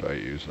salvo, which I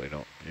usually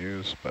don't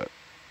use, but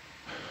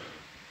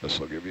this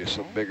will give you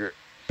some bigger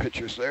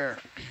pictures there.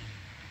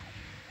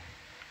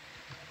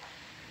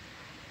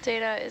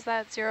 Data, is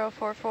that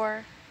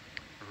 044?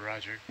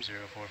 Roger,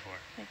 044.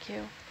 Thank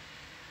you.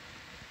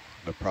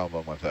 The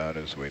problem with that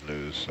is we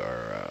lose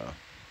our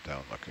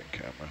down-looking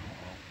camera.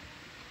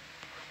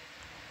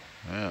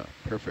 Yeah,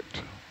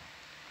 perfect.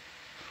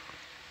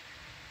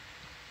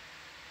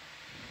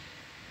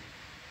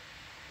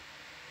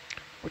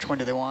 Which one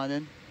do they want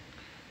in?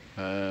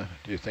 Do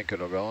you think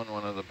it'll go in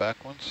one of the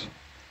back ones?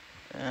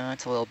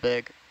 It's a little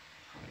big.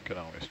 You can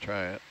always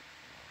try it.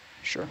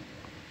 Sure.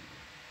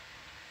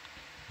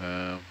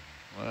 And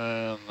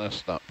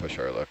let's not push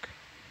our luck.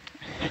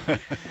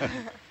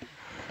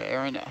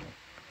 Fair enough.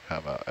 How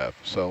about F?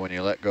 So when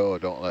you let go,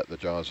 don't let the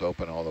jaws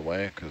open all the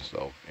way, because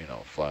they'll,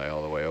 fly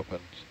all the way open.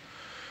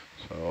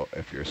 So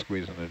if you're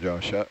squeezing the jaw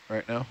shut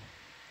right now,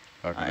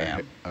 I'm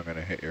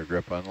gonna hit your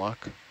grip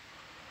unlock,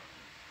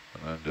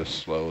 and then just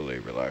slowly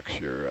relax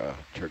your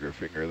trigger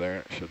finger there.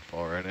 It should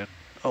fall right in.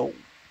 Oh.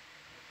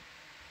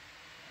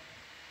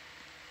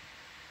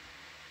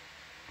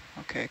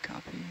 Okay,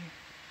 copy.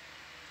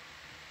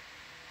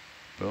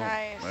 Boom.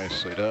 Nice.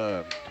 Nicely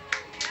done.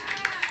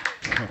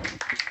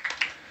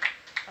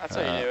 That's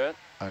how you do it.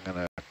 I'm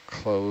gonna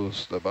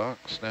close the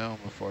box now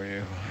before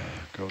you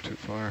go too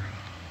far.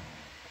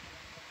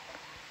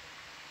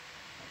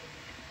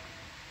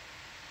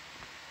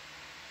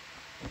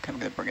 Okay, I'm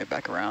gonna bring it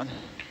back around.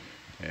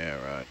 Yeah,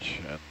 Raj,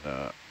 and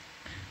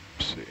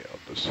let's see,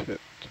 I'll just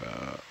hit,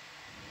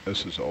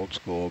 this is old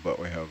school, but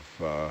we have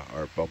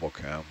our bubble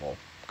cam will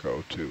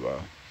go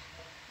to,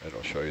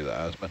 it'll show you the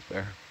azimuth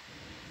there.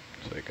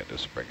 So you can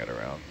just bring it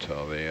around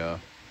until the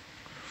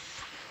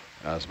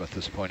azimuth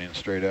is pointing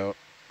straight out,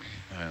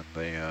 and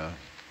then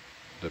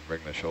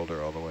bring the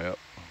shoulder all the way up.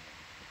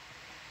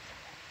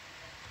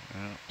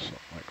 Yeah, something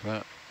like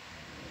that.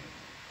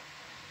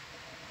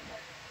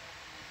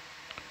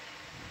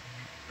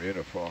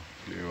 Beautiful.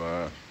 If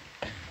you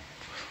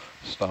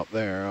stop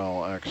there,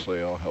 I'll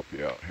help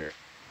you out here.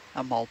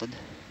 I'm halted.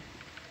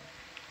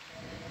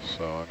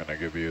 So I'm going to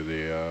give you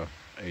the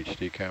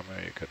HD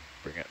camera. You could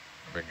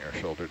bring your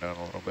shoulder down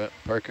a little bit.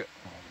 Park it.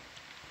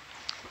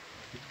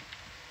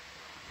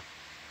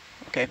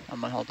 Okay,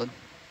 I'm unhalted.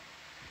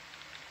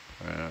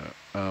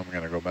 I'm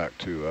going to go back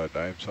to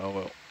dive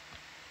salvo.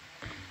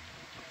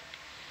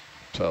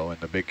 So in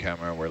the big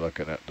camera, we're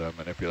looking at the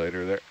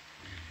manipulator there.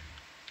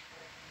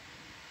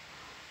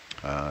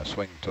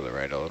 Swing to the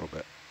right a little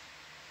bit.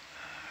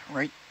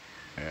 Right.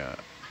 Yeah.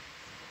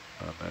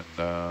 And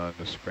then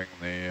just bring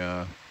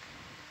the,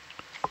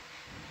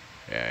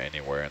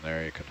 anywhere in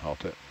there you can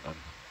halt it, and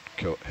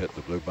then hit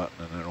the blue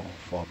button, and it'll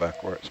fall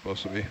back where it's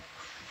supposed to be.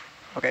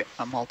 Okay,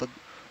 I'm halted.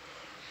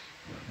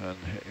 And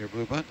hit your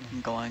blue button.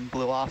 I'm going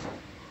blue off.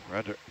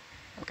 Roger.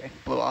 Okay,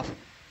 blue off.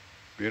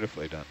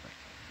 Beautifully done.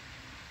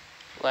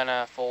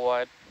 Lena, full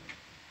wide.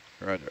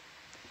 Roger.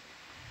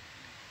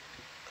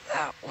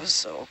 That was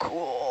so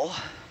cool.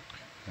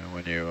 And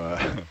when you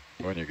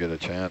when you get a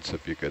chance,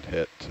 if you could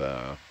hit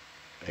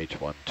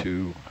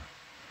H12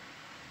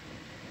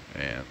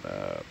 and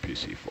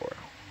PC4,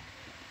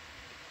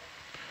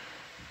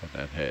 and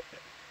then hit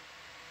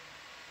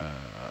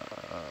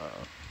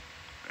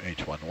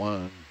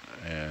H11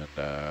 and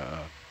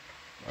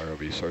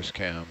ROV source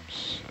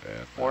cams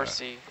and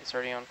 4C. It's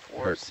already on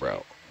 4C. Herc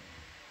route.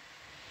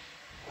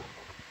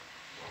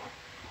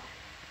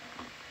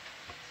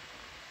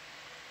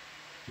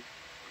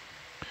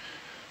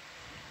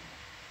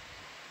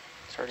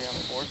 It's already on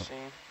 4C,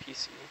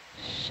 PC.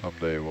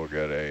 Someday we'll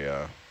get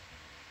a...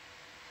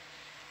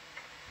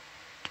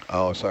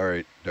 oh,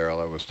 sorry, Daryl,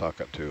 I was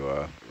talking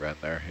to Ren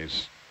there.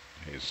 He's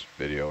He's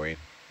videoing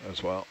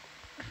as well.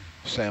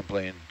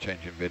 Sampling,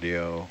 changing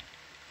video.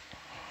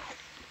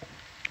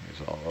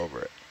 He's all over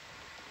it.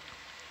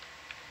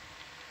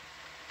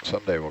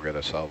 Someday we'll get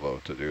a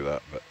salvo to do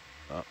that, but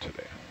not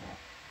today.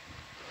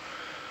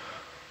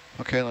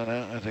 Okay,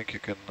 Lynette, I think you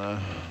can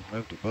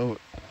move the boat.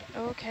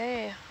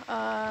 Okay.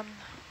 Are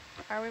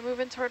we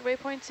moving toward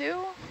waypoint 2? I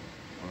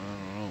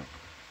don't know.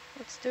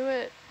 Let's do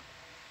it.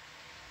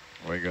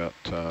 We got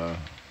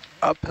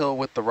uphill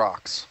with the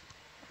rocks.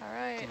 All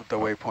right. The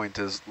waypoint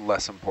is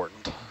less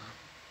important.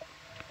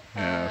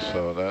 Yeah,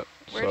 so that.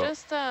 We're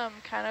just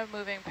kind of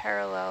moving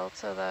parallel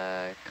to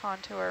the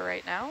contour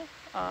right now.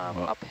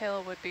 Well,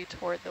 uphill would be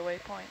toward the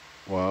waypoint.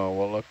 Well,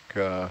 we'll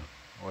look.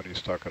 What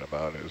he's talking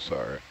about is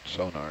our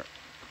sonar.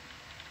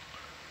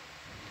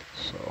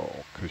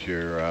 So, because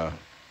your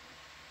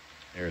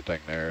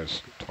thing there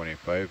is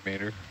 25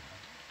 meter.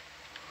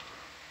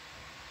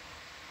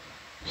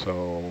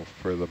 So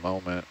for the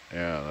moment,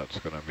 yeah, that's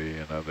going to be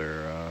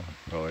another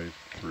probably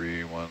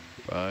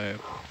 315.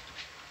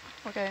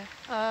 Okay,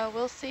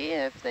 we'll see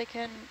if they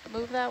can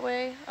move that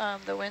way.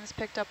 The wind's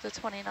picked up to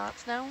 20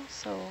 knots now,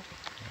 so.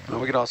 Well,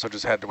 we can also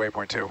just head to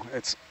waypoint 2.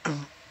 It's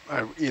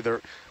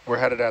either we're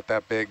headed at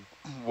that big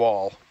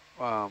wall,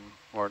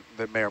 or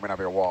there may or may not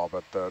be a wall,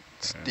 but the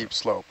steep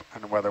slope,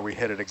 and whether we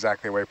hit it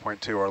exactly at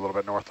waypoint 2 or a little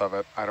bit north of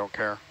it, I don't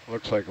care.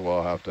 Looks like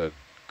we'll have to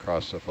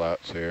cross the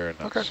flats here, and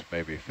that's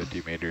maybe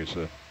 50 meters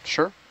of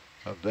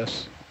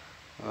this.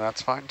 Well,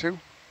 that's fine too.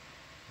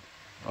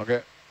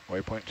 Okay,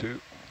 waypoint 2.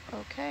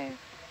 Okay.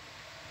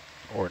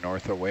 Or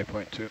north of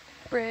waypoint 2.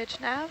 Bridge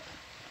nav.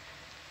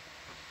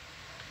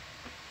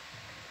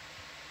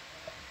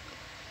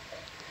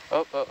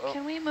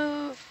 Can we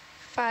move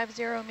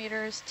 50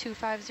 meters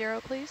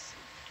 250, please?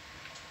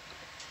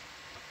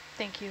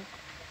 Thank you.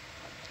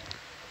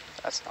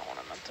 That's not what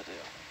I meant to do.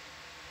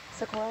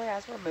 So Corley,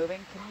 as we're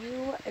moving, can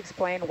you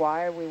explain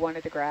why we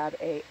wanted to grab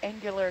a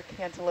angular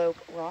cantaloupe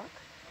rock?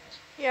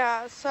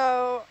 Yeah,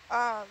 so,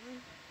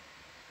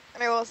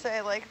 and I will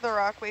say, like, the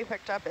rock we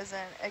picked up isn't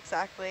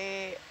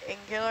exactly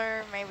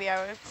angular. Maybe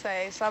I would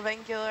say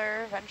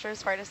subangular.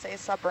 Venture's far to say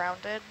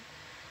sub-rounded.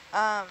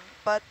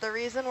 But the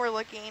reason we're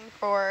looking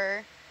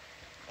for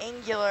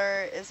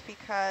angular is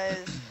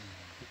because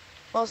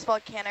most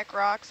volcanic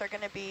rocks are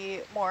going to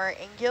be more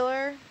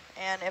angular.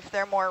 And if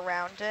they're more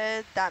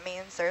rounded, that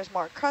means there's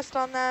more crust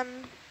on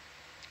them.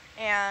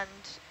 And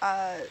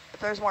if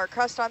there's more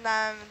crust on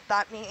them,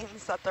 that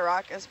means that the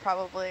rock is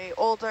probably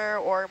older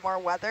or more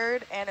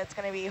weathered, and it's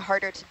going to be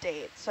harder to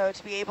date. So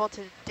to be able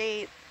to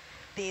date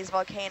these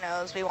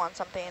volcanoes, we want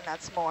something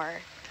that's more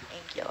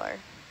angular.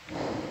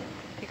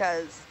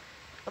 Because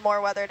the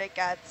more weathered it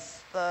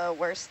gets, the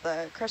worse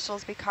the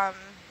crystals become,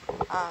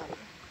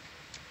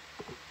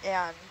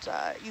 and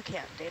you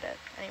can't date it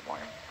anymore.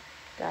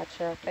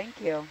 Gotcha,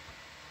 thank you.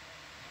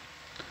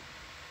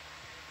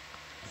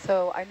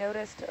 So I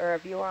noticed, or a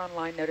viewer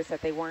online noticed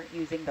that they weren't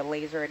using the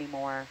laser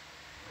anymore.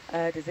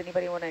 Does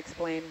anybody want to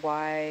explain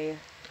why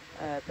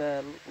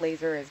the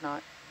laser is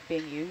not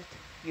being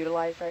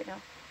utilized right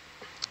now?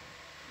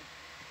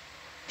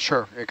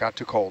 Sure, it got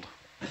too cold.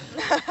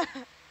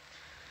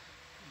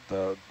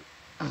 The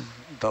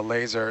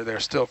laser, they're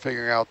still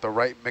figuring out the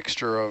right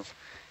mixture of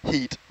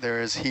heat.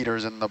 There is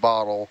heaters in the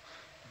bottle,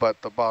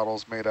 but the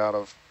bottle's made out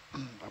of,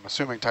 I'm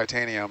assuming,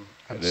 titanium.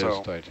 It is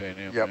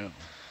titanium, yep. Yeah.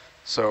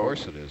 So of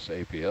course it is,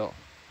 APL.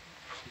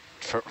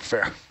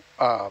 Fair.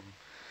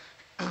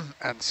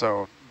 And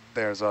so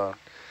there's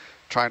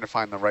trying to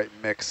find the right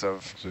mix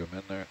of zoom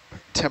in there,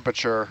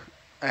 temperature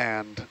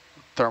and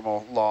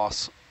thermal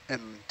loss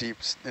in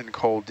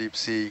cold deep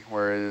sea,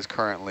 where it is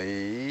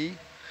currently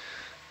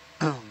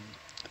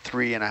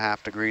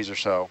 3.5 degrees or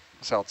so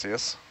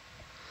Celsius.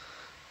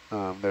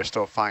 They're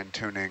still fine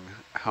tuning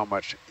how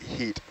much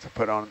heat to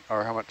put on,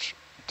 or how much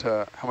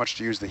to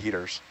use the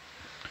heaters.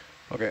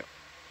 Okay.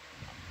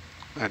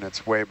 And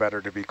it's way better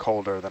to be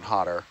colder than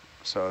hotter,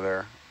 so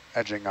they're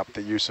edging up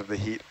the use of the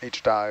heat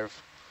each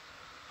dive.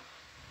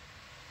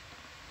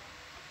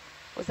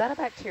 Was that a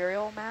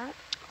bacterial mat?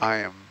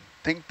 I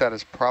think that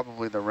is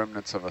probably the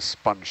remnants of a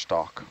sponge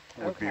stalk,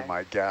 would be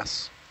my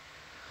guess.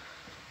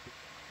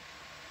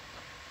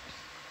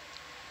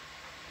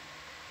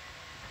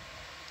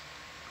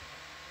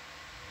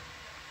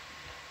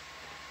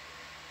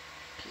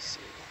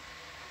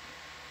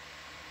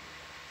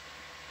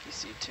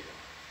 PC2.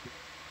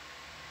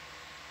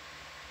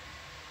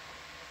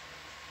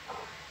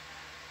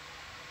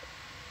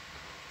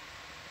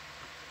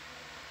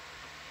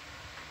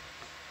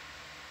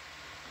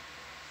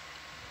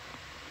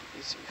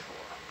 PC4.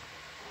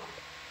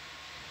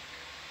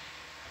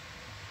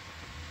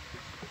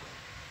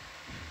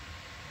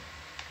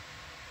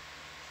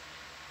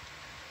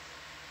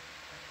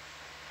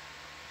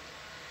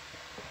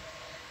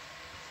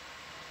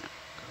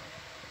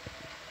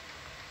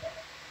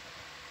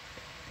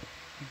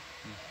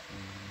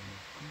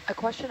 A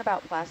question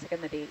about plastic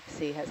in the deep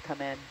sea has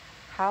come in.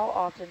 How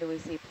often do we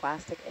see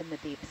plastic in the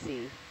deep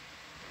sea?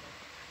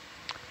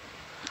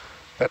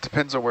 That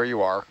depends on where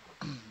you are.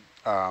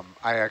 I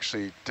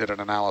actually did an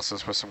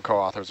analysis with some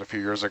co-authors a few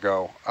years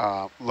ago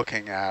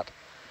looking at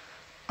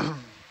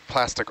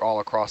plastic all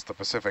across the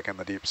Pacific and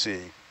the deep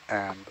sea.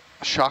 And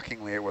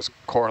shockingly, it was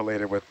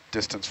correlated with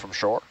distance from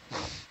shore.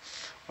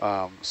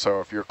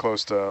 So if you're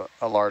close to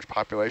a large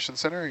population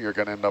center, you're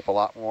going to end up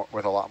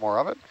with a lot more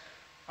of it.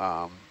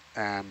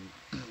 And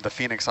the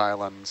Phoenix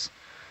Islands,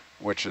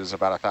 which is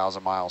about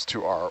 1,000 miles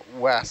to our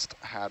west,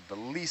 had the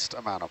least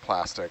amount of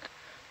plastic.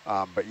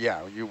 But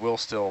yeah, you will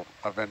still,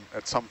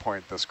 at some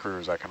point this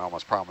cruise, I can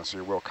almost promise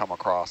you, will come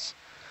across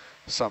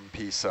some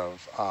piece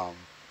of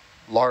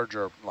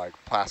larger like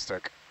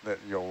plastic that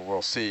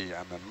we'll see.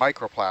 And then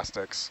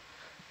microplastics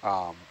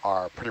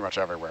are pretty much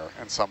everywhere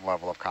in some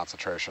level of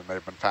concentration.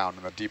 They've been found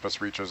in the deepest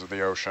reaches of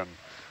the ocean.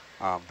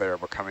 They are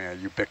becoming a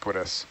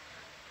ubiquitous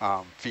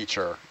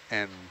feature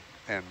in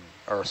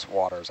Earth's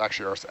waters,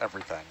 actually Earth's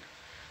everything.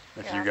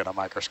 If you get a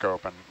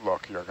microscope and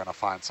look, you're going to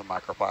find some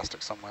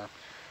microplastic somewhere.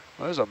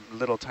 Well, there's a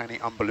little tiny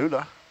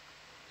umbellula,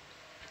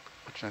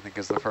 which I think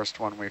is the first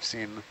one we've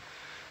seen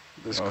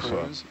this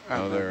cruise.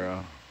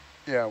 Another,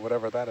 yeah,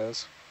 whatever that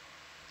is.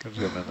 Can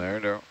zoom in there,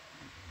 Daryl.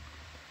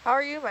 How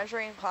are you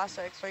measuring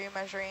plastics? Are you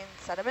measuring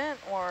sediment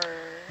or?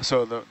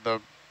 So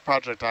the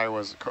project I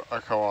was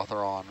a co-author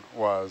on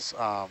was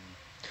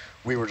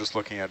we were just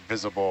looking at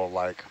visible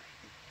like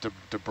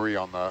debris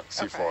on the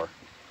seafloor,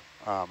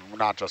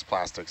 not just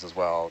plastics as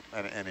well,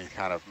 and any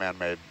kind of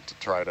man-made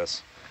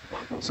detritus.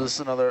 So this is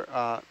another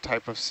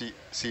type of sea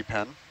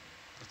pen.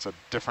 It's a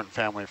different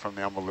family from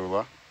the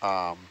umbellula.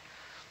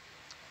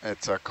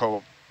 It's a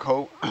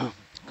cohobolimnon.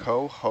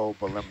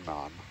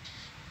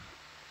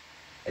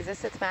 Is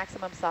this its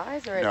maximum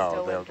size, or it's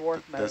still in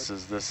dwarf mode? This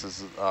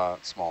is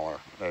smaller.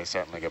 They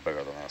certainly get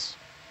bigger than this.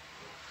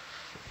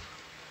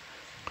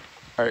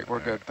 All right, we're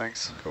good.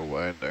 Thanks. Go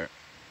wide there.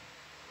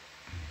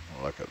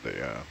 Look at the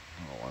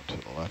one to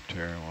the left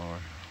here.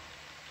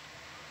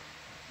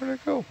 Where'd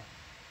it go?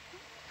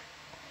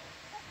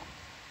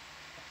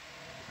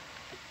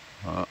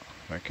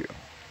 Thank you.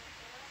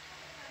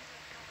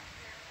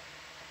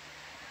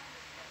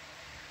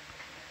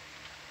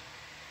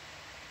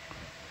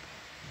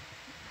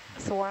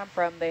 So where I'm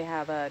from, they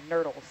have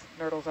nurdles.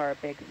 Nurdles are a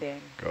big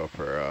thing. Go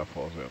for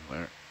full zoom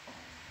there.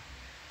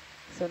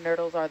 So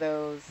nurdles are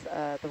those,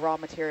 the raw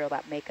material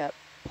that make up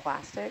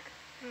plastic.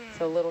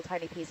 So little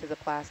tiny pieces of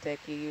plastic.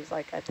 You use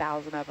like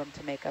 1,000 of them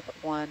to make up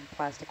one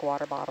plastic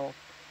water bottle.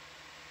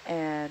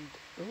 And,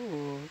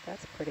 ooh,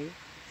 that's pretty.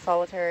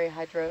 Solitary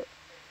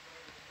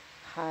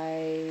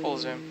full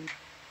zoom.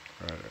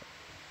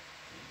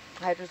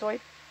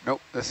 Hydrozoid?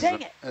 Nope, this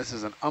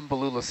is an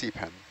umbellula sea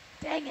pen.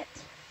 Dang it.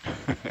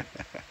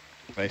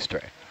 Nice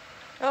try.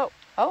 A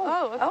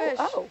fish.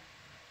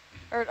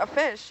 Or a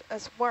fish, a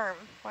worm.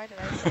 Why did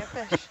I say a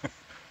fish?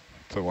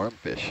 It's a worm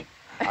fish.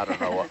 I don't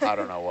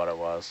know what it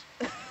was.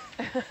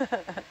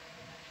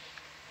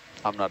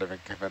 I'm not even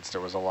convinced it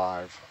was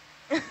alive.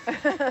 We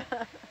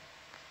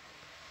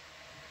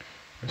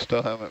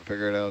still haven't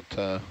figured out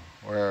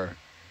where our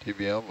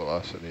TBL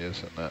velocity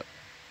is in that.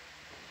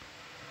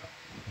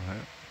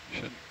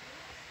 Should.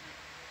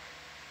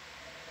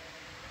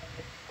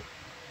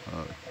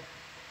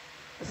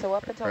 So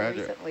up until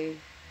recently,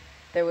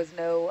 there was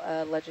no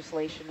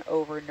legislation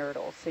over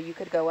nurdles. So you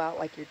could go out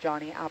like your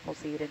Johnny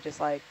Appleseed and just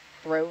like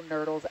throw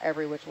nurdles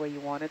every which way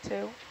you wanted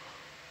to.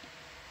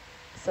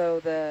 So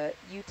the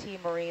UT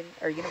Marine,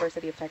 or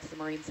University of Texas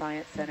Marine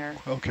Science Center.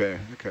 Okay,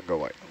 you can go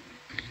white.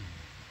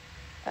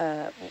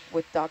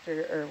 With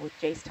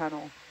Jace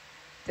Tunnel,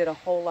 did a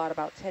whole lot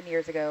about 10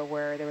 years ago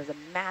where there was a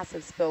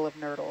massive spill of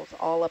nurdles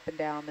all up and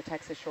down the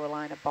Texas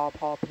shoreline of Ball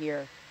Paul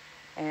Pier.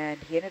 And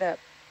he ended up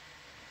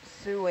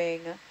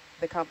suing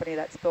the company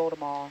that spilled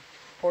them all,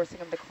 forcing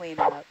them to clean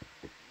up.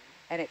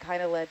 And it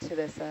kind of led to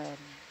this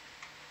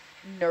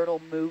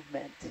nurdle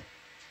movement.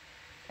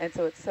 And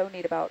so it's so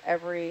neat about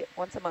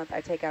once a month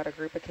I take out a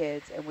group of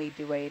kids and we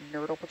do a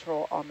nurdle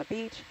patrol on the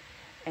beach.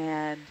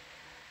 And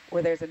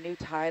where there's a new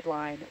tide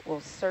line,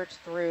 we'll search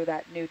through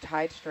that new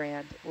tide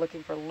strand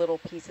looking for little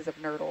pieces of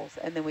nurdles,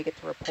 and then we get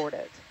to report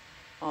it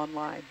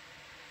online.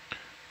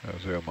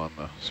 Zoom on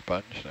the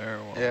sponge there.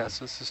 Yeah,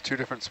 so this is two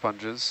different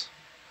sponges.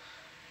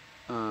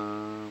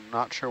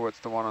 Not sure what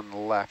the one on the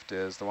left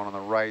is. The one on the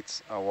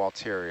right's a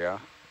Walteria.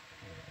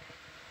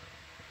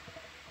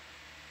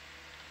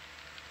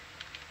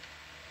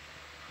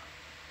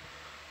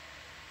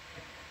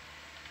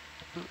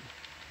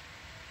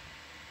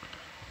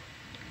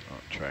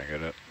 I'll try and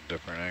get a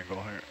different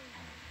angle here.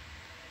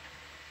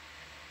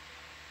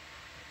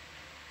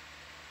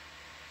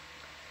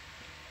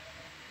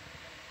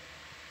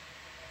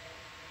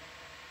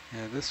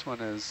 Yeah, this one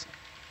is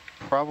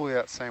probably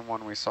that same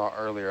one we saw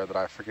earlier that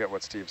I forget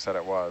what Steve said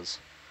it was.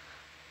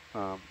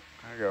 I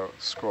go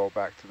scroll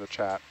back to the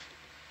chat.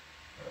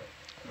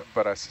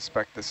 But I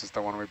suspect this is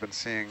the one we've been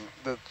seeing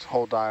the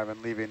whole dive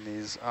and leaving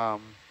these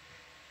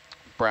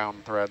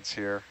brown threads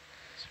here.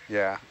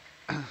 Yeah.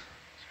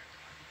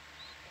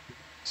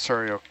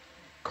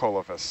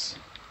 Suriocolivus.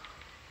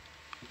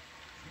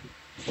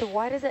 So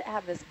why does it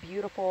have this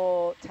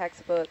beautiful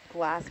textbook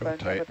glass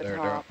sponge over the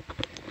top?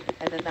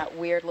 and then that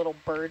weird little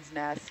bird's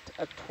nest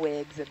of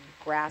twigs and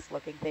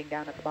grass-looking thing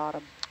down at the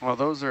bottom. Well,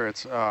 those are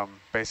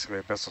basically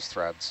abyssal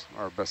threads,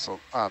 or abyssal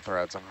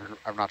threads.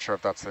 I'm not sure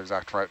if that's the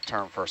exact right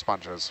term for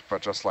sponges,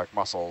 but just like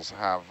mussels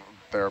have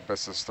their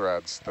abyssal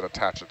threads that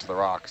attach it to the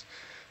rocks,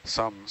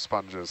 some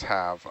sponges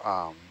have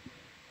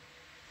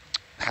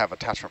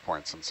attachment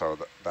points, and so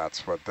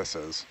that's what this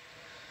is.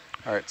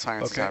 All right,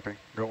 science is happy.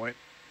 Go Wayne.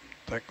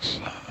 Thanks.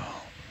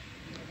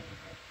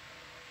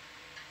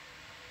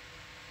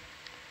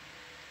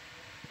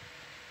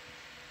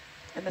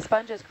 And the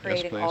sponge is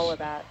creating all of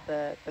that,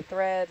 the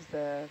threads,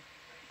 the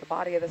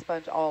body of the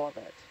sponge, all of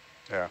it.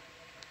 Yeah.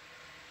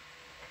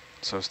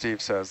 So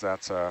Steve says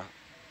that's a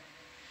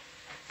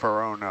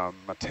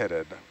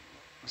pheronematid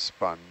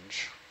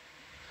sponge.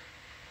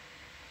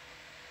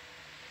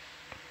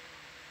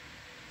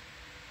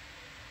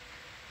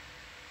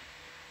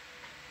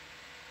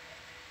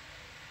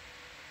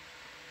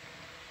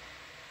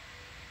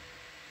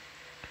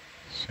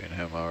 Seen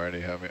him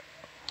already, have you?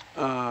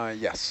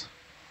 Yes.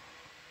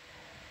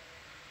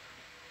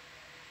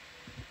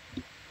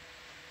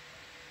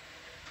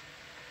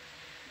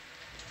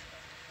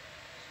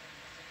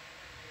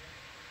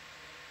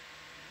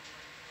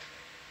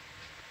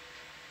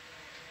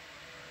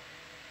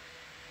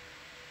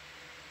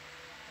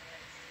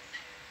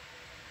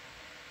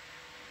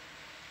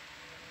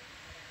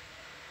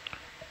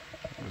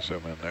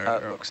 Zoom in there.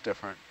 That looks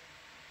different.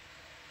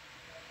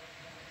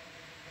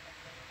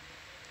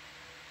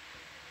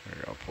 There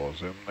you go, full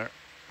zoom there.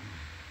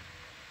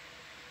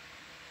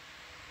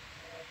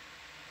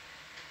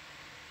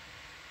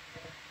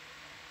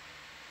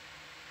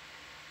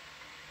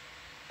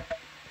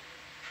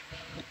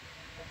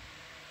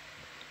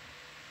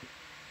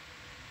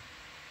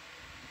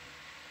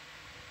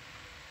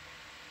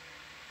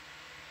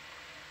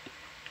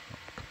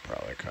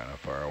 Probably kind of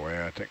far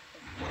away, I think.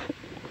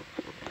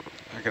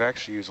 I could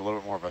actually use a little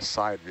bit more of a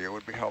side view,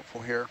 would be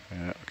helpful here.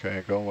 Yeah,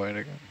 okay, go wide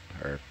again,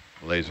 or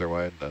laser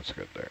wide, that's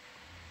good there.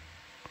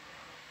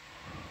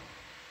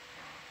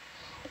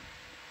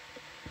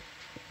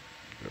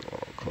 Get a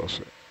little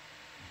closer.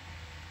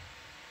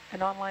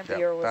 An online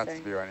viewer was that's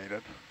saying the view I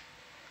needed.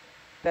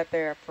 that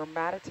they're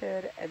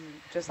formatted, and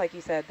just like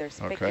you said, they're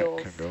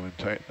spicules. Okay, can go in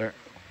tight there.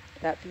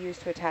 That fuse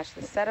to attach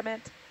the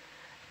sediment,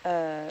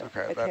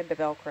 akin to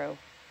Velcro.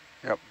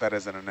 Yep, that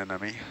is an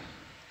anemone.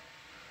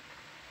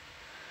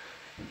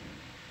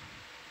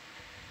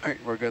 All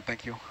right, we're good,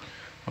 thank you.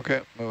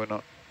 Okay, moving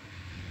on.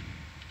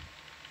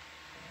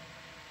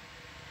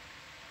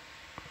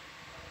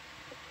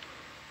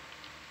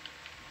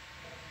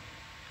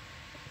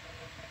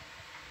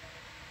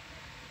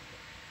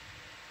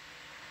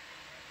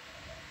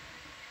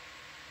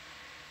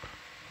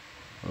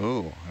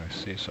 Ooh, I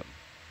see some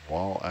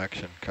wall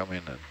action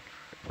coming in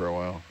for a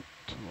while.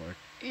 So like,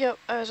 yep,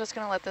 I was just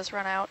going to let this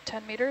run out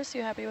 10 meters.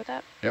 You happy with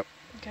that? Yep.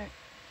 Okay.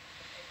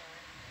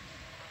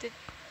 Did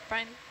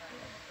Brian...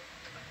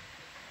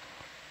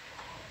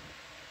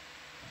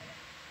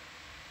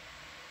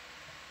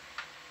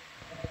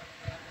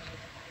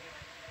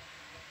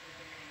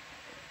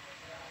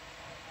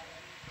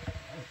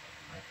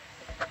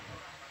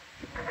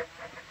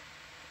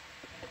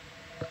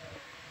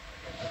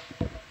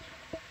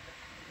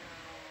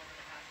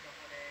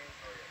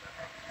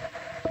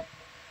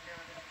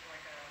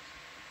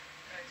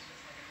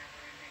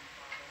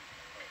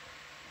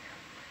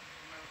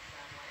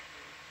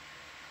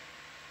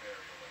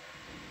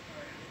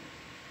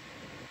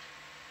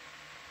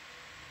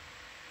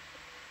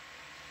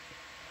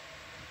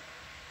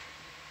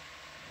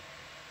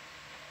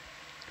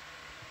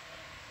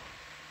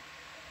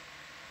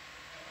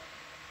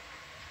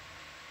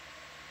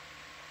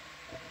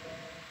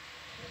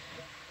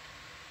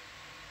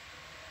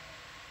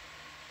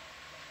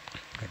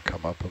 and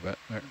come up a bit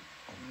there.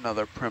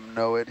 Another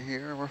primnoid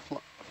here we're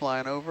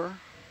flying over.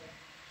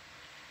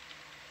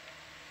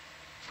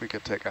 If we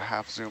could take a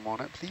half zoom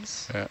on it,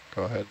 please. Yeah,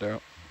 go ahead, Daryl.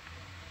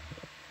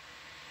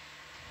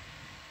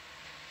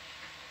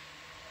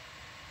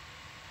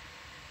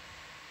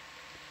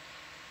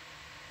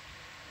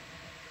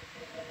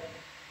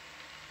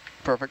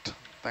 Perfect,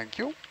 thank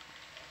you.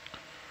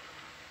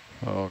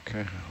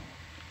 Okay.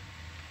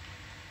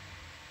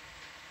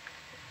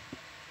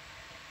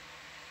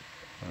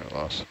 I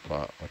lost the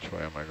plot. Which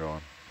way am I going?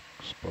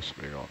 Supposed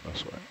to be going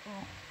this way.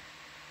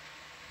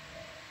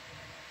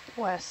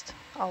 West,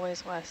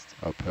 always west.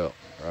 Uphill,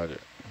 roger.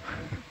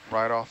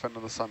 Right off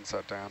into the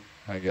sunset, Dan.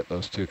 I get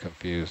those two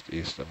confused,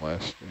 east and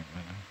west.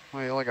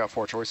 Well, you only got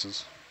 4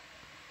 choices.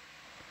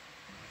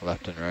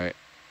 Left and right.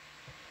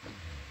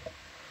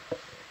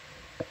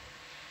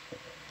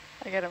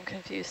 I get them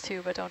confused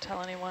too, but don't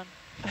tell anyone.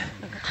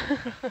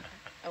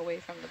 Away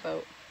from the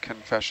boat.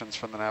 Confessions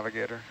from the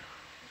navigator.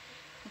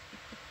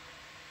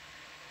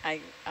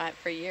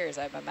 For years,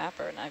 I'm a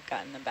mapper, and I've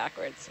gotten them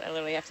backwards. I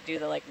literally have to do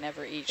the, like,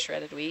 never eat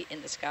shredded wheat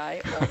in the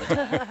sky all the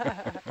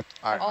time.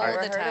 All the time.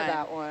 Heard of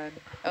that one.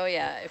 Oh,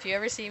 yeah. If you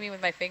ever see me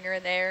with my finger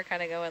in the air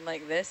kind of going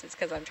like this, it's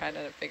because I'm trying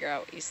to figure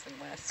out east and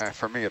west.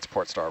 For me, it's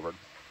port starboard.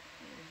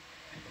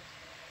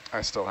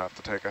 I still have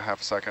to take a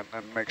half second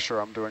and make sure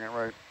I'm doing it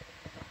right.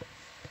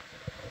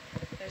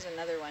 There's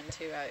another one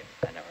too. I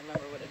don't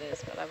remember what it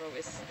is, but I've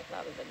always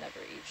thought of the never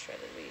eat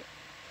shredded wheat.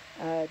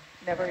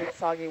 Never eat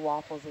soggy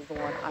waffles is the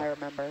one I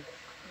remember.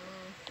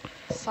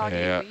 Soggy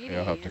Yeah, Wheaties.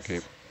 you'll have to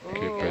keep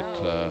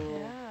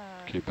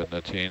keep it in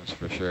the teens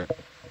for sure.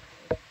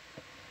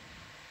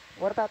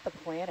 What about the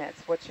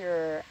planets? What's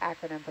your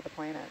acronym for the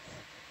planets?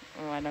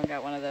 Oh, I don't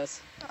got one of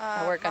those.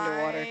 I work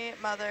underwater. My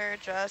mother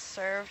just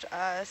served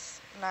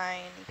us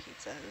 9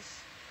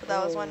 pizzas. But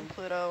that was when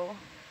Pluto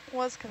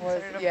was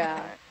considered a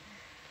planet.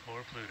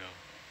 Poor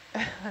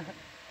Pluto.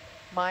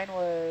 Mine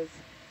was,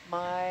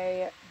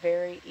 my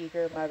very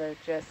eager mother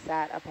just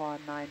sat upon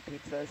 9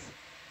 pizzas.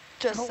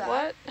 Just sat?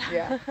 What?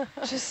 Yeah.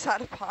 Just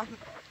sat upon.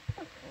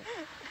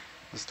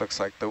 This looks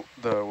like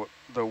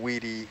the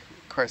weedy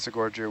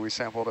Chrysogorgia we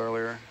sampled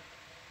earlier.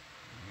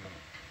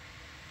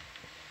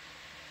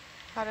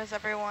 How does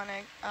everyone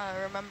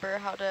remember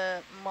how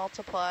to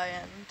multiply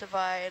and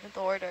divide the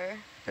order?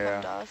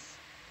 Yeah. PEMDAS.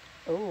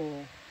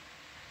 Ooh.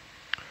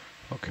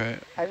 Okay.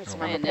 I just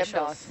my remember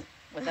initials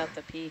without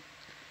the P.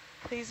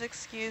 Please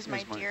excuse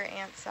my dear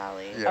Aunt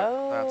Sally. Yeah,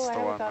 oh, that's the I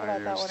haven't one thought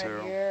about that one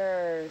in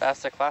years. That's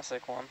the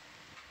classic one.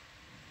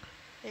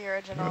 The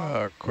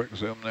original. Quick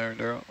zoom there,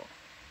 Daryl.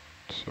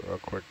 Just a real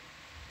quick.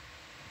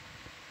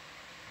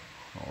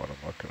 Oh, what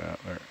I'm looking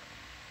at there.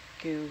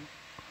 Goo.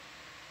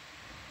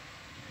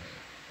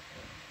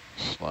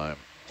 Slime.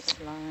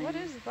 Slime. What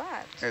is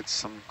that? It's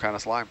some kind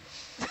of slime.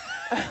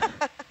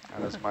 That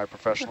is my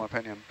professional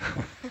opinion.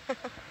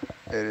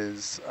 It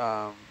is,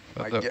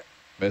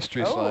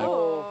 mystery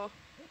slime.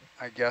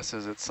 I guess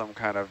it's some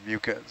kind of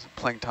mucus,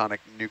 planktonic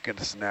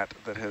mucus net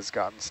that has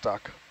gotten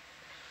stuck.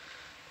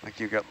 Like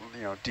you got,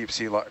 deep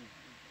sea,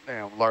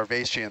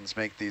 larvaceans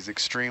make these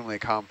extremely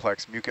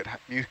complex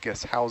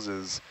mucus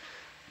houses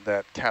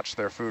that catch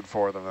their food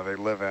for them that they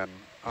live in,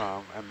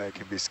 and they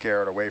can be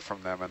scared away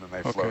from them, and then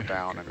they float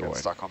down and get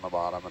stuck on the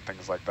bottom and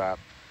things like that.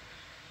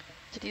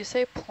 Did you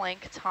say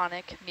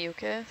planktonic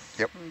mucus?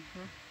 Yep.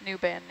 Mm-hmm. New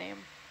band name.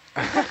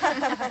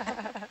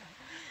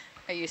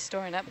 Are you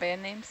storing up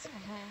band names?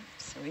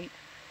 Sweet.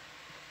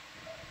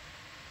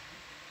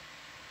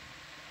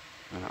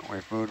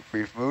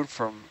 We've moved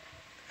from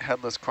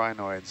headless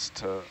crinoids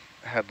to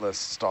headless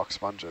stalk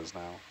sponges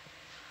now.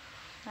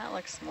 That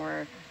looks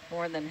more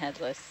than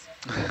headless.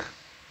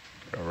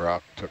 A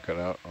rock took it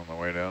out on the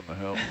way down the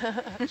hill.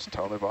 It's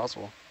totally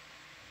possible.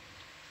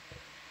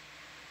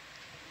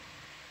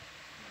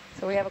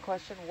 So we have a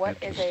question. What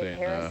is a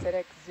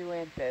parasitic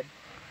zooanthid?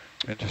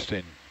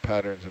 Interesting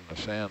patterns in the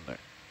sand there.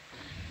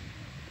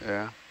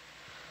 Yeah.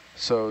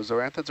 So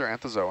zooanthids are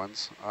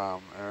anthozoans.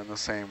 They're in the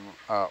same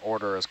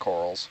order as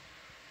corals,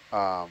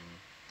 or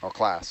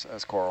class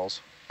as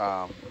corals,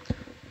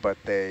 but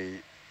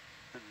they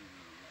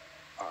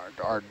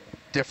are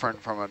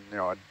different from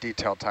a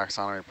detailed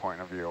taxonomy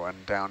point of view.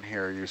 And down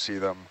here you see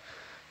them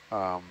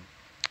a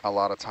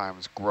lot of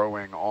times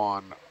growing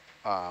on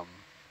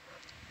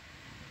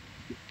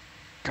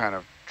kind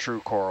of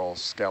true coral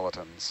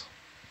skeletons.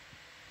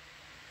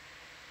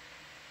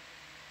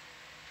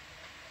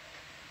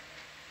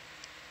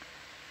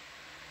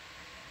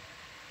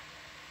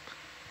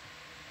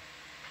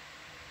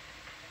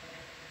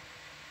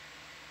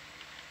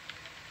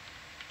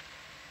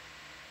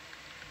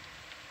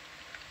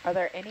 Are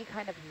there any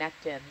kind of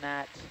nectin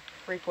that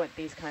frequent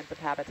these kinds of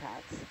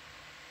habitats?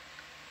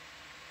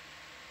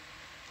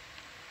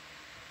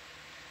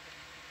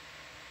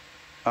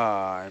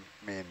 I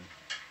mean,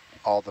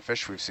 all the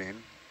fish we've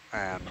seen,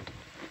 and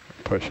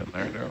pushing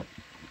there now.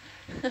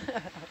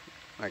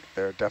 Like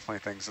there are definitely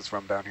things that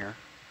swim down here.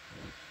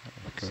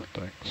 Good,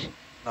 thanks.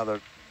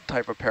 Another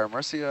type of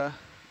paramuricea,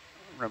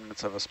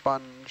 remnants of a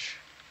sponge.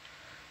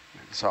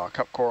 I saw a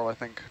cup coral, I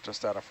think,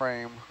 just out of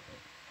frame.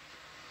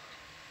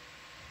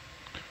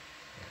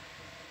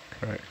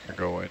 Okay, can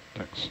go in,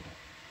 thanks.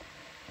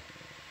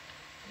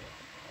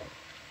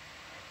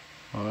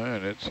 Oh, I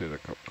did see the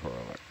cup coral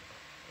there.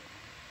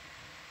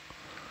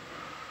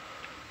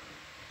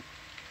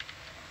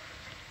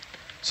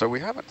 So we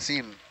haven't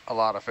seen a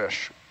lot of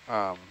fish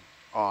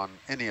on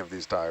any of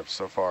these dives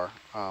so far.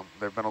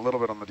 They've been a little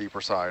bit on the deeper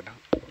side,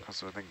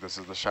 because I think this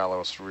is the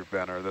shallowest we've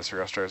been, or this or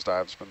yesterday's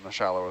dive's been the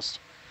shallowest.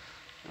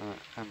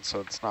 And so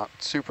it's not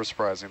super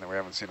surprising that we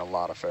haven't seen a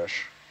lot of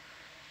fish.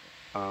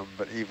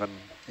 But even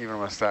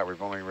with that,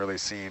 we've only really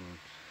seen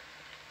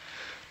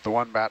the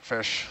one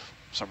batfish,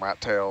 some rat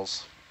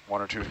tails,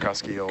 1 or 2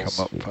 cusk eels,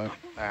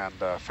 and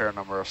a fair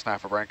number of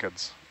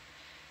snaphobranchids.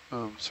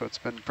 So it's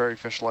been very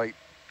fish light.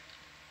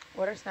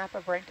 What are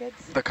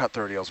snaphobranchids? The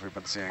cut-throat eels we've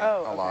been seeing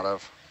a lot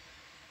of.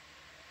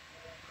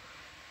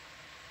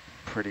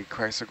 Pretty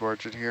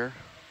chrysogorgid here,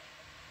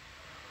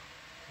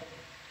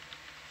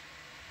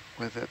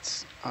 with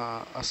its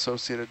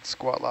associated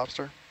squat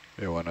lobster.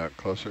 You want a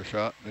closer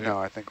shot? No,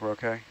 I think we're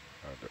okay.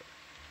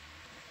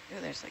 Ooh,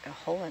 there's like a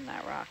hole in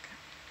that rock.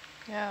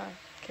 Yeah.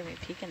 Can we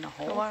peek in the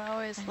hole? I want to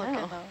always look in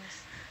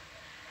those.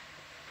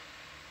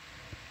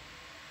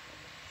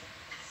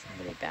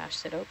 Somebody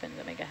bashed it open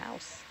to make a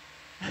house.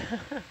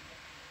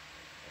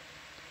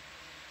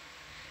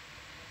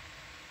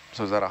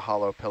 So is that a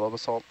hollow pillow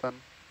basalt then?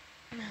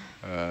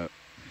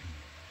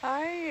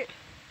 I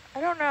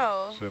don't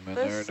know. Zoom in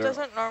This there,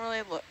 doesn't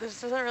normally look. This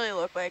doesn't really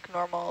look like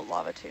normal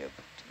lava tube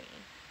to me.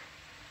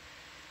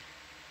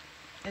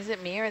 Is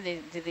it me, or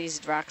do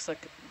these rocks look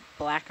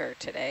blacker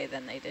today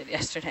than they did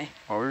yesterday?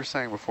 Well, we were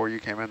saying before you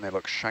came in, they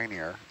look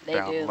shinier. They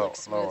do look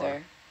smoother.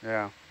 Lower.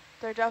 Yeah.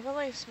 They're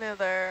definitely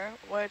smoother,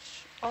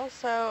 which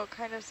also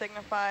kind of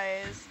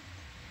signifies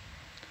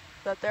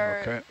that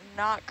they're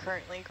not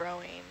currently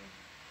growing.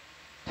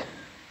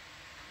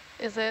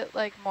 Is it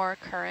like more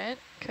current?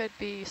 Could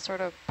be sort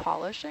of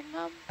polishing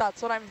them?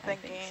 That's what I'm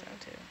thinking. I think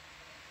so too.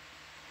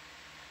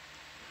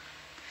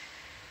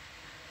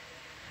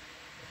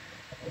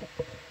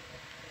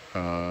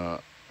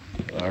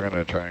 I'm going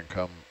to try and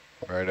come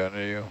right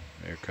under you.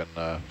 You can,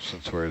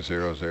 since we're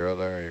 0, 0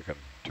 there, you can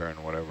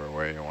turn whatever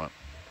way you want.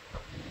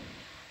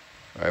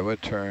 I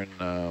would turn,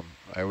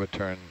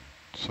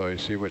 so you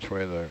see which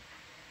way the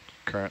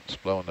current's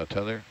blowing the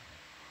tether?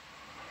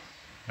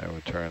 I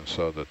would turn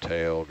so the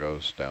tail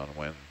goes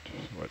downwind,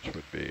 which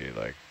would be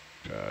like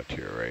to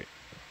your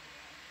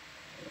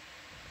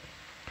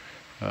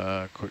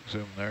right. Quick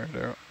zoom there,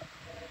 Daryl.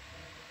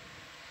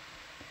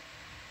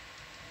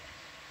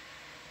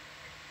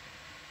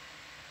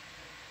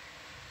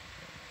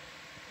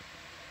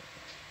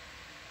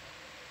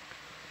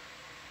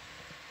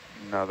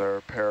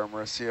 Another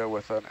paramuricea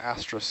with an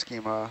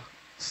astroschema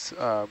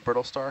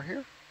brittle star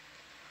here.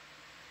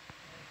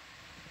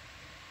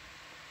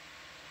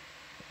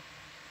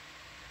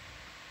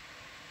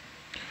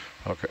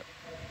 Okay.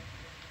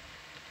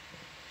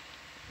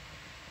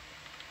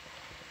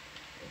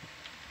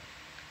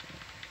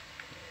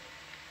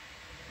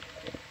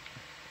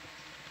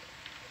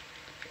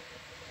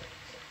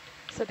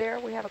 So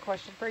Darren, we have a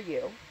question for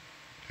you.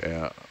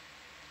 Yeah,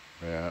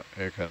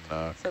 you can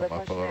So come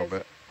up a little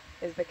bit.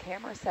 Is the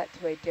camera set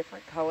to a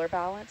different color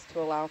balance to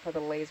allow for the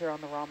laser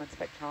on the Raman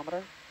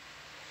spectrometer?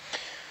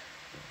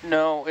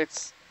 No,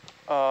 it's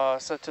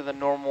set to the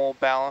normal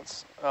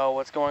balance.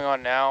 What's going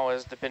on now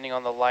is, depending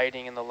on the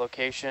lighting and the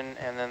location,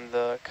 and then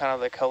the kind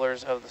of the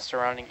colors of the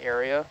surrounding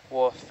area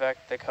will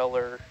affect the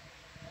color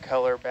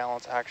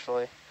balance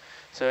actually.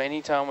 So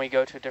anytime we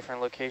go to a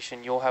different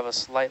location, you'll have a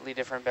slightly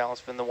different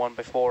balance than the one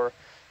before.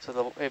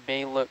 So it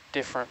may look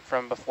different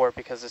from before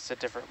because it's a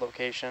different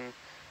location.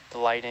 The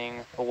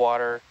lighting, the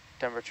water,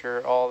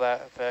 temperature, all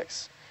that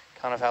affects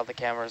kind of how the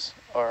cameras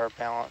are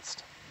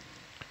balanced.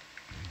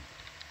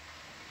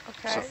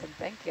 Okay. Awesome,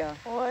 thank you.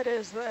 What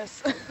is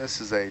this? This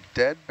is a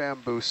dead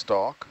bamboo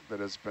stalk that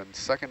has been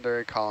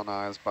secondary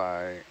colonized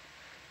by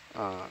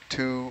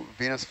 2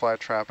 Venus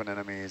flytrap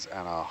anemones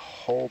and a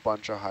whole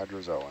bunch of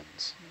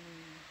hydrozoans.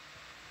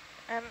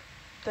 And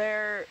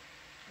their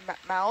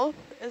mouth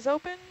is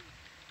open?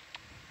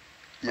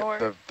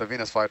 Yep, the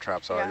Venus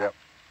flytraps are, yep.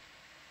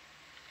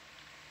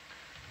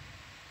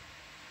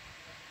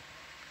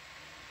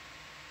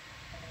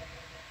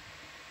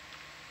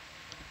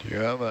 Do you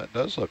have it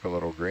does look a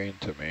little green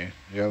to me.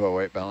 Do you have a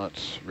white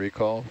balance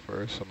recall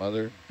for some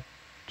other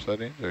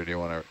settings, or do you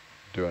want to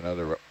do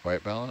another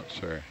white balance,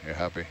 or are you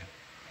happy?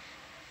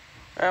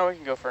 We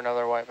can go for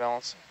another white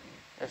balance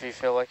if you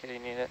feel like it, you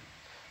need it.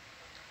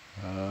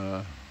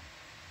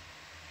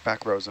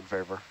 Back rows in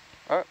favor.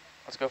 All right,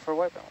 let's go for a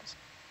white balance.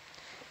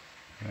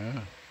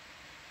 Yeah.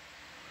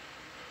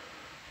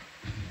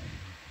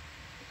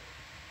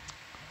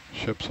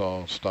 Ship's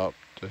all stopped,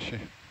 is she?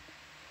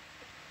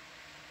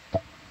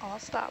 All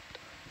stopped.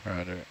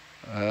 Roger.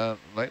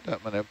 Light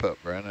that manip up,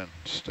 Brandon.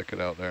 Stick it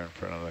out there in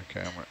front of the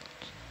camera.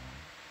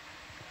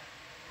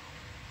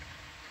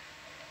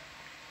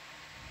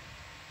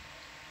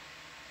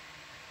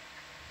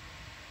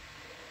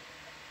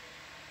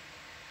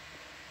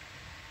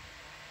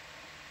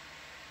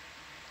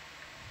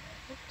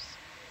 Oops.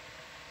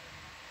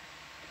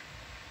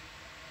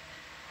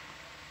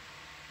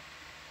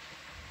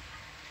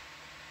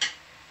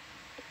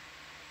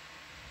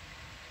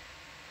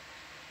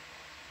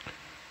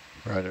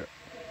 Roger.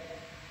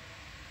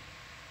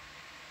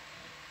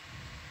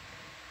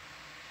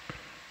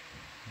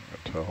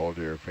 To hold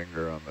your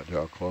finger on the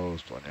jaw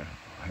closed when you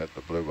hit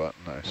the blue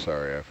button.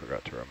 Sorry, I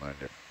forgot to remind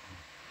you.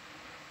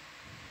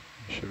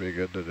 Should be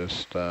good to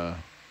just bring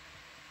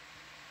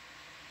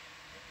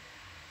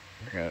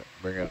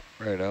it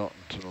right out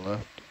and to the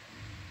left.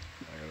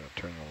 I gotta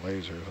turn the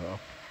lasers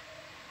off.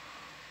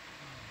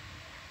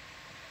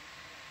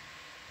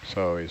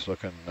 So he's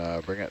looking,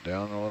 bring it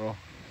down a little.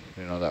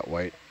 You know that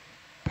white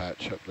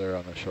patch up there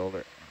on the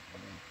shoulder.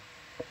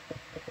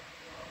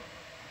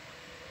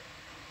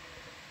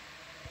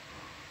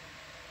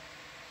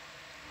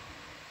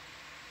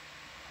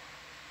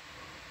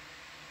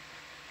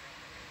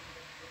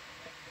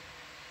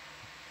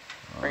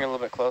 Bring it a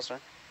little bit closer.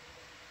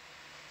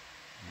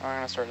 I'm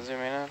gonna start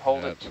zooming in.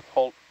 Hold it.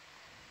 Hold.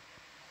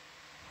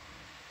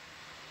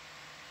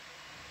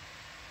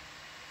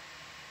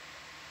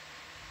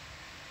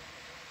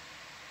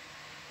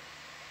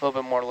 A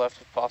little bit more left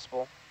if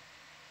possible.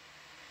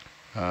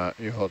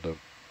 You hold the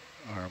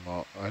arm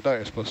out. I thought you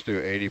were supposed to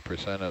do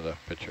 80% of the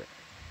picture.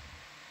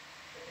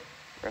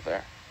 Right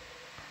there.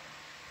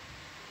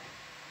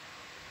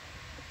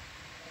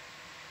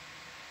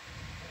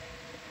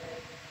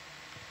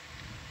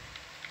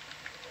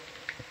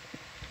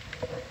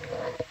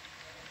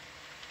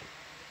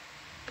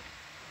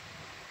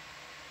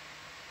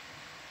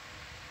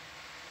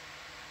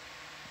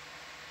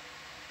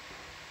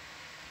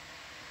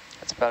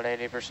 About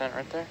 80%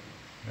 right there.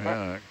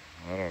 Yeah,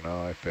 I don't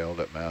know. I failed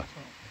at math.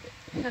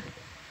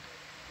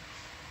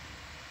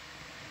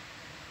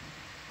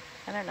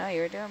 I don't know.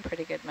 You were doing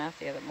pretty good math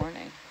the other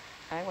morning.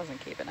 I wasn't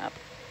keeping up.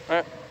 All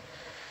right.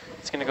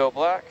 It's going to go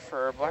black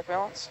for black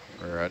balance.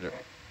 Roger.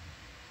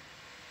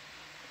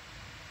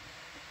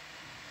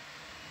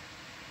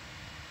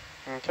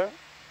 Okay.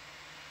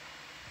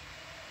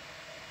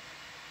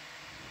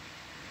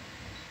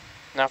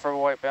 Now for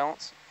white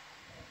balance.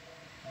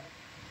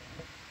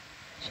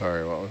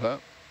 Sorry, what was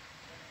that?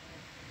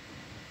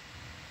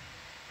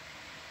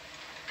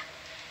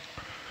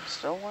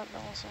 Still white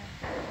balancing.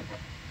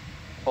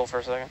 Hold for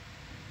a second.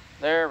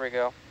 There we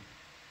go.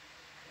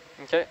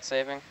 Okay,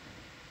 saving.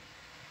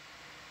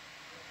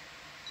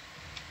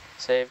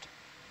 Saved.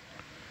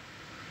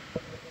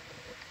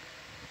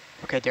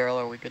 Okay, Daryl,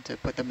 are we good to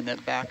put them in the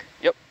back?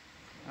 Yep.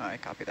 All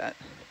right, copy that.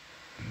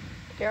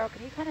 Daryl,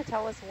 can you kind of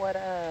tell us what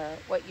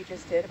you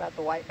just did about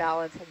the white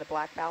balance and the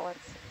black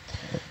balance?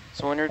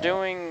 So when you're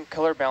doing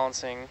color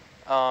balancing,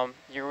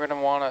 you're going to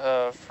want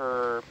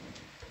to,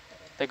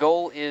 the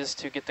goal is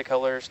to get the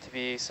colors to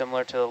be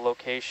similar to the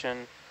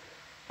location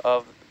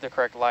of the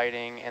correct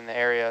lighting and the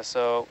area.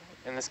 So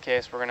in this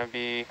case, we're going to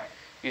be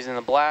using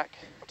the black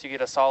to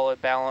get a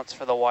solid balance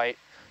for the white.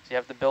 So you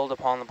have to build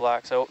upon the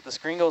black. So the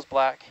screen goes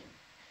black,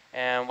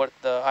 and what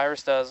the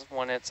iris does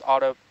when it's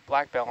auto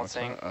black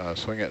balancing,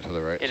 swing it to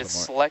the right. it is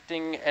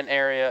selecting an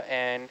area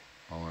and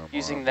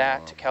using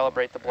that to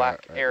calibrate the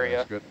black area.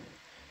 That's good.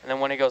 And then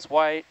when it goes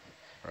white,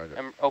 Roger.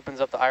 and opens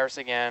up the iris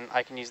again,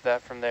 I can use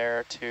that from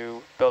there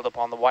to build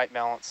upon the white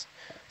balance.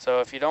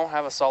 So if you don't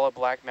have a solid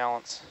black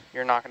balance,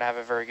 you're not going to have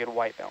a very good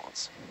white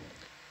balance.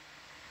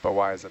 But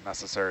why is it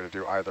necessary to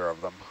do either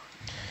of them?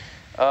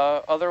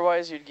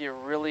 Otherwise, you'd get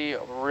really,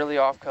 really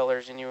off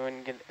colors, and you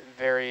wouldn't get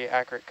very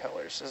accurate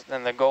colors.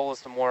 And the goal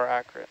is the more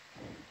accurate.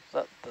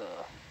 So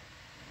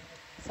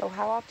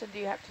how often do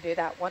you have to do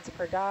that? Once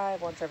per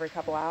dive, once every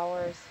couple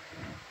hours?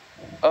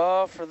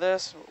 For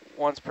this,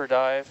 once per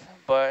dive.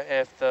 But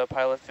if the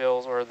pilot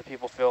feels or the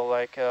people feel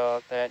like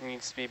that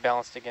needs to be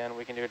balanced again,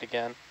 we can do it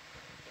again.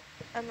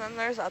 And then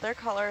there's other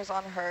colors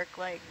on Herc,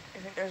 like I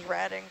think there's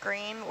red and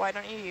green. Why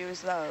don't you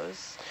use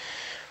those?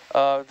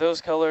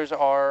 Those colors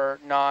are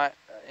not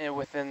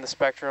within the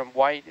spectrum.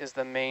 White is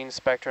the main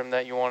spectrum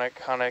that you want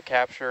to kind of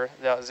capture.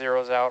 That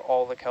zeroes out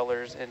all the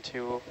colors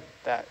into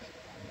that,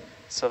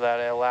 so that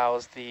it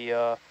allows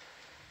the,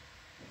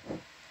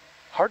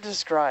 hard to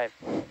describe,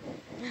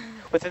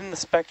 within the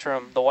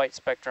spectrum, the white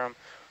spectrum.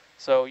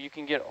 So you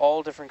can get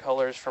all different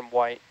colors from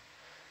white,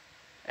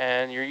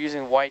 and you're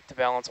using white to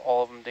balance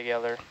all of them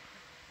together.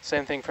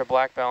 Same thing for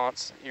black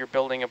balance. You're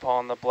building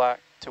upon the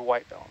black to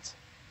white balance.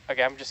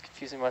 Okay, I'm just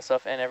confusing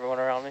myself and everyone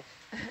around me.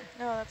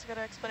 No, that's a good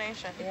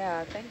explanation.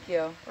 Yeah, thank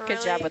you.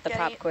 Good job with the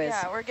pop quiz.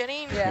 Yeah, we're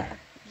getting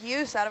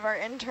use out of our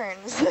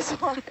interns this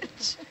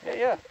much.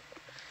 Yeah.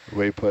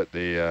 We put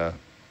the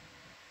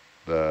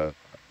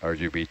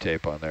RGB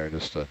tape on there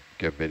just to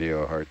give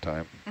video a hard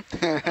time.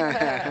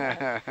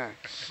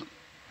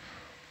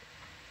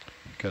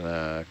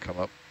 Can come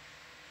up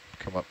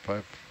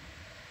 5.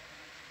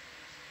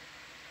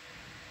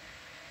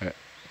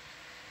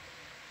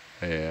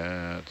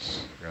 Yeah,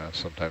 it's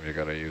sometimes you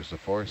gotta use the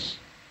force.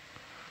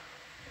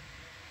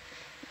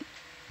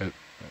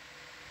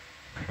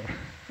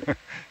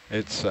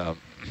 It's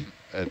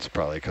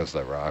probably because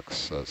the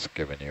rocks that's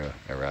giving you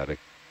erratic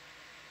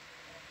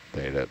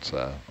data. It's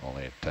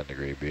only a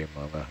 10-degree beam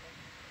on the.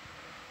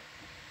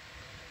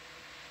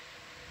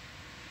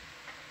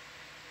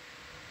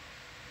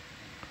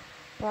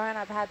 Brian,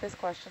 I've had this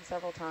question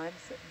several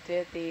times.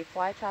 Did the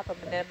fly trap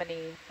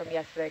anemone from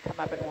yesterday come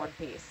up in one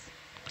piece?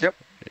 Yep.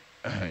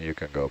 You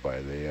can go by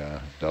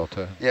the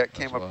delta. Yeah, it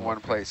came up in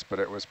one place, but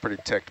it was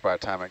pretty ticked by the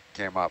time it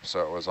came up,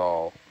 so it was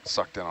all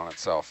sucked in on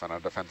itself in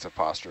a defensive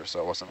posture, so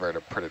it wasn't very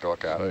pretty to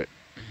look at.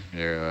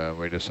 So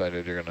we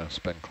decided you're going to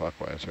spin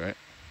clockwise, right?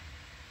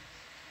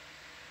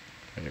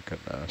 And you can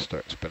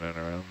start spinning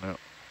around now.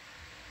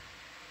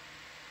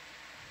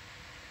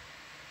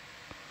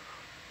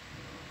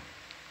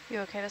 You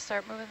okay to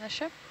start moving the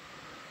ship?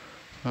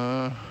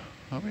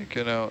 Let me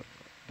get out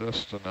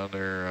just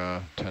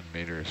another 10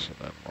 meters, and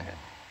then we'll.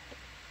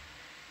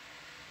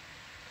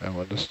 And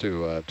we'll just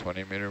do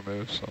 20-meter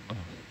moves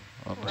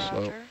on the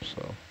slope,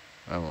 so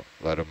I won't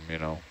let them,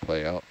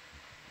 play out.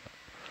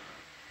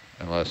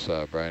 Unless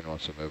Brian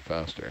wants to move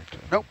faster.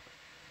 Nope.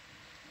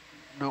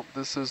 Nope,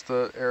 this is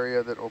the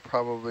area that will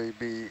probably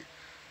be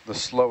the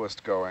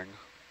slowest going.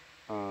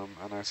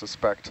 And I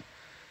suspect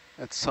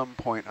at some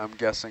point, I'm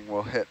guessing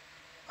we'll hit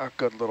a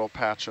good little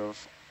patch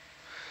of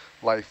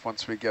life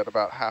once we get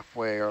about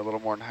halfway or a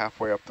little more than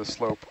halfway up the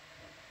slope.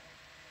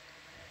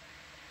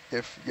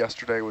 If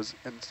yesterday was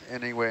in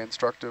any way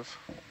instructive.